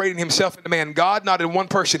 separating himself into man. God not in one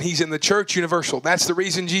person. He's in the church universal. That's the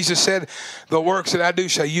reason Jesus said, the works that I do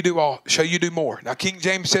shall you do more. Now King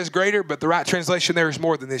James says greater, but the right translation there is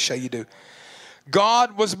more than this shall you do.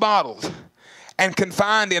 God was bottled and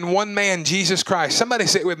confined in one man, Jesus Christ. Somebody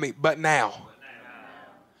say it with me. But now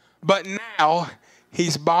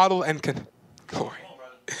he's bottled and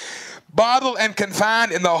bottled and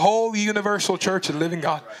confined in the whole universal church of the living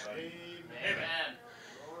God.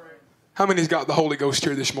 How many's got the Holy Ghost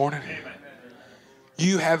here this morning?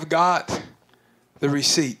 You have got the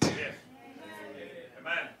receipt.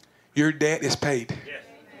 Your debt is paid.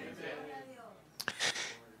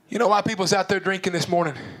 You know why people's out there drinking this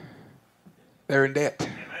morning? They're in debt.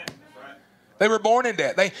 They were born in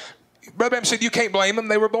debt. Brother Branham said you can't blame them.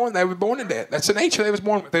 They were born in debt. That's the nature they was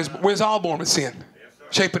born with. We was all born with sin,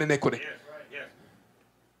 shaping iniquity.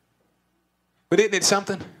 But isn't it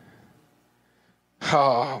something?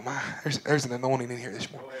 Oh my, there's an anointing in here this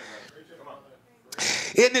morning.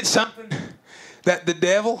 Isn't it something that the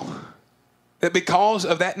devil, that because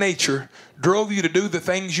of that nature, drove you to do the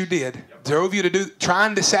things you did, drove you to do,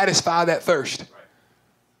 trying to satisfy that thirst.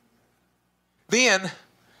 Then,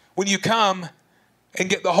 when you come and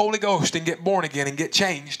get the Holy Ghost and get born again and get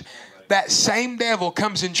changed, that same devil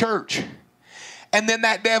comes in church. And then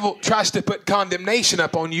that devil tries to put condemnation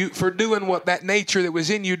up on you for doing what that nature that was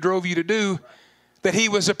in you drove you to do, that he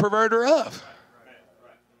was a perverter of.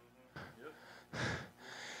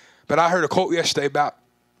 But I heard a quote yesterday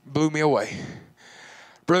blew me away.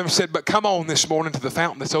 Brother said, but come on this morning to the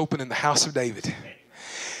fountain that's open in the house of David.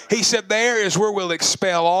 He said, there is where we'll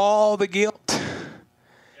expel all the guilt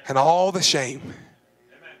and all the shame.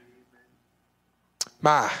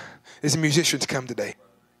 As the musicians come today.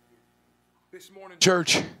 This morning,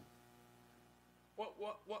 church,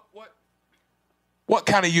 what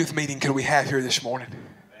kind of youth meeting could we have here this morning?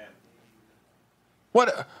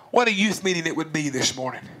 What a youth meeting it would be this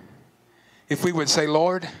morning if we would say,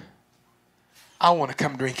 Lord, I want to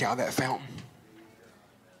come drink out of that fountain.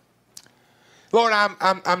 Lord,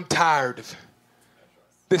 I'm tired of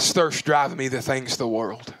this thirst driving me the things of the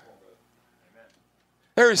world.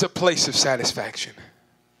 There is a place of satisfaction.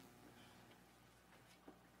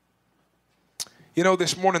 You know,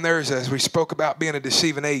 this morning as we spoke about being a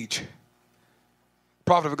deceiving age, the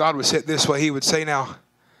prophet of God would say it this way. He would say, now,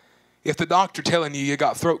 if the doctor telling you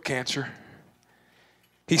got throat cancer,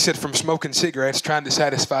 he said from smoking cigarettes, trying to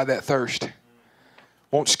satisfy that thirst,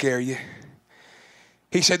 won't scare you.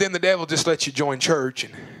 He said, then the devil just lets you join church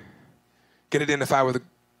and get identified with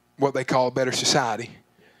what they call a better society.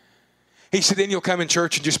 He said, then you'll come in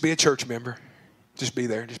church and just be a church member. Just be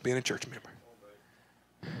there, just being a church member.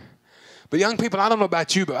 But young people, I don't know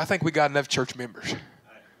about you, but I think we got enough church members.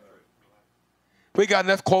 We got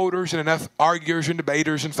enough quoters and enough arguers and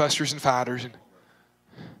debaters and fussers and fighters. And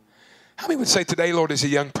how many would say today, Lord, as a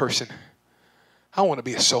young person, I want to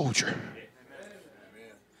be a soldier.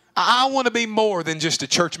 I want to be more than just a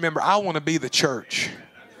church member. I want to be the church.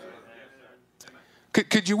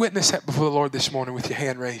 Could you witness that before the Lord this morning with your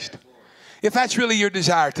hand raised? If that's really your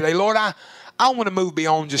desire today, Lord, I want to move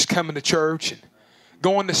beyond just coming to church and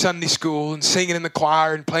going to Sunday school and singing in the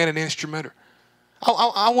choir and playing an instrument.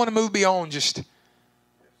 I want to move beyond just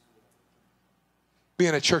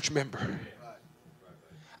being a church member.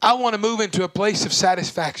 I want to move into a place of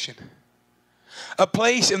satisfaction. A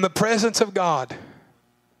place in the presence of God.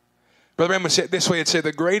 Brother Branham would say it this way. He'd say,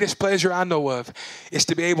 the greatest pleasure I know of is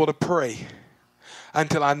to be able to pray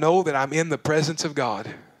until I know that I'm in the presence of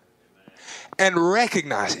God. And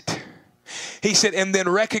recognize it. He said, and then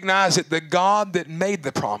recognize that the God that made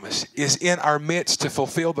the promise is in our midst to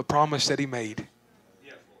fulfill the promise that he made.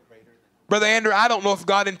 Brother Andrew, I don't know if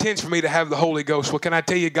God intends for me to have the Holy Ghost. Well, can I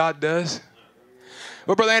tell you God does?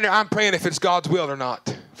 Well, Brother Andrew, I'm praying if it's God's will or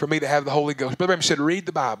not for me to have the Holy Ghost. Brother Andrew said, read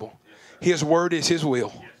the Bible. His word is his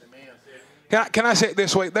will. Can I say it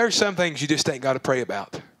this way? There's some things you just ain't got to pray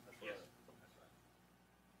about.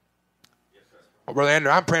 Well, Brother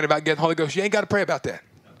Andrew, I'm praying about getting the Holy Ghost. You ain't got to pray about that.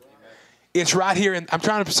 It's right here. I'm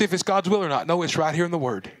trying to see if it's God's will or not. No, it's right here in the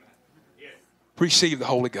Word. Receive the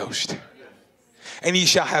Holy Ghost. And ye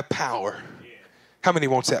shall have power. How many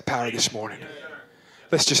wants that power this morning?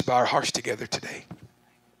 Let's just bow our hearts together today.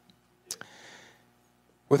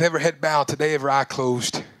 With every head bowed today, every eye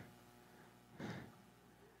closed.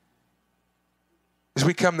 As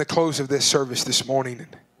we come to the close of this service this morning,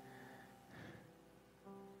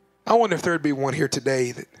 I wonder if there would be one here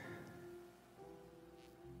today that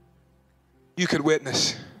you could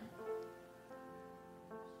witness.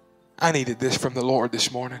 I needed this from the Lord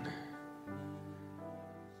this morning.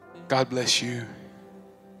 God bless you.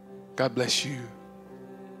 God bless you.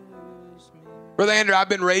 Brother Andrew, I've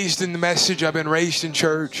been raised in the message. I've been raised in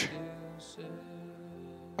church.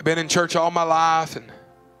 I've been in church all my life, and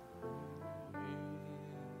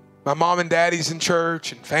my mom and daddy's in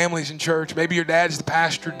church and family's in church. Maybe your dad's the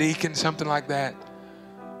pastor, deacon, something like that.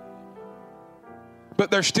 But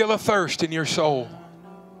there's still a thirst in your soul.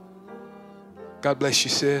 God bless you,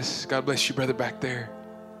 sis. God bless you, brother back there.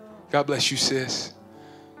 God bless you, sis.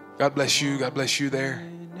 God bless you. God bless you there.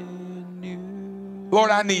 Lord,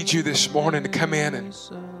 I need you this morning to come in and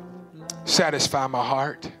satisfy my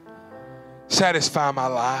heart, satisfy my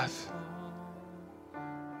life.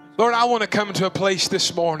 Lord, I want to come to a place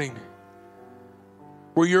this morning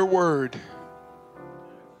where your word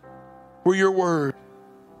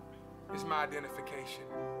is my identification.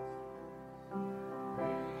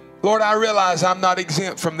 Lord, I realize I'm not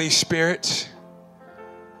exempt from these spirits.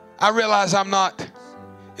 I realize I'm not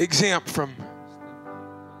exempt from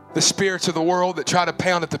the spirits of the world that try to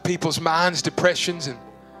pound at the people's minds, depressions and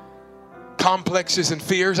complexes and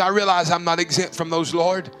fears. I realize I'm not exempt from those,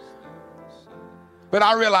 Lord. But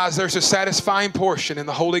I realize there's a satisfying portion in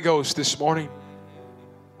the Holy Ghost this morning.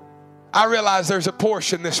 I realize there's a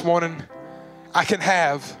portion this morning I can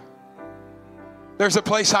have. There's a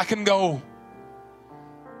place I can go.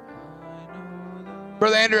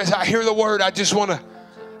 Brother Andrew, as I hear the word, I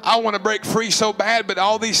want to break free so bad, but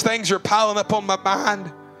all these things are piling up on my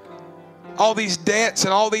mind. All these debts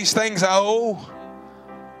and all these things I owe.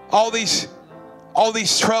 All these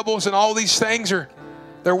troubles and all these things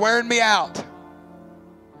they're wearing me out.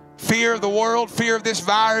 Fear of the world, fear of this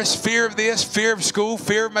virus, fear of this, fear of school,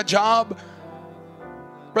 fear of my job.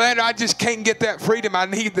 Brother Andrew, I just can't get that freedom I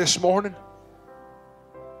need this morning.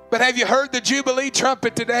 But have you heard the Jubilee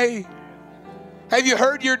trumpet today? Have you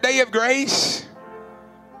heard your day of grace?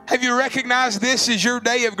 Have you recognized this is your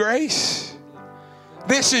day of grace?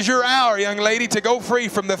 This is your hour, young lady, to go free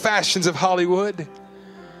from the fashions of Hollywood.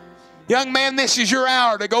 Young man, this is your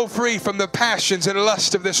hour to go free from the passions and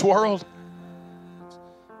lust of this world.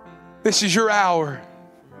 This is your hour.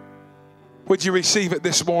 Would you receive it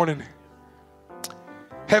this morning?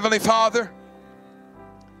 Heavenly Father,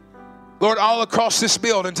 Lord, all across this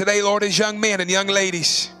building today, Lord, is young men and young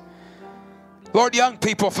ladies. Lord, young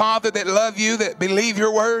people, Father, that love you, that believe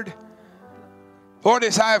your word. Lord,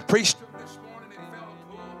 as I have preached this morning and felt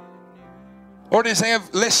full. Lord, as I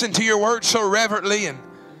have listened to your word so reverently. And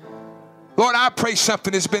Lord, I pray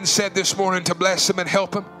something has been said this morning to bless them and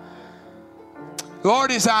help them.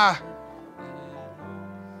 Lord, as I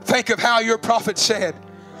think of how your prophet said,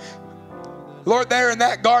 Lord, there in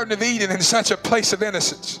that Garden of Eden, in such a place of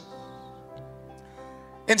innocence,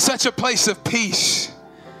 in such a place of peace,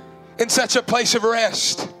 in such a place of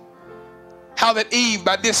rest, how that Eve,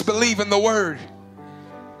 by disbelieving the word,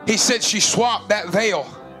 he said she swapped that veil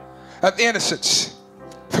of innocence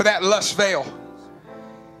for that lust veil.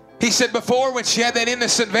 He said before, when she had that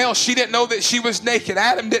innocent veil, she didn't know that she was naked.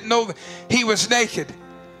 Adam didn't know that he was naked.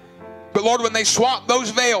 But Lord, when they swapped those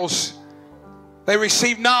veils, they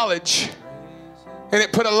received knowledge, and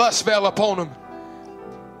it put a lust veil upon them.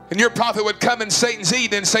 And your prophet would come in Satan's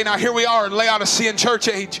Eden and say, now here we are in Laodicean church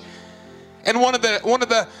age. And one of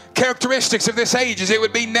the characteristics of this age is it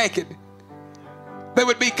would be naked. They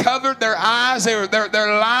would be covered, their eyes, their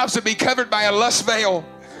lives would be covered by a lust veil.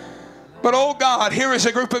 But oh God, here is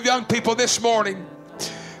a group of young people this morning,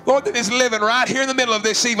 Lord, that is living right here in the middle of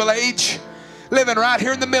this evil age, living right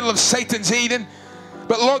here in the middle of Satan's Eden.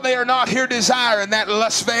 But Lord, they are not here desiring that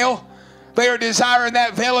lust veil. They are desiring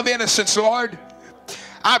that veil of innocence, Lord.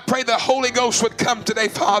 I pray the Holy Ghost would come today,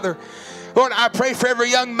 Father. Lord, I pray for every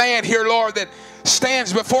young man here, Lord, that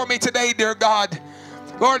stands before me today, dear God.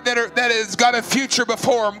 Lord, that has got a future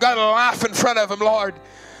before them, got a life in front of them, Lord.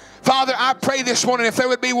 Father, I pray this morning if there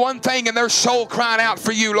would be one thing in their soul crying out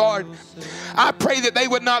for you, Lord, I pray that they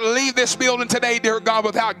would not leave this building today, dear God,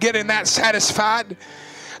 without getting that satisfied.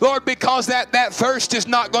 Lord, because that thirst is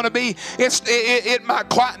not going to be, it might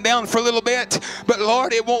quieten down for a little bit, but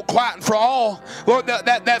Lord, it won't quieten for all. Lord,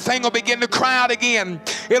 that thing will begin to cry out again.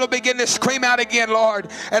 It'll begin to scream out again, Lord.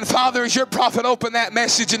 And Father, as your prophet opened that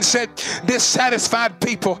message and said, dissatisfied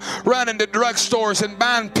people running to drugstores and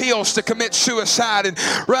buying pills to commit suicide and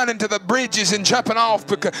running to the bridges and jumping off,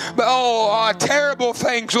 terrible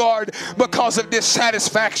things, Lord, because of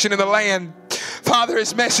dissatisfaction in the land. Father,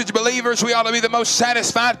 as message believers, we ought to be the most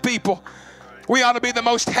satisfied people. We ought to be the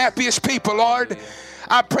most happiest people, Lord.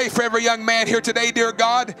 I pray for every young man here today, dear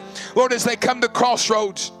God. Lord, as they come to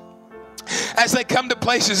crossroads, as they come to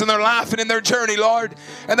places in their life and in their journey, Lord,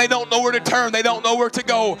 and they don't know where to turn, they don't know where to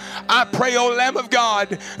go, I pray, O Lamb of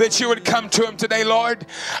God, that you would come to them today, Lord.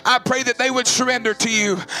 I pray that they would surrender to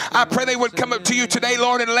you. I pray they would come up to you today,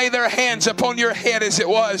 Lord, and lay their hands upon your head as it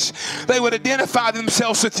was. They would identify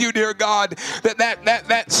themselves with you, dear God,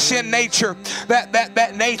 that sin nature,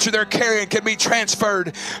 that nature they're carrying can be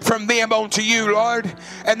transferred from them onto you, Lord,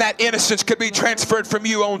 and that innocence could be transferred from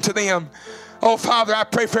you onto them. Oh, Father, I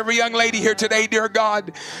pray for every young lady here today, dear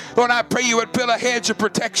God. Lord, I pray you would build a hedge of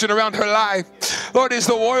protection around her life. Lord, as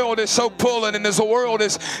the world is so pulling and as the world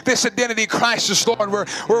is this identity crisis, Lord,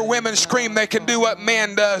 where women scream they can do what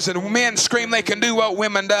men does and men scream they can do what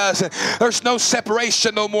women does. And there's no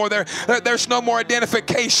separation no more. There's no more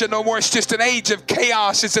identification no more. It's just an age of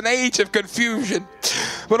chaos. It's an age of confusion.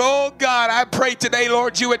 But, oh, God, I pray today,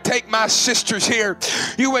 Lord, you would take my sisters here.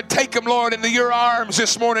 You would take them, Lord, into your arms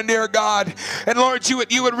this morning, dear God. And Lord, you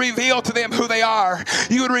would reveal to them who they are.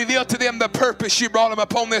 You would reveal to them the purpose you brought them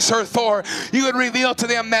upon this earth for. You would reveal to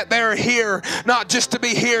them that they're here, not just to be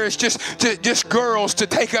here as just girls to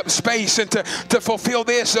take up space and to fulfill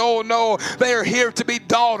this. Oh no, they are here to be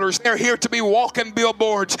daughters. They're here to be walking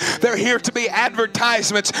billboards. They're here to be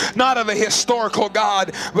advertisements, not of a historical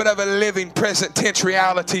God, but of a living present tense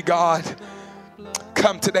reality God.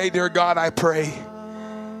 Come today, dear God, I pray,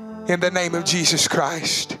 in the name of Jesus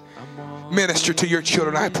Christ. Minister to your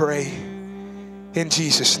children, I pray, in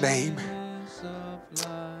Jesus' name.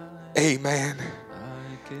 Amen.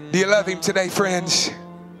 Do you love him today, friends?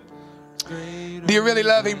 Do you really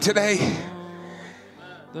love him today?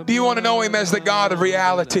 Do you want to know him as the God of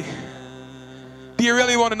reality? Do you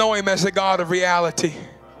really want to know him as the God of reality?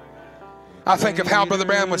 I think of how Brother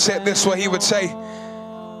Branham would say it this way. He would say,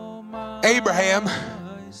 Abraham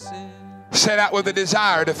set out with a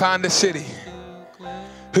desire to find a city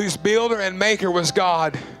whose builder and maker was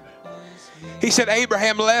God. He said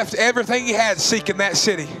Abraham left everything he had seeking that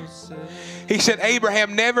city. He said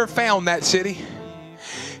Abraham never found that city.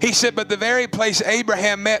 He said, but the very place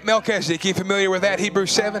Abraham met Melchizedek, you familiar with that?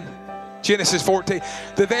 Hebrews 7, Genesis 14.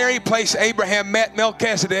 The very place Abraham met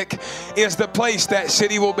Melchizedek is the place that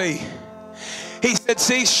city will be. He said,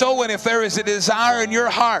 see, showing if there is a desire in your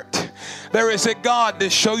heart, there is a God to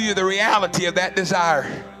show you the reality of that desire.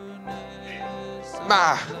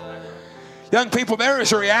 My young people, there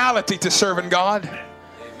is a reality to serving God.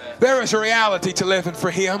 There is a reality to living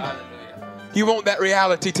for him. You want that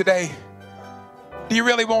reality today? Do you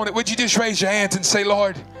really want it? Would you just raise your hands and say,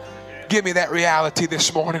 Lord, give me that reality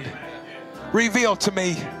this morning. Reveal to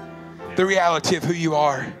me the reality of who you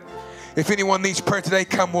are. If anyone needs prayer today,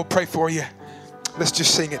 come, we'll pray for you. Let's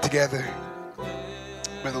just sing it together.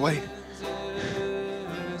 Brother Wade.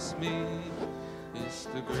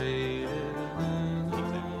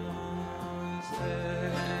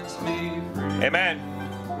 Amen.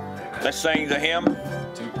 Let's sing the hymn.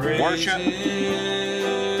 Worship.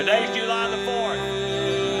 Today's July the 4th.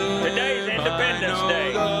 Today's Independence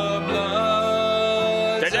Day.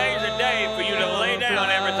 Today's a day for you to lay down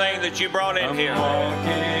everything that you brought in here.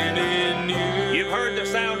 You've heard the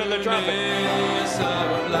sound of the trumpet.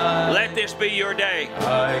 Let this be your day.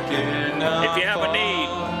 If you have a need,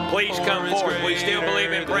 please come forward. We still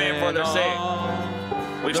believe in praying for the sick.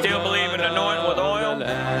 We still believe in anointing with oil.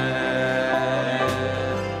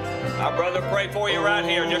 Our brother prayed for you right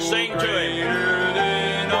here. Just sing to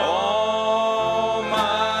him. All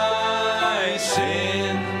my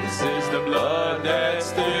sins is the blood that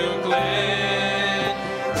still cleanses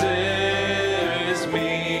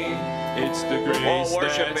me. It's the grace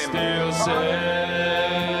that still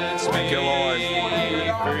sets me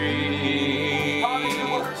free.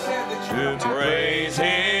 To praise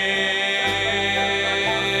him.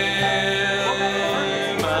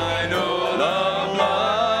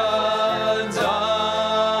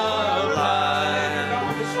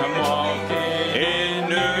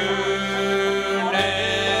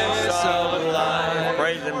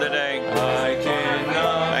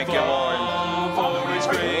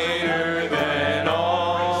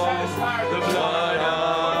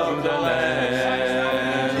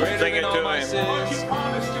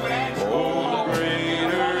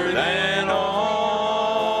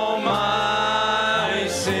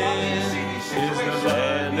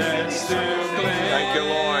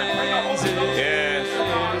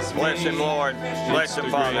 Lord, bless him,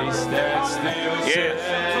 Father. Yes.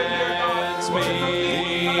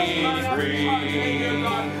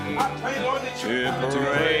 To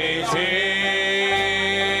praise him.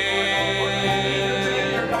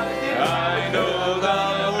 I know the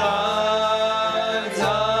lines of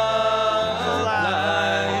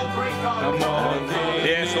life. Come on,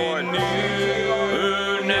 yes, Lord.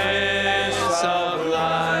 Newness of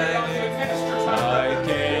life. I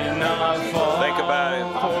cannot fall. Think about it.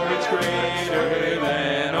 Greater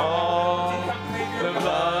than all the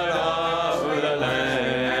blood of the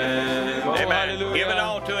Lamb. Amen. Give it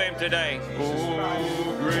all to him today.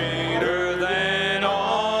 Oh, greater than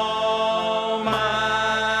all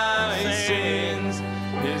my sins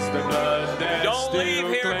is the blood that don't leave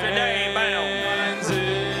here today bound.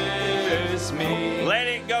 Let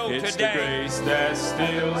it go today. that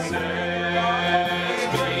still sets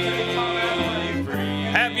me free.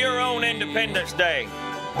 Have your own Independence Day.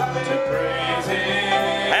 To praise Him.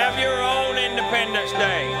 Have your own Independence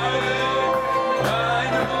Day.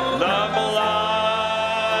 The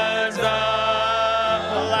blood's the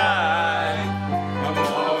light.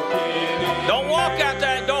 Don't walk out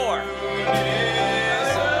that door.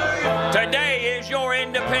 Today is your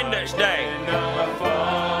Independence Day.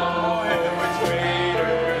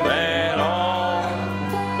 Than all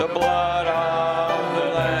the blood of the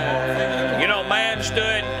Lamb. You know, man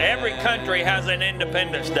stood, every country has an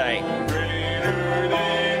Independence Day.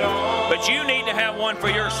 But you need to have one for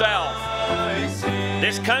yourself.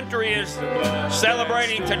 This country is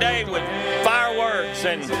celebrating today with fireworks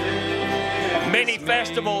and many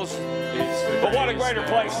festivals. But what a greater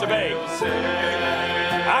place to be.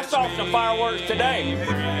 I saw some fireworks today.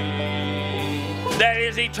 That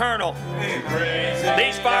is eternal.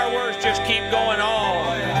 These fireworks just keep going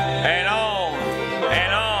on and on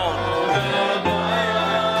and on.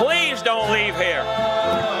 Please don't leave here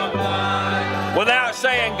without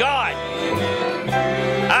saying, God,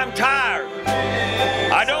 I'm tired.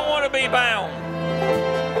 I don't want to be bound.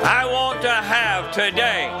 I want to have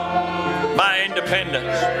today my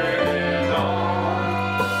independence.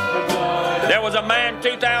 There was a man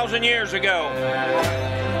 2,000 years ago.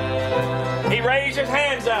 He raised his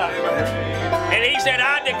hands up and he said,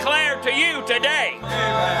 I declare to you today,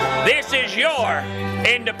 this is your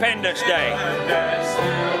Independence Day.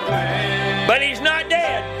 But he's not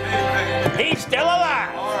dead. He's still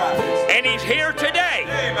alive. And he's here today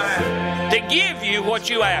to give you what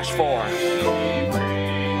you asked for.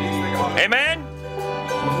 Amen?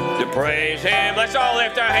 To praise Him. Let's all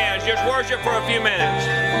lift our hands. Just worship for a few minutes.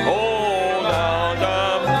 Hold on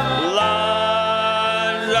the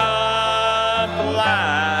blood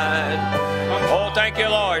applied. Oh, thank you,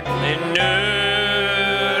 Lord. In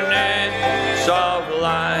newness of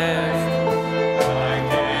life.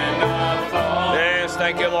 Yes,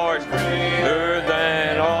 thank you, Lord. More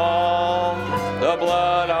than all the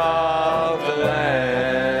blood of the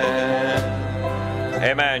Lamb.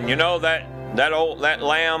 Amen. You know that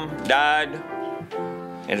lamb died,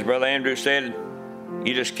 and as Brother Andrew said,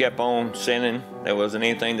 he just kept on sinning. There wasn't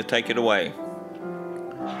anything to take it away.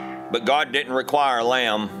 But God didn't require a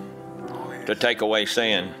lamb to take away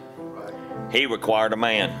sin. He required a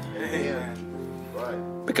man.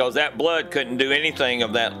 Because that blood couldn't do anything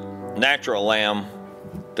of that natural lamb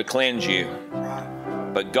to cleanse you.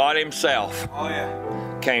 But God Himself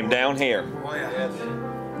came down here,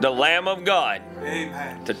 the Lamb of God,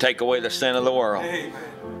 to take away the sin of the world.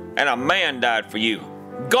 And a man died for you.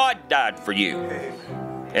 God died for you.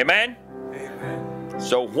 Amen?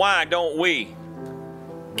 So why don't we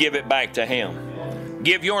give it back to Him?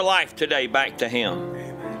 Give your life today back to Him.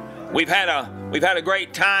 We've had a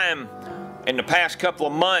great time in the past couple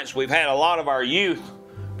of months. We've had a lot of our youth,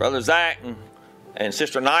 Brother Zach and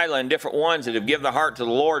Sister Nyla, and different ones that have given their heart to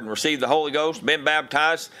the Lord and received the Holy Ghost, been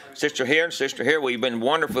baptized. Sister here and Sister here, we've been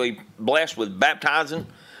wonderfully blessed with baptizing.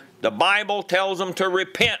 The Bible tells them to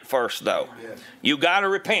repent first, though. You got to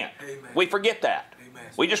repent. Amen. We forget that. Amen.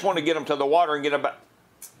 We just want to get them to the water and get them back.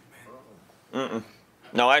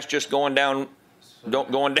 No, that's just going down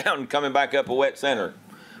and coming back up a wet center.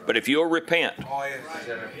 But if you'll repent,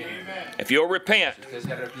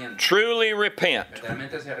 truly repent,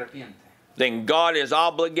 then God is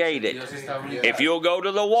obligated, if you'll go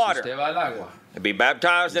to the water, to be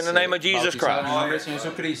baptized in the name of Jesus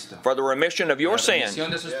Christ for the remission of your sins.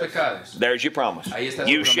 There's your promise.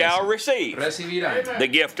 You shall receive the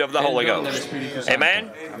gift of the Holy Ghost. Amen?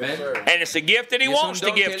 And it's a gift that He wants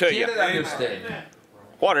to give to you.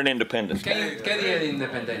 What an independence day.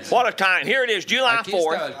 What a time. Here it is, July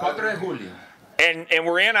 4th. And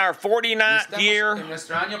we're in our 49th year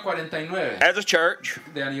as a church.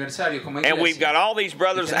 And we've got all these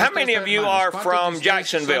brothers. How many of you are from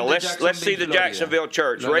Jacksonville? Let's see the Jacksonville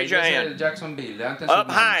church. Raise your hand.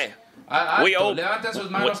 Up high.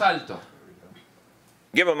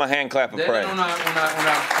 Give them a hand clap of praise.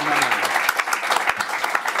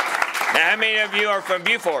 Now, how many of you are from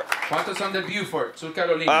Beaufort?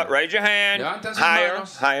 Raise your hand.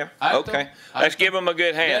 Higher. Okay. Let's give them a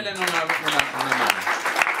good hand.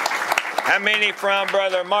 How many from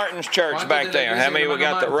Brother Martin's church back there? How many we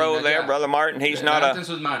got the row there? Brother Martin, he's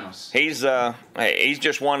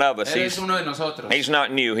just one of us. He's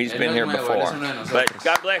not new. He's been here before. But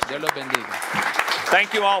God bless you.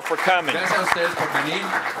 Thank you all for coming.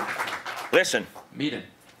 Listen.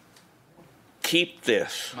 Keep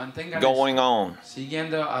this going on.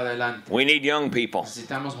 We need young people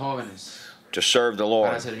to serve the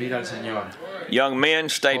Lord. Young men,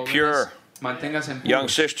 stay pure. Manténganse puros. Young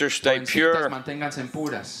sisters, stay Jovencitas, pure. Manténganse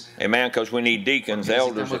puras. Amen. Because we need deacons,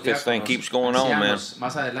 elders, if this thing keeps going on, man.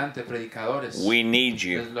 Más adelante, predicadores. We need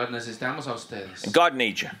you. Los necesitamos a ustedes. And God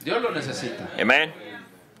needs you. Dios lo necesita. Amen.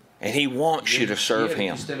 And He wants you to serve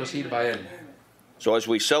Him. Usted lo sirva a él. So as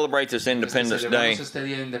we celebrate this Independence Day, Este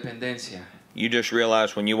día de independencia. you just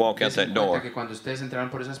realize when you walk out that door Que cuando ustedes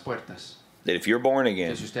entraron por esas puertas, that if you're born que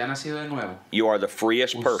again, si usted ha nacido de nuevo, you are the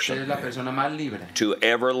freest usted person es la persona más libre to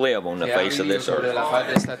ever live on the que ha face of vivido this sobre earth. la faz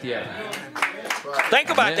de esta tierra.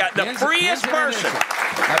 Think about that. The freest Piensen en person. eso.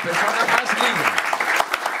 La persona más libre.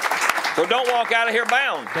 So don't walk out of here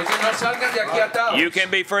bound. Entonces no salgan de aquí atados. You can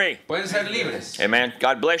be free. Pueden ser libres. Amen.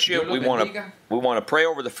 God bless you. Dios los We want to pray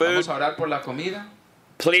over the food. Vamos a orar por la comida.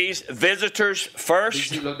 Please, visitors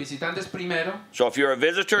first. Los visitantes primero. So if you're a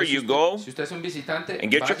visitor, you go Si usted es un visitante,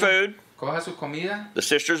 and get your food. Coja su comida. The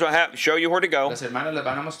sisters will show you where to go. Las hermanas les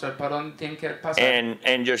van a mostrar para dónde tienen que pasar.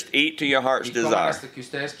 And just eat to your heart's Y coman desire. hasta que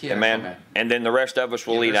ustedes quieran Amen. comer. And then the rest of us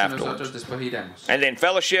will Y eat el resto nosotros afterwards. después iremos. And then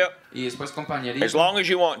fellowship, Y después compañerismo. as long as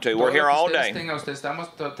you want to. We're Todo here lo que all ustedes day. tengan, ustedes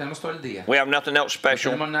tenemos todo el día. We have nothing else No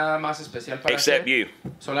special tenemos nada más especial para except hacer. you.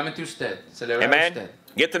 Solamente usted. Celebrar Amen. usted.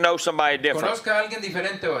 Get to know somebody different. Conozca a alguien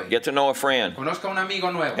diferente hoy. Get to know a friend. Conozca a un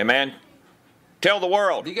amigo nuevo. Amen. Tell the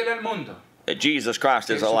world Dígale al mundo that Jesus Christ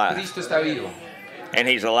que is alive. Jesucristo está vivo. And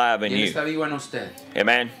He's alive in Y Él you. está vivo en usted.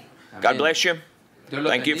 Amen. God bless you. Dios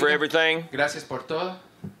los Thank you for bendiga. everything. Gracias por todo.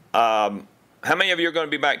 How many of you are going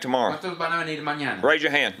to be back tomorrow? ¿Cuántos van a venir mañana? Raise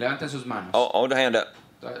your hand. Levanten sus manos. Hold the hand up.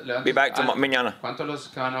 Levanten Be back sus- mañana. ¿Cuántos los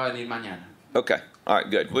que van a venir mañana? Okay. All right,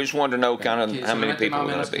 good. We just wanted to know kind of Que how many solamente people más o are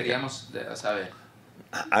going menos to be here. queríamos saber.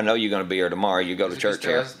 I know you're going to be here tomorrow. You go to Sé que church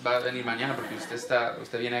here. usted va a venir mañana porque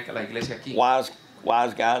usted viene a la iglesia aquí.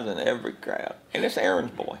 Wise guys in every crowd. And it's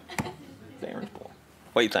Aaron's boy. It's Aaron's boy.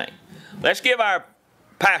 What do you think? Let's give our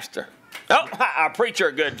pastor, our preacher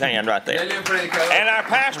a good hand right there. Dele un predicador. And our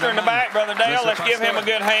pastor in the back, Brother Dale, let's give him a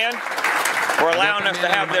good hand for allowing us to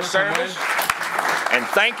have this service. And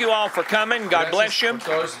thank you all for coming. God bless you. Gracias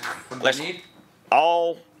por todos por Let's- venir.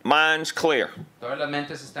 All minds clear. Todas las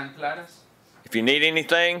mentes están claras. If you need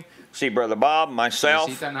anything, see Brother Bob, myself,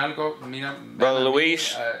 Necesitan algo, mira, Brother vean a mí,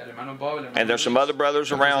 Luis, el hermano Bob, el hermano and there's some Luis, other brothers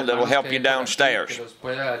otros around that'll hermanos help que you hay por aquí downstairs. que los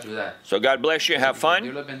pueda ayudar. So God bless you. Have fun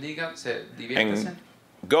Dios los bendiga, diviértanse. and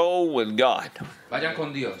go with God. Vayan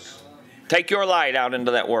con Dios. Take your light out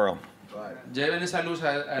into that world Lleven esa luz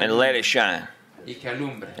and let it shine. y que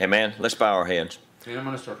alumbre. Amen. Let's bow our heads. Miremos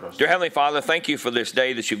nuestro rostro. Dear Heavenly Father, thank you for this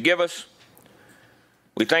day that you've given us.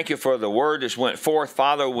 We thank you for the word that went forth.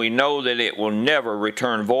 Father, we know that it will never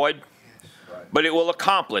return void, but it will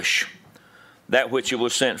accomplish that which it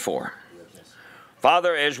was sent for.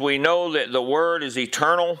 Father, as we know that the word is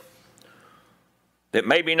eternal, that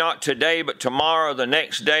maybe not today, but tomorrow, the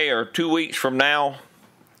next day, or 2 weeks from now,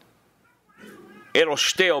 it'll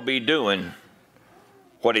still be doing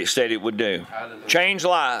what it said it would do. Hallelujah. Change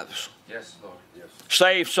lives, Yes, Lord. Yes,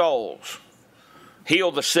 save souls,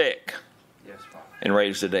 heal the sick, yes, Father. and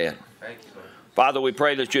raise the dead. Thank you, Lord. Father, we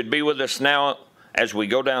pray that you'd be with us now as we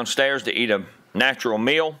go downstairs to eat a natural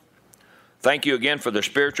meal. Thank you again for the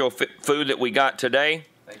spiritual food that we got today.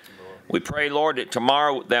 Thank you, Lord. We pray, Lord, that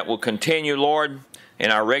tomorrow that will continue, Lord,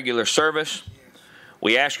 in our regular service.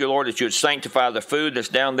 We ask you, Lord, that you would sanctify the food that's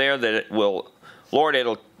down there, that it will, Lord,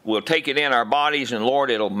 we'll take it in our bodies, and Lord,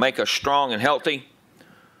 it'll make us strong and healthy.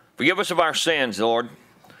 Forgive us of our sins, Lord,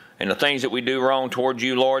 and the things that we do wrong towards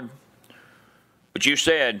you, Lord. But you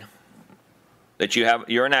said that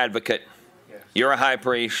you're an advocate, Yes. you're a high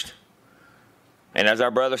priest, and as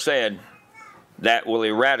our brother said, that will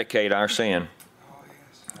eradicate our sin.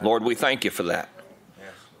 Lord, we thank you for that.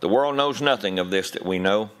 The world knows nothing of this that we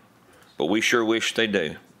know, but we sure wish they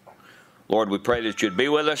do. Lord, we pray that you'd be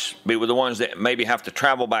with us, be with the ones that maybe have to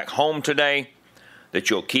travel back home today, that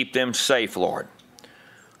you'll keep them safe, Lord,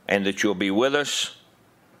 and that you'll be with us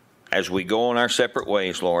as we go on our separate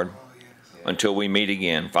ways, Lord, until we meet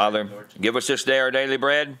again. Father, give us this day our daily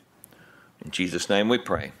bread. In Jesus' name we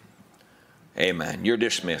pray. Amen. You're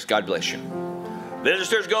dismissed. God bless you.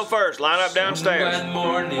 Visitors, go first. Line up downstairs. That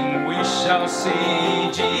morning we shall see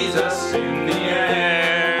Jesus in the air.